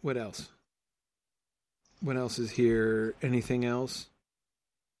 What else? What else is here? Anything else?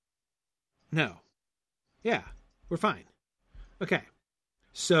 No. Yeah, we're fine. Okay.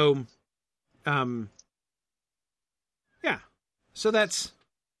 So, yeah. So that's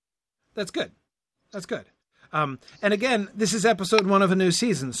good. That's good. And again, this is episode 1 of a new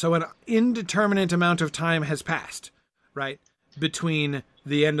season, so an indeterminate amount of time has passed, right, between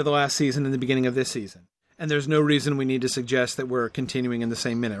the end of the last season and the beginning of this season. And there's no reason we need to suggest that we're continuing in the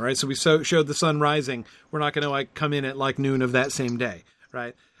same minute, right? So we showed the sun rising. We're not going to come in at noon of that same day,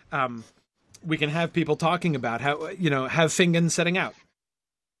 right? We can have people talking about how, have Fingon setting out.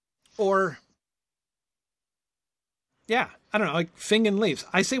 Or, yeah, I don't know, Fingon leaves.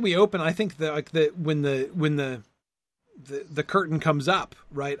 I say we open. I think that when the curtain comes up,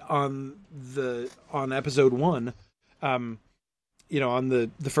 right, on episode 1, on the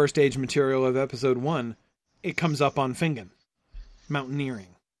first stage material of episode 1, it comes up on Fingon mountaineering,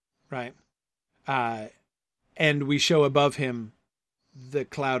 right? And we show above him the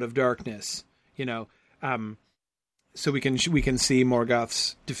cloud of darkness, so we can see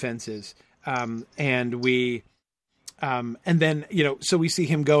Morgoth's defenses, and we. And then, so we see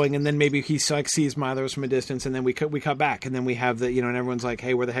him going, and then maybe he sees Maedhros from a distance, and then we cut back, and then we have and everyone's like,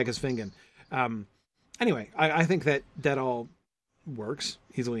 hey, where the heck is Fingon? Anyway, I think that all works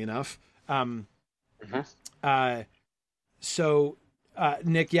easily enough. So,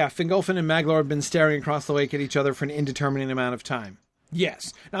 Nick, yeah, Fingolfin and Maglor have been staring across the lake at each other for an indeterminate amount of time.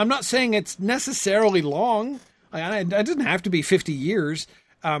 Yes. Now, I'm not saying it's necessarily long. It doesn't have to be 50 years.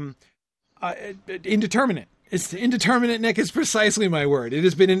 Indeterminate. It's indeterminate, Nick, is precisely my word. It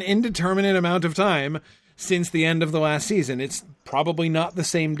has been an indeterminate amount of time since the end of the last season. It's probably not the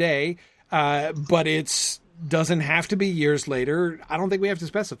same day, but it doesn't have to be years later. I don't think we have to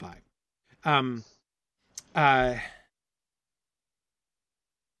specify.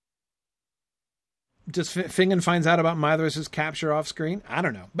 Just Fingon finds out about Maedhros' capture off screen? I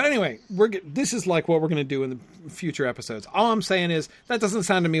don't know. But anyway, this is what we're going to do in the future episodes. All I'm saying is that doesn't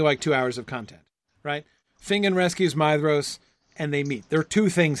sound to me like 2 hours of content, right? Fingon rescues Maedhros, and they meet. There are 2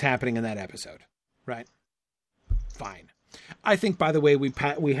 things happening in that episode, right? Fine. I think, by the way,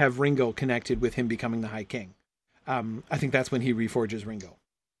 we have Ringo connected with him becoming the High King. I think that's when he reforges Ringo.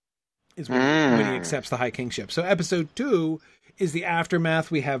 Is when he accepts the High Kingship. So episode 2 is the aftermath.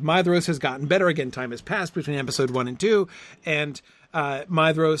 We have Maedhros has gotten better. Again, time has passed between episode 1 and 2, and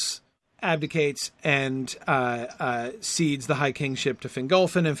Maedhros abdicates and cedes the High Kingship to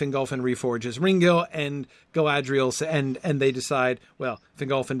Fingolfin, and Fingolfin reforges Ringo, and Galadriel, and they decide,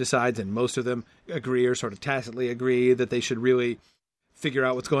 Fingolfin decides, and most of them agree, or sort of tacitly agree, that they should really figure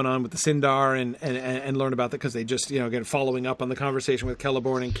out what's going on with the Sindar and learn about that, because they just, again, following up on the conversation with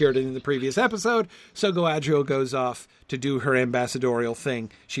Celeborn and Círdan in the previous episode. So Galadriel goes off to do her ambassadorial thing.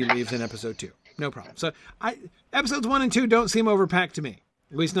 She leaves in episode 2. No problem. So episodes 1 and 2 don't seem overpacked to me.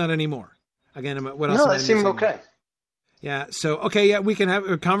 At least not anymore. Again, what else? No, they seem okay. Yeah, so, okay, yeah, we can have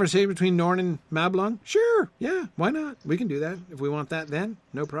a conversation between Norn and Mablung. Sure, yeah, why not? We can do that if we want that then.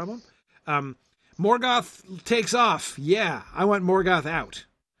 No problem. Morgoth takes off. Yeah, I want Morgoth out.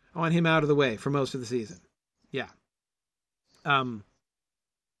 I want him out of the way for most of the season. Yeah. Yep,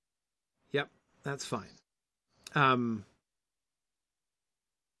 that's fine.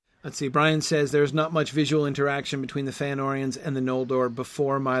 Let's see. Brian says there's not much visual interaction between the Fëanorians and the Noldor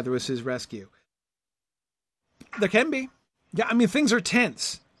before Maedhros' rescue. There can be. Yeah, I mean, things are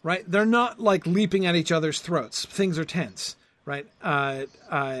tense, right? They're not leaping at each other's throats. Things are tense, right? But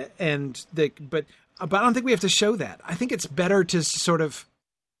I don't think we have to show that. I think it's better to sort of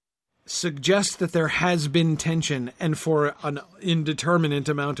suggest that there has been tension and for an indeterminate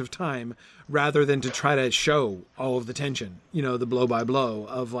amount of time, rather than to try to show all of the tension, the blow by blow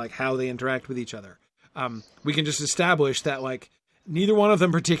of how they interact with each other. We can just establish that neither one of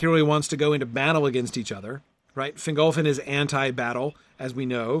them particularly wants to go into battle against each other, right? Fingolfin is anti-battle, as we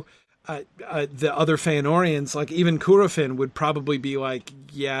know. The other Fëanorians, even Curufin, would probably be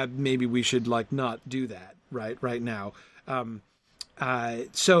yeah, maybe we should not do that right now.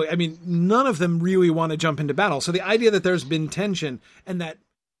 So, I mean, none of them really want to jump into battle. So the idea that there's been tension and that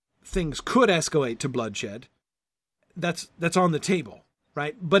things could escalate to bloodshed, that's on the table,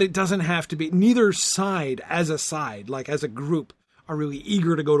 right? But it doesn't have to be. Neither side, as a group, are really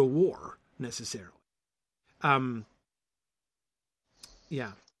eager to go to war necessarily.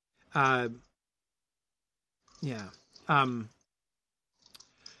 Yeah. Yeah.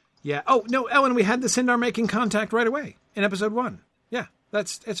 Yeah. Oh, no, Ellen, we had the Sindar making contact right away in episode 1. Yeah,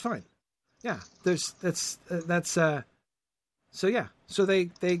 it's fine. Yeah, so yeah. So they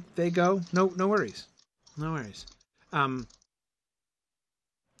go. No worries. No worries.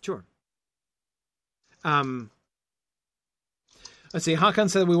 Sure. Let's see. Hakan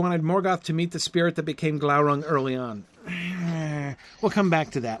said we wanted Morgoth to meet the spirit that became Glaurung early on. We'll come back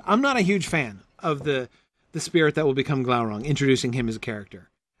to that. I'm not a huge fan of the spirit that will become Glaurung, introducing him as a character.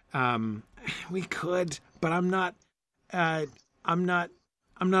 We could, but I'm not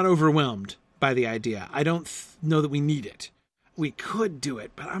overwhelmed by the idea. I don't know that we need it. We could do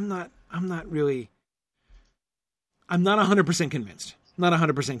it, but I'm not 100% convinced. Not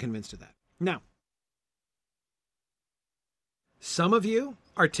 100% convinced of that. Now, some of you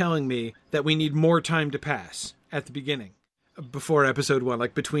are telling me that we need more time to pass at the beginning, before episode 1,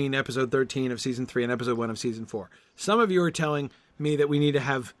 like between episode 13 of season 3 and episode 1 of season 4. Some of you are telling me that we need to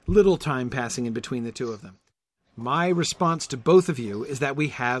have little time passing in between the two of them. My response to both of you is that we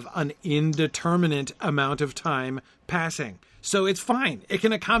have an indeterminate amount of time passing. So it's fine. It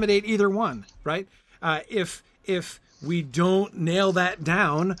can accommodate either one, right? If we don't nail that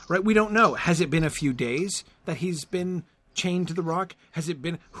down, right, we don't know. Has it been a few days that he's been chained to the rock? Has it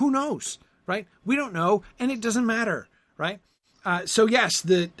been? Who knows, right? We don't know, and it doesn't matter, right? So yes,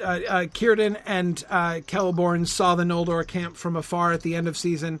 the Círdan and Celeborn saw the Noldor camp from afar at the end of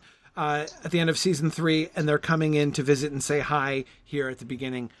season 3, and they're coming in to visit and say hi here at the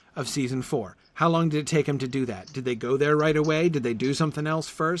beginning of season 4. How long did it take them to do that? Did they go there right away? Did they do something else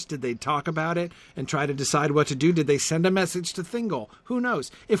first? Did they talk about it and try to decide what to do? Did they send a message to Thingol? Who knows?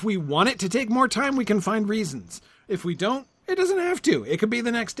 If we want it to take more time, we can find reasons. If we don't, it doesn't have to. It could be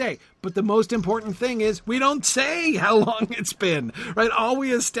the next day. But the most important thing is we don't say how long it's been, right? All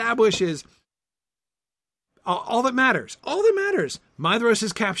we establish is all that matters. All that matters. Maedhros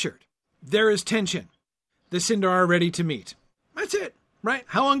is captured. There is tension. The Sindar are ready to meet. That's it, right?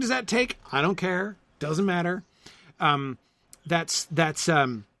 How long does that take? I don't care. Doesn't matter. That's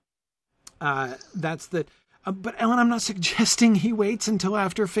the. But Ellen, I'm not suggesting he waits until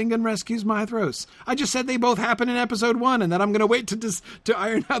after Fingon rescues Maedhros. I just said they both happen in episode 1, and that I'm going to wait to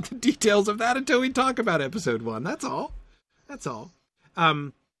iron out the details of that until we talk about episode 1. That's all. That's all.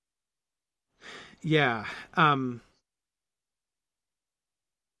 Yeah.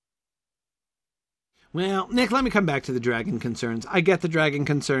 Well, Nick, let me come back to the dragon concerns. I get the dragon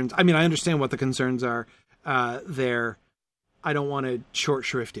concerns. I mean, I understand what the concerns are there. I don't want to short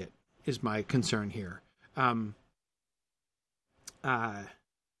shrift it, is my concern here.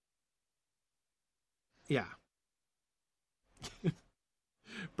 Yeah.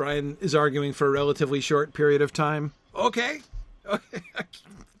 Brian is arguing for a relatively short period of time. Okay.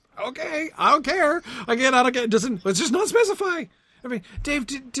 Okay. I don't care. Again, I don't get. Let's just not specify. I mean, Dave,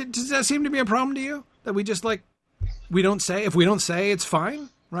 does that seem to be a problem to you? That we just we don't say? If we don't say, it's fine,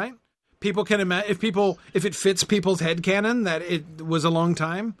 right? People can imagine if it fits people's headcanon that it was a long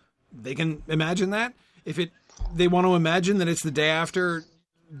time, they can imagine that. If they want to imagine that it's the day after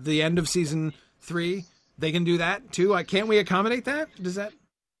the end of season 3, they can do that too. Can't we accommodate that? Is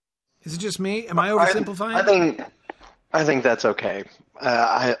it just me? Am I oversimplifying? I think that's okay.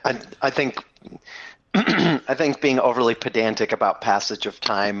 I think I think being overly pedantic about passage of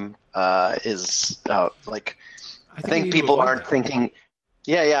time is I think people aren't thinking.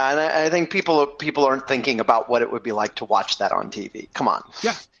 Yeah, and I think people aren't thinking about what it would be like to watch that on TV. Come on.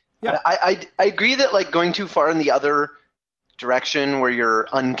 Yeah. I agree that going too far in the other direction where you're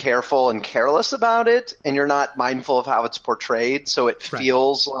uncareful and careless about it, and you're not mindful of how it's portrayed, so it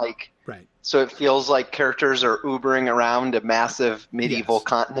feels like. So it feels like characters are Ubering around a massive medieval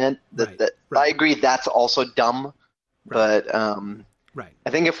continent. I agree that's also dumb. Right. But I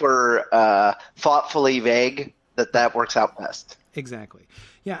think if we're thoughtfully vague, that works out best. Exactly.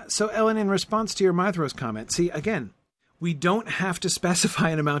 Yeah. So Ellen, in response to your Maedhros comment, see, again, we don't have to specify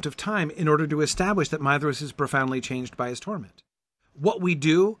an amount of time in order to establish that Maedhros is profoundly changed by his torment. What we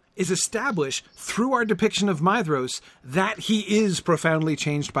do is establish through our depiction of Maedhros that he is profoundly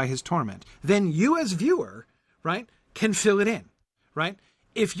changed by his torment. Then you as viewer, right, can fill it in, right?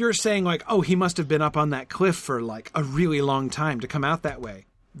 If you're saying he must have been up on that cliff for a really long time to come out that way,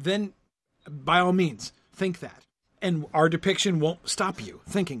 then by all means think that. And our depiction won't stop you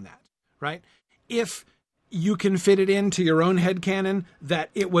thinking that, right? If you can fit it into your own headcanon that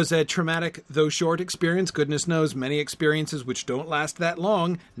it was a traumatic, though short experience. Goodness knows many experiences which don't last that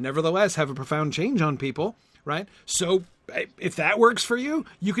long, nevertheless have a profound change on people, right? So if that works for you,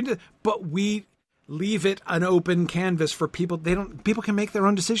 you can do it. But we leave it an open canvas for people. People can make their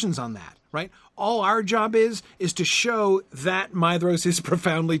own decisions on that, right? All our job is to show that Maedhros is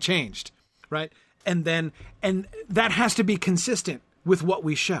profoundly changed, right? And that has to be consistent with what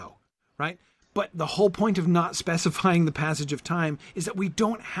we show, right? But the whole point of not specifying the passage of time is that we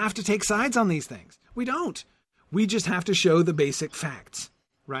don't have to take sides on these things. We don't. We just have to show the basic facts,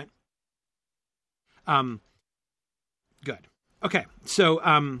 right? Good. Okay,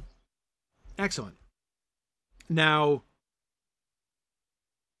 so excellent. Now,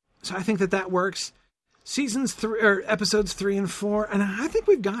 so I think that works. Episodes 3 and 4, and I think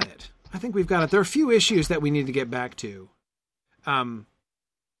we've got it. There are a few issues that we need to get back to.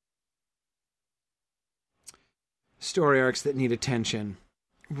 Story arcs that need attention.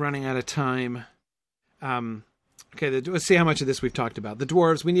 Running out of time. Okay, let's see how much of this we've talked about. The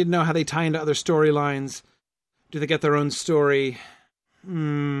dwarves, we need to know how they tie into other storylines. Do they get their own story?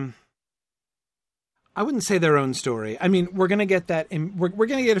 I wouldn't say their own story. I mean, we're going to get that. We're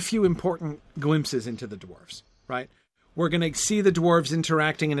going to get a few important glimpses into the dwarves, right? We're going to see the dwarves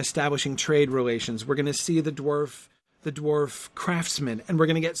interacting and establishing trade relations. We're going to see the dwarf craftsmen, and we're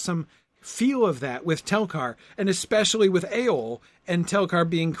going to get some feel of that with Telkar, and especially with Eol and Telkar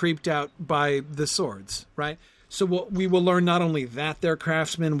being creeped out by the swords, right? So we will learn not only that they're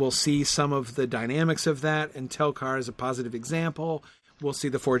craftsmen, we'll see some of the dynamics of that, and Telkar is a positive example. We'll see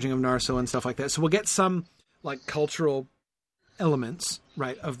the forging of Narsil and stuff like that. So we'll get some like cultural elements,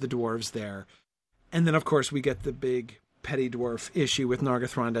 right, of the dwarves there. And then, of course, we get the big petty dwarf issue with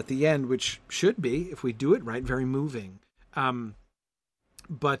Nargothrond at the end, which should be, if we do it right, very moving.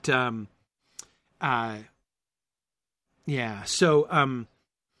 Yeah. So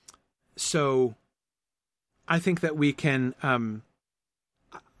I think that we can.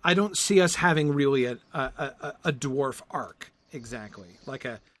 I don't see us having really a dwarf arc exactly, like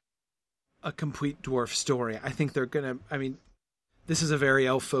a complete dwarf story. I think they're gonna. I mean, this is a very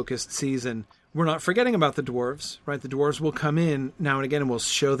elf-focused season. We're not forgetting about the dwarves, right? The dwarves will come in now and again, and we'll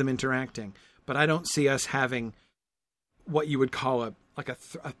show them interacting. But I don't see us having what you would call a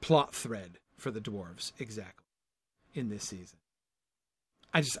plot thread for the dwarves exactly in this season.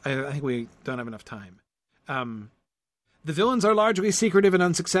 I think we don't have enough time. The villains are largely secretive and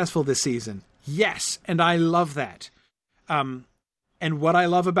unsuccessful this season. Yes, and I love that. And what I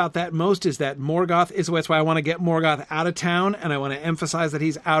love about that most is that Morgoth is that's why I want to get Morgoth out of town, and I want to emphasize that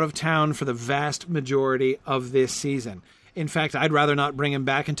he's out of town for the vast majority of this season. In fact, I'd rather not bring him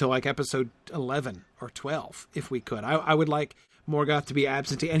back until like episode 11 or 12, if we could. I would like Morgoth to be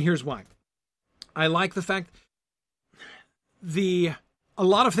absentee, and here's why. I like the fact a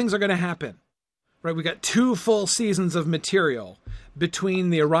lot of things are going to happen. Right, we got 2 full seasons of material between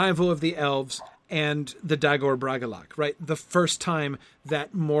the arrival of the elves and the Dagor Bragollach, right? The first time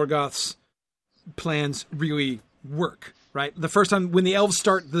that Morgoth's plans really work, right? The first time when the elves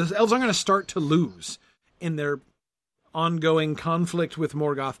are going to start to lose in their ongoing conflict with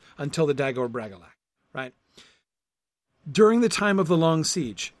Morgoth until the Dagor Bragollach, right? During the time of the Long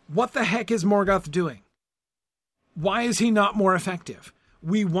Siege, what the heck is Morgoth doing? Why is he not more effective?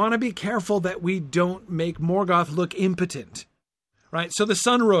 We want to be careful that we don't make Morgoth look impotent, right? So the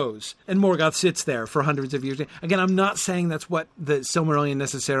sun rose and Morgoth sits there for hundreds of years. Again, I'm not saying that's what the Silmarillion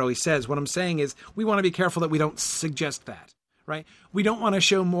necessarily says. What I'm saying is we want to be careful that we don't suggest that, right? We don't want to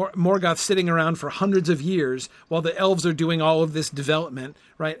show Morgoth sitting around for hundreds of years while the elves are doing all of this development,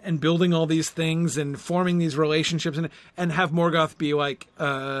 right? And building all these things and forming these relationships and have Morgoth be like,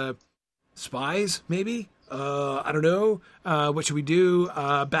 spies, maybe? I don't know. What should we do?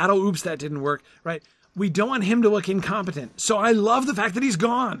 Battle. Oops, that didn't work. Right. We don't want him to look incompetent. So I love the fact that he's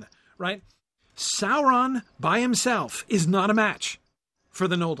gone. Right. Sauron by himself is not a match for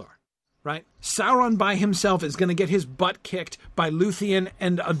the Noldor. Right. Sauron by himself is going to get his butt kicked by Luthien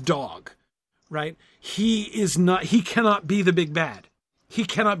and a dog. Right. He cannot be the big bad. He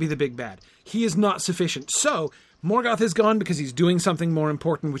cannot be the big bad. He is not sufficient. So Morgoth is gone because he's doing something more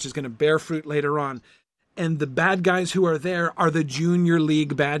important, which is going to bear fruit later on. And the bad guys who are there are the junior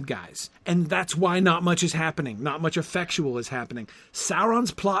league bad guys. And that's why not much is happening. Not much effectual is happening.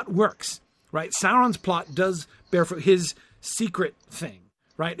 Sauron's plot works, right? Sauron's plot does bear fruit. His secret thing,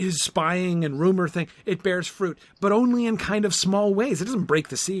 right? His spying and rumor thing, it bears fruit. But only in kind of small ways. It doesn't break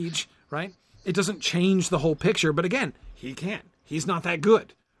the siege, right? It doesn't change the whole picture. But again, he can't. He's not that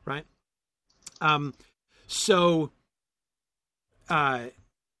good, right?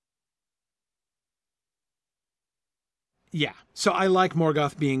 Yeah, so I like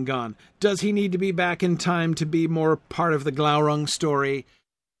Morgoth being gone. Does he need to be back in time to be more part of the Glaurung story?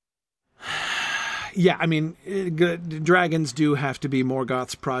 Yeah, I mean, dragons do have to be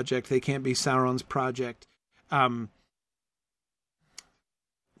Morgoth's project. They can't be Sauron's project.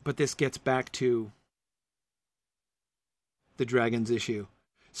 But this gets back to the dragons issue.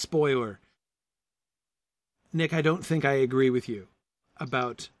 Spoiler. Nick, I don't think I agree with you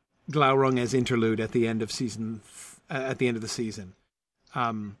about Glaurung as interlude at the end of the season.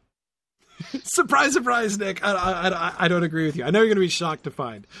 Surprise, surprise, Nick. I don't agree with you. I know you're going to be shocked to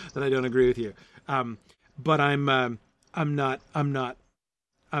find that I don't agree with you. But I'm not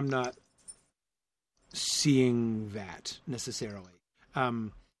seeing that necessarily.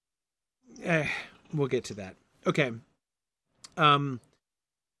 We'll get to that. Okay. So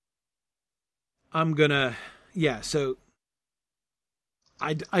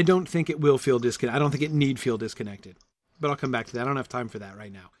I don't think it will feel disconnected. I don't think it need feel disconnected, but I'll come back to that. I don't have time for that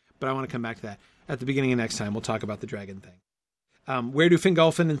right now, but I want to come back to that at the beginning of next time. We'll talk about the dragon thing. Where do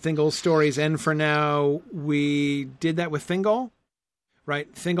Fingolfin and Thingol's stories end for now? We did that with Thingol,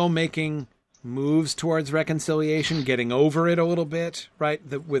 right? Thingol making moves towards reconciliation, getting over it a little bit, right?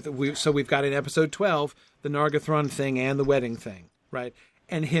 So we've got in episode 12, the Nargothrond thing and the wedding thing, right?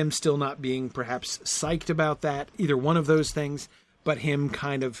 And him still not being perhaps psyched about that, either one of those things, but him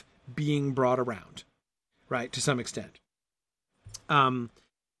kind of being brought around, right, to some extent. Fingolfin.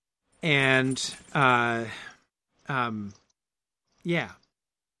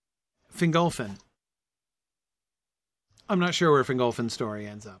 I'm not sure where Fingolfin's story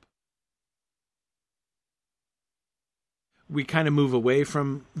ends up. We kind of move away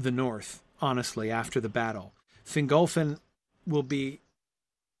from the north, honestly, after the battle. Fingolfin will be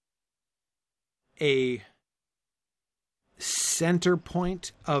a center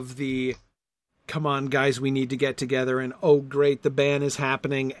point of the, come on guys, we need to get together, and oh great, the ban is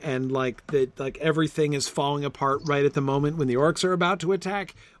happening, and like everything is falling apart right at the moment when the orcs are about to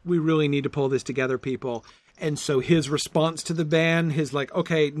attack. We really need to pull this together, people. And so his response to the ban, his like,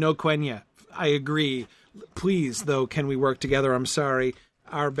 okay, no Quenya, I agree. Please, though, can we work together? I'm sorry.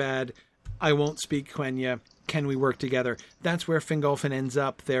 Our bad. I won't speak Quenya. Can we work together? That's where Fingolfin ends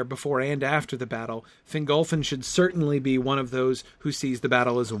up there before and after the battle. Fingolfin should certainly be one of those who sees the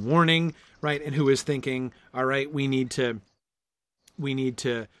battle as a warning, right? And who is thinking, all right, we need to move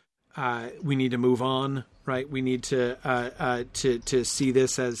on, right? We need to see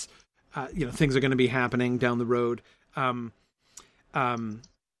this as, things are going to be happening down the road.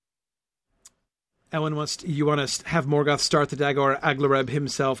 Ellen you want to have Morgoth start the Dagor Aglareb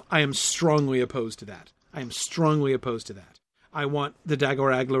himself. I am strongly opposed to that. I want the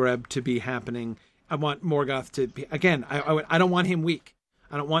Dagor Aglareb to be happening. I want Morgoth to be, again, I don't want him weak.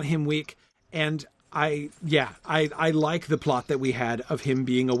 And I like the plot that we had of him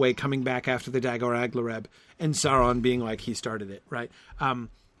being away, coming back after the Dagor Aglareb, and Sauron being like, he started it, right? I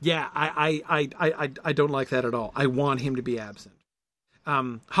don't like that at all. I want him to be absent.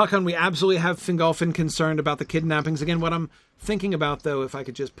 Hakon, we absolutely have Fingolfin concerned about the kidnappings. Again, what I'm thinking about, though, if I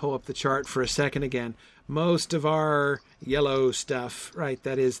could just pull up the chart for a second again, most of our yellow stuff, right,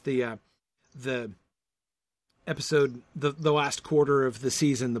 that is the episode, the last quarter of the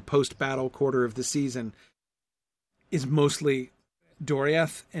season, the post-battle quarter of the season, is mostly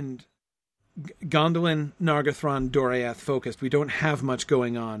Doriath and Gondolin, Nargothrond, Doriath focused. We don't have much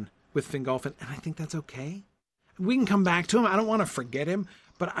going on with Fingolfin, and I think that's okay. We can come back to him. I don't want to forget him,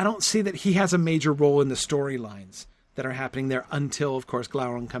 but I don't see that he has a major role in the storylines that are happening there until, of course,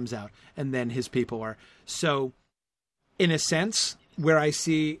 Glaurung comes out, and then his people are. So, in a sense, where I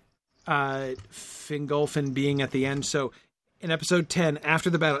see Fingolfin being at the end, so in episode 10, after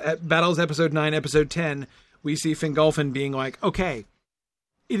the battle, battles episode 9, episode 10, we see Fingolfin being like, okay,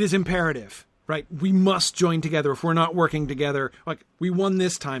 it is imperative, right? We must join together. If we're not working together, like, we won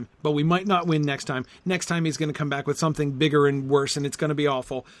this time, but we might not win next time. Next time he's going to come back with something bigger and worse, and it's going to be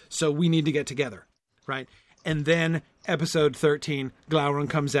awful. So we need to get together, right? And then episode 13, Glaurung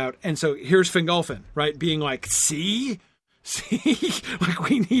comes out. And so here's Fingolfin, right? Being like, see, like,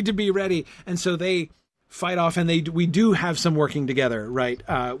 we need to be ready. And so they fight off, and we do have some working together, right?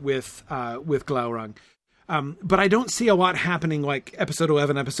 With Glaurung. But I don't see a lot happening like episode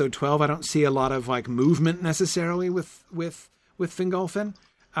 11, episode 12. I don't see a lot of like movement necessarily with Fingolfin.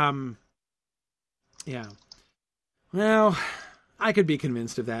 Yeah. Well, I could be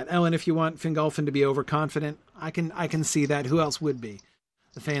convinced of that. Ellen, if you want Fingolfin to be overconfident, I can see that. Who else would be?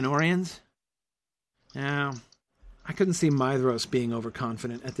 The Feanorians? Yeah. I couldn't see Maedhros being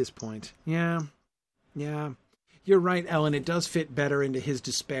overconfident at this point. Yeah. You're right, Ellen. It does fit better into his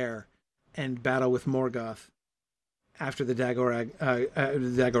despair and battle with Morgoth after the Dagor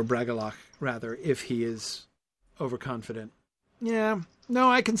Bragollach, rather, if he is overconfident. Yeah, no,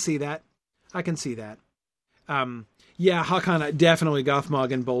 I can see that. Yeah, Hakon, definitely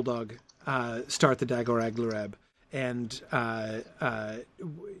Gothmog and Bulldog start the Dagor Aglareb, and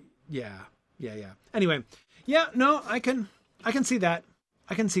yeah. Anyway, yeah, no, I can see that.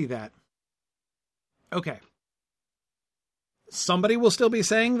 I can see that. Okay. Somebody will still be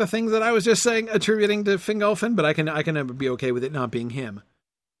saying the things that I was just saying, attributing to Fingolfin, but I can be okay with it not being him.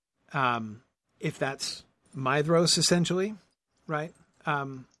 If that's Maedhros, essentially, right?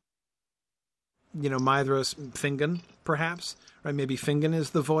 Maedhros, Fingon, perhaps, right? Maybe Fingon is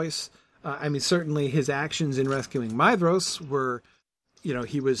the voice. Certainly his actions in rescuing Maedhros were,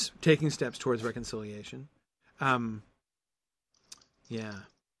 he was taking steps towards reconciliation. Yeah.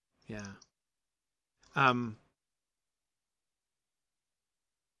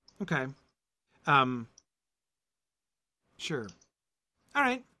 Okay. Sure. All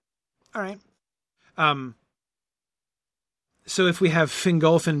right. So if we have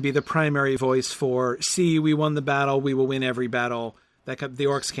Fingolfin be the primary voice for, see, we won the battle, we will win every battle, the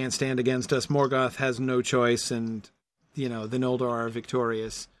orcs can't stand against us, Morgoth has no choice, and, the Noldor are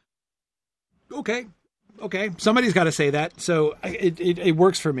victorious. Okay. Somebody's got to say that, so it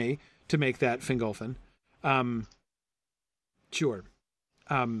works for me to make that Fingolfin. Sure.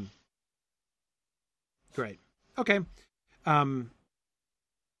 Great. Okay.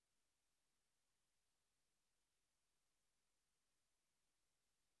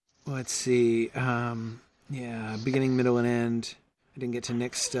 Let's see. Beginning, middle, and end. I didn't get to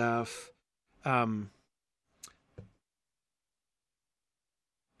Nick's stuff. Let's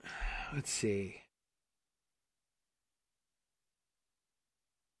see.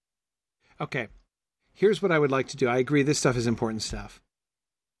 Okay. Here's what I would like to do. I agree this stuff is important stuff.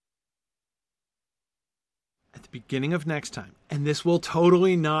 At the beginning of next time, and this will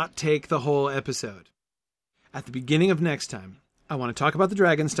totally not take the whole episode. At the beginning of next time, I want to talk about the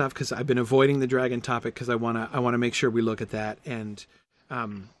dragon stuff because I've been avoiding the dragon topic because I want to make sure we look at that, and I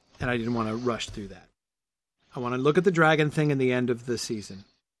didn't want to rush through that. I want to look at the dragon thing in the end of the season.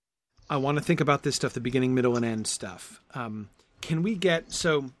 I want to think about this stuff, the beginning, middle, and end stuff. Can we get,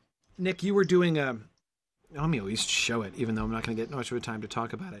 so Nick, you were doing let me at least show it, even though I'm not going to get much of a time to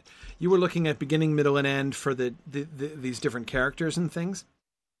talk about it. You were looking at beginning, middle, and end for these different characters and things.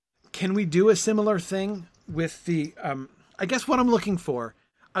 Can we do a similar thing with the, I guess what I'm looking for,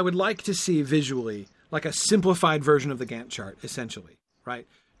 I would like to see visually like a simplified version of the Gantt chart, essentially, right?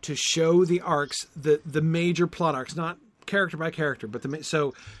 To show the arcs, the major plot arcs, not character by character, but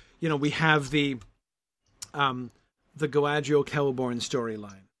we have the Galadriel Celeborn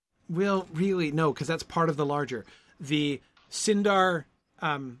storyline. Well, really, no, because that's part of the larger. The Sindar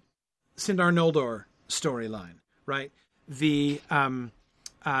Noldor storyline, right? The Gondolin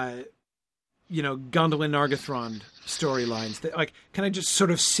Nargothrond storylines. Like, can I just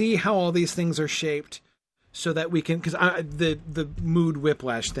sort of see how all these things are shaped so that we can, because the mood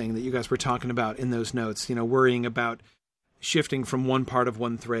whiplash thing that you guys were talking about in those notes, worrying about shifting from one part of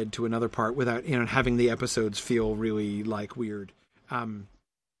one thread to another part without, having the episodes feel really like weird.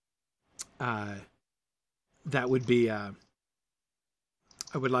 That would be, I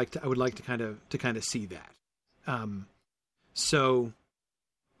would like to kind of see that. So,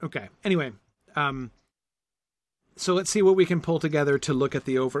 okay. Anyway, so let's see what we can pull together to look at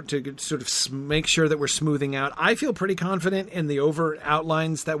to sort of make sure that we're smoothing out. I feel pretty confident in the over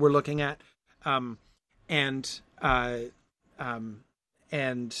outlines that we're looking at. But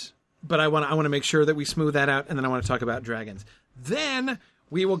I want to make sure that we smooth that out, and then I want to talk about dragons. Then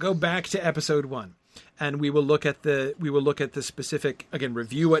we will go back to episode 1, and we will look at the specific, again,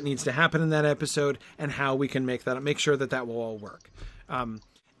 review what needs to happen in that episode and how we can make sure that will all work.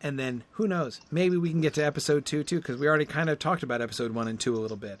 And then who knows, maybe we can get to episode 2 too, because we already kind of talked about episode 1 and 2 a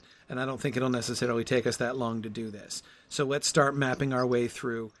little bit, and I don't think it'll necessarily take us that long to do this. So let's start mapping our way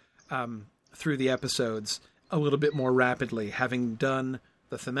through the episodes a little bit more rapidly. Having done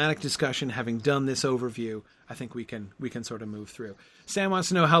the thematic discussion, having done this overview, I think we can sort of move through. Sam wants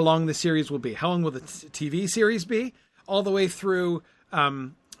to know how long the series will be. How long will the TV series be? All the way through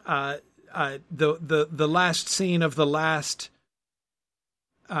the last scene of the last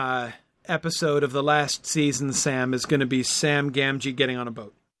episode of the last season, Sam, is going to be Sam Gamgee getting on a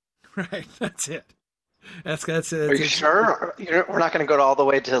boat. Right, that's it. That's it. Are you sure? We're not going to go all the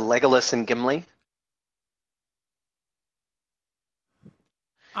way to Legolas and Gimli?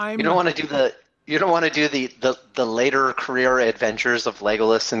 You don't want to do the later career adventures of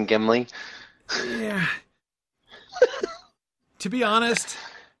Legolas and Gimli? Yeah. To be honest,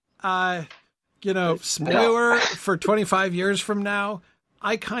 spoiler for 25 years from now,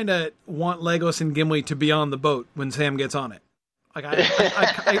 I kind of want Legolas and Gimli to be on the boat when Sam gets on it. Like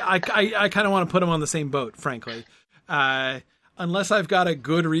I kind of want to put them on the same boat, frankly. unless I've got a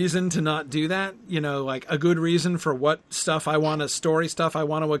good reason to not do that, like a good reason for what story stuff I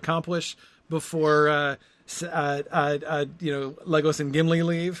want to accomplish before, Legos and Gimli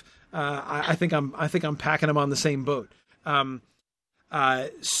leave. I think I'm packing them on the same boat. Anyway,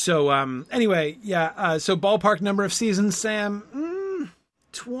 yeah. So ballpark number of seasons, Sam,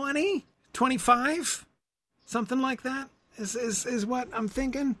 20, 25, something like that is what I'm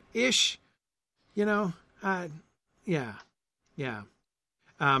thinking ish, yeah. Yeah.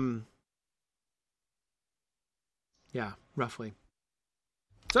 Yeah, roughly.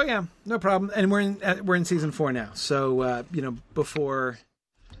 So yeah, no problem. And we're in season 4 now. So, before,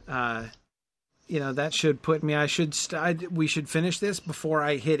 that should put me, we should finish this before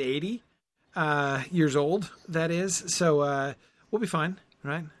I hit 80, years old. That is. So, we'll be fine,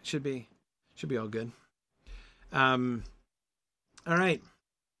 right? Should be all good. All right.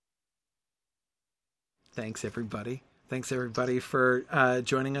 Thanks everybody for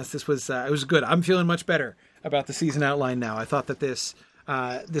joining us. This was it was good. I'm feeling much better about the season outline now. I thought that this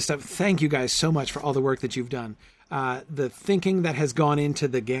stuff. Thank you guys so much for all the work that you've done. The thinking that has gone into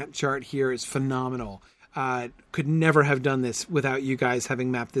the Gantt chart here is phenomenal. Could never have done this without you guys having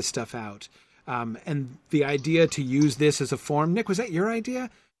mapped this stuff out. And the idea to use this as a form, Nick, was that your idea?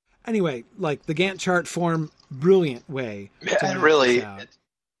 Anyway, like the Gantt chart form, brilliant way. Yeah, really,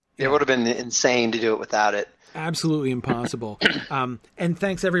 it would have been insane to do it without it. Absolutely impossible. And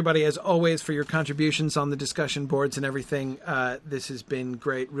thanks everybody, as always, for your contributions on the discussion boards and everything. This has been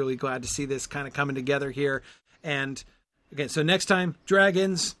great. Really glad to see this kind of coming together here. And again, so next time,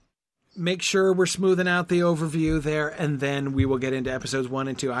 dragons, make sure we're smoothing out the overview there, and then we will get into episodes 1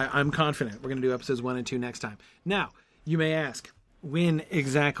 and 2. I'm confident we're going to do episodes 1 and 2 next time. Now, you may ask, when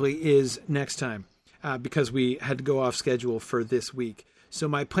exactly is next time? Because we had to go off schedule for this week. So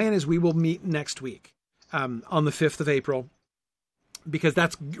my plan is we will meet next week. On the 5th of April, because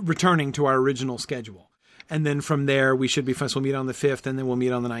that's returning to our original schedule. And then from there, we should be fine. So we'll meet on the 5th, and then we'll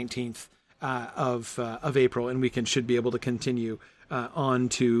meet on the 19th of April, and we should be able to continue on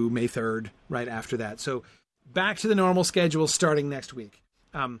to May 3rd right after that. So back to the normal schedule starting next week.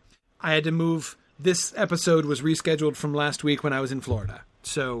 I had to move. This episode was rescheduled from last week when I was in Florida.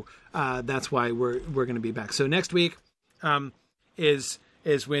 So that's why we're going to be back. So next week is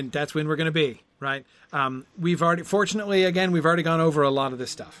when we're going to be. Right. We've already gone over a lot of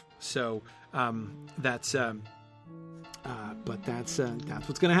this stuff. So that's what's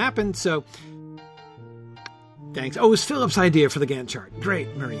going to happen. So thanks. Oh, it was Philip's idea for the Gantt chart.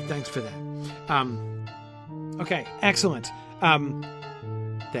 Great, Marie. Thanks for that. Okay, excellent.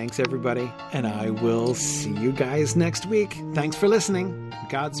 Thanks, everybody. And I will see you guys next week. Thanks for listening.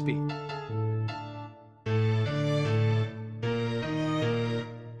 Godspeed.